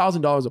like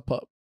 $2,000 a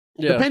pup.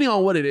 Yeah. Depending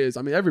on what it is.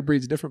 I mean, every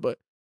breed's different, but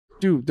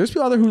dude, there's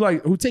people out there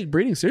who take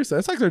breeding seriously.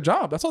 That's like their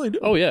job. That's all they do.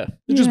 Oh yeah.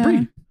 They just Yeah.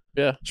 breed.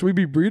 Yeah. Should we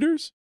be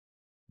breeders?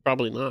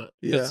 Probably not.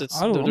 Yeah.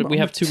 It's, I don't know. we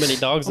have too many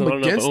dogs I'm and not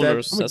enough against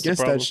owners. that. I'm That's the against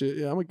problem. that shit.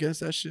 Yeah, I'm against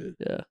that shit.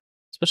 Yeah.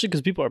 Especially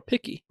because people are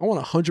picky. I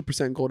want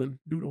 100% golden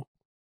doodle.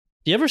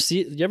 Do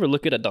you ever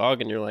look at a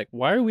dog and you're like,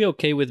 why are we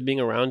okay with being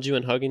around you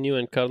and hugging you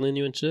and cuddling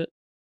you and shit?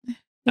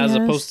 As Yes.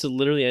 opposed to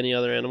literally any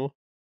other animal?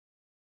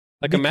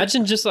 Like Because-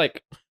 imagine just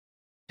like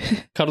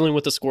cuddling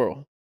with a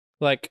squirrel.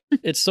 Like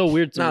it's so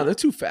weird to Nah, me. they're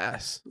too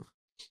fast.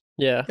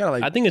 Yeah. Gotta,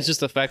 like, I think it's just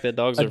the fact that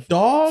dogs a are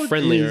dog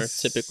friendlier is-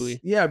 typically.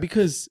 Yeah,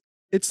 because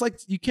it's like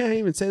you can't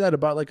even say that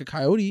about like a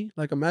coyote.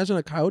 Like imagine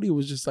a coyote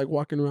was just like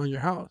walking around your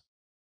house.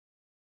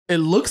 It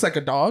looks like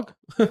a dog.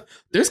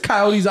 There's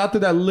coyotes out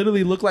there that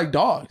literally look like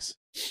dogs.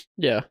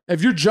 Yeah.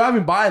 If you're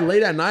driving by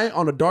late at night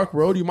on a dark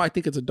road, you might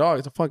think it's a dog.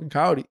 It's a fucking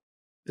coyote.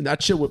 And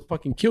that shit would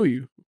fucking kill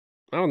you.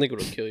 I don't think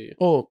it'll kill you.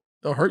 Oh,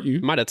 it'll hurt you.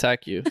 It might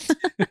attack you.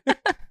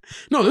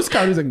 No, this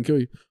coyote doesn't kill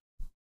you.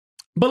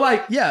 But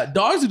like, yeah,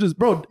 dogs are just,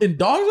 bro, and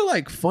dogs are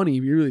like funny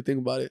if you really think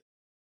about it.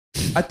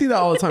 I think that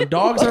all the time.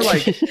 Dogs are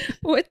like,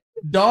 What?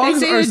 dogs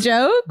They say are a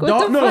joke?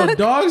 What the no, fuck?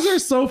 dogs are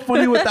so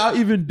funny without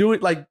even doing,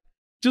 like,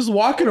 just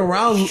walking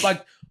around.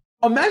 Like,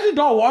 imagine a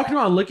dog walking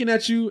around looking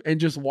at you and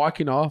just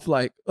walking off.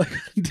 Like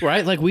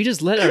Right? Like, we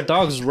just let our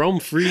dogs roam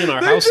free in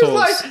our they just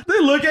households. like, they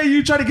look at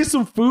you, try to get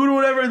some food or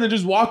whatever, and then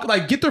just walk,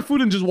 like, get their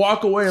food and just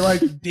walk away.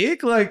 Like,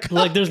 dick, like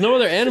Like, there's no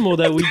other animal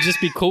that we'd just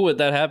be cool with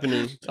that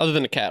happening, other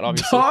than a cat,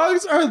 obviously.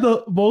 dogs are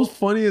the most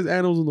funniest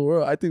animals in the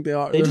world. I think they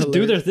are. They They're just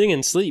do their hilarious. thing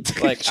and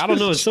sleep. Like, I don't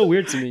know. It's so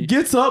weird to me.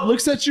 Gets up,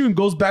 looks at you, and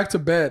goes back to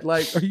bed.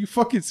 Like, are you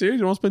fucking serious?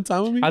 You want to spend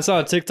time with me? I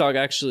saw a TikTok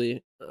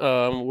actually,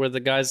 where the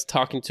guy's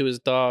talking to his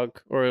dog,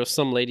 or it was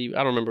some lady. I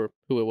don't remember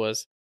who it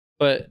was,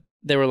 but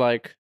they were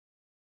like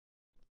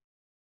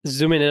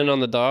zooming in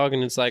on the dog,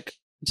 and it's like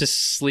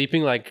just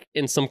sleeping like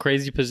in some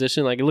crazy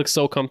position. Like, it looks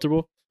so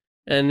comfortable,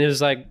 and it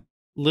was like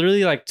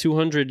literally like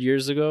 200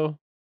 years ago,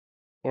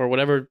 or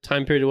whatever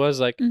time period it was.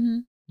 Like, Mhm.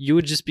 you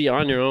would just be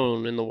on your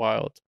own in the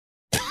wild.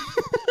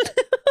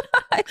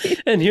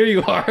 And here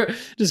you are,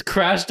 just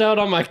crashed out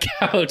on my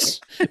couch,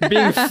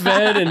 being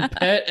fed and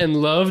pet and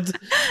loved.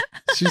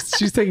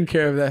 She's taking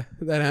care of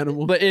that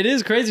animal. But it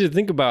is crazy to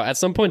think about. At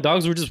some point,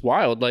 dogs were just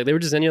wild. Like, they were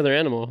just any other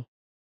animal.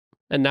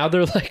 And now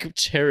they're, like,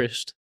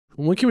 cherished.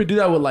 When can we do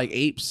that with like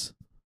apes?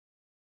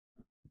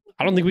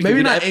 I don't think we Maybe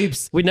could. not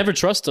apes. We'd never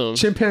trust them.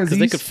 Chimpanzees. Because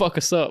they could fuck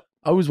us up.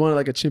 I always wanted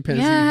like a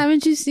chimpanzee. Yeah,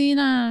 haven't you seen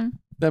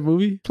That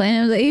movie?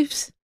 Planet of the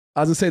Apes?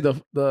 I was gonna say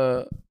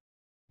the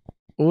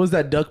what was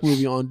that duck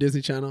movie on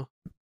Disney Channel?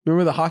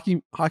 Remember the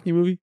hockey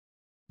movie?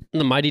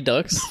 The Mighty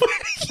Ducks.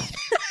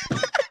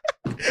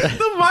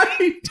 The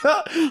Mighty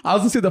Duck. I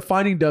was gonna say the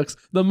Finding Ducks.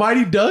 The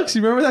Mighty Ducks.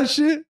 You remember that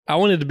shit? I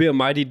wanted to be a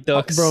Mighty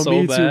Duck Bro, so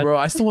me bad. too, bro.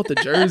 I still want the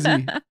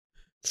jersey.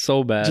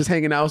 So bad. Just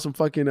hanging out with some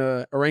fucking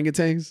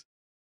orangutans.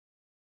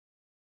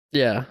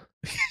 Yeah.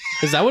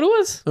 Is that what it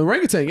was?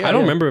 Orangutan, yeah. I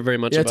don't yeah. remember very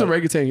much Yeah, it's about it.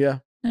 orangutan, yeah.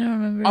 I don't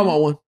remember. I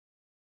want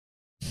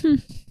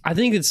one. I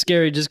think it's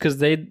scary just because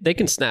they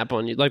can snap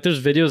on you. Like,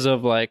 there's videos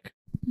of, like,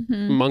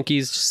 Mhm.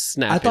 monkeys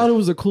snapping. I thought it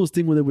was the coolest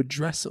thing when they would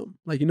dress them.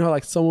 Like, you know how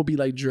like some would be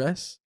like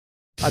dressed?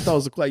 I thought it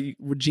was like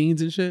with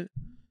jeans and shit.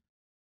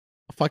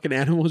 A fucking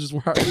animal just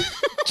wear.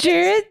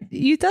 Jared,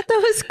 you thought that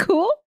was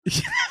cool?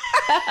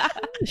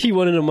 He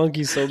wanted a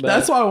monkey so bad.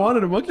 That's why I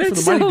wanted a monkey for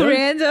That's the Mighty so Ducks.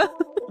 random.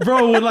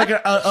 Bro, with like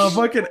a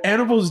fucking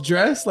animal's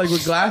dress, like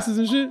with glasses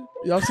and shit.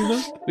 Y'all seen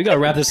that? We gotta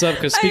wrap this up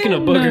because speaking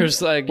of don't know.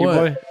 boogers, like your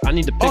What? boy, I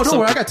need to pick Oh, don't something.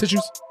 worry, I got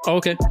tissues. Oh,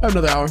 okay. I have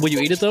another hour. Will you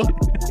eat it though?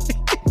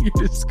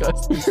 You're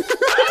disgusting.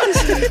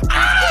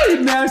 Ah,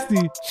 you're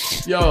nasty.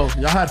 Yo,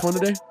 y'all had fun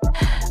today?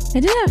 I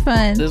did have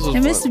fun. This was I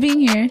missed fun. being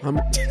here.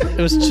 It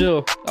was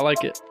chill. I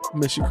like it.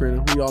 Miss you,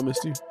 Karina. We all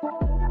missed you. Missed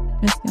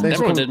you. Thanks for Everyone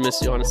coming. did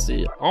miss you,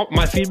 honestly.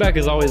 My feedback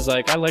is always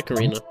like, I like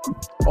Karina.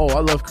 Oh,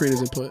 I love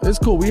Karina's input. It's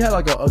cool. We had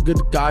like a good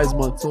guys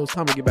month, so it's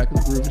time to get back in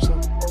the groove or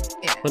something.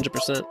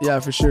 100%. Yeah,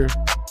 for sure.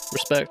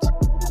 Respect.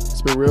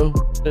 It's been real.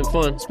 Been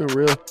fun. It's been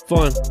real.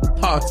 Fun.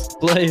 Thoughts.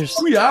 Players.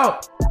 We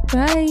out.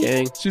 Bye.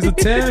 Gang. She's a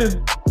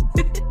 10.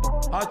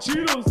 Hot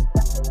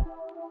Cheetos.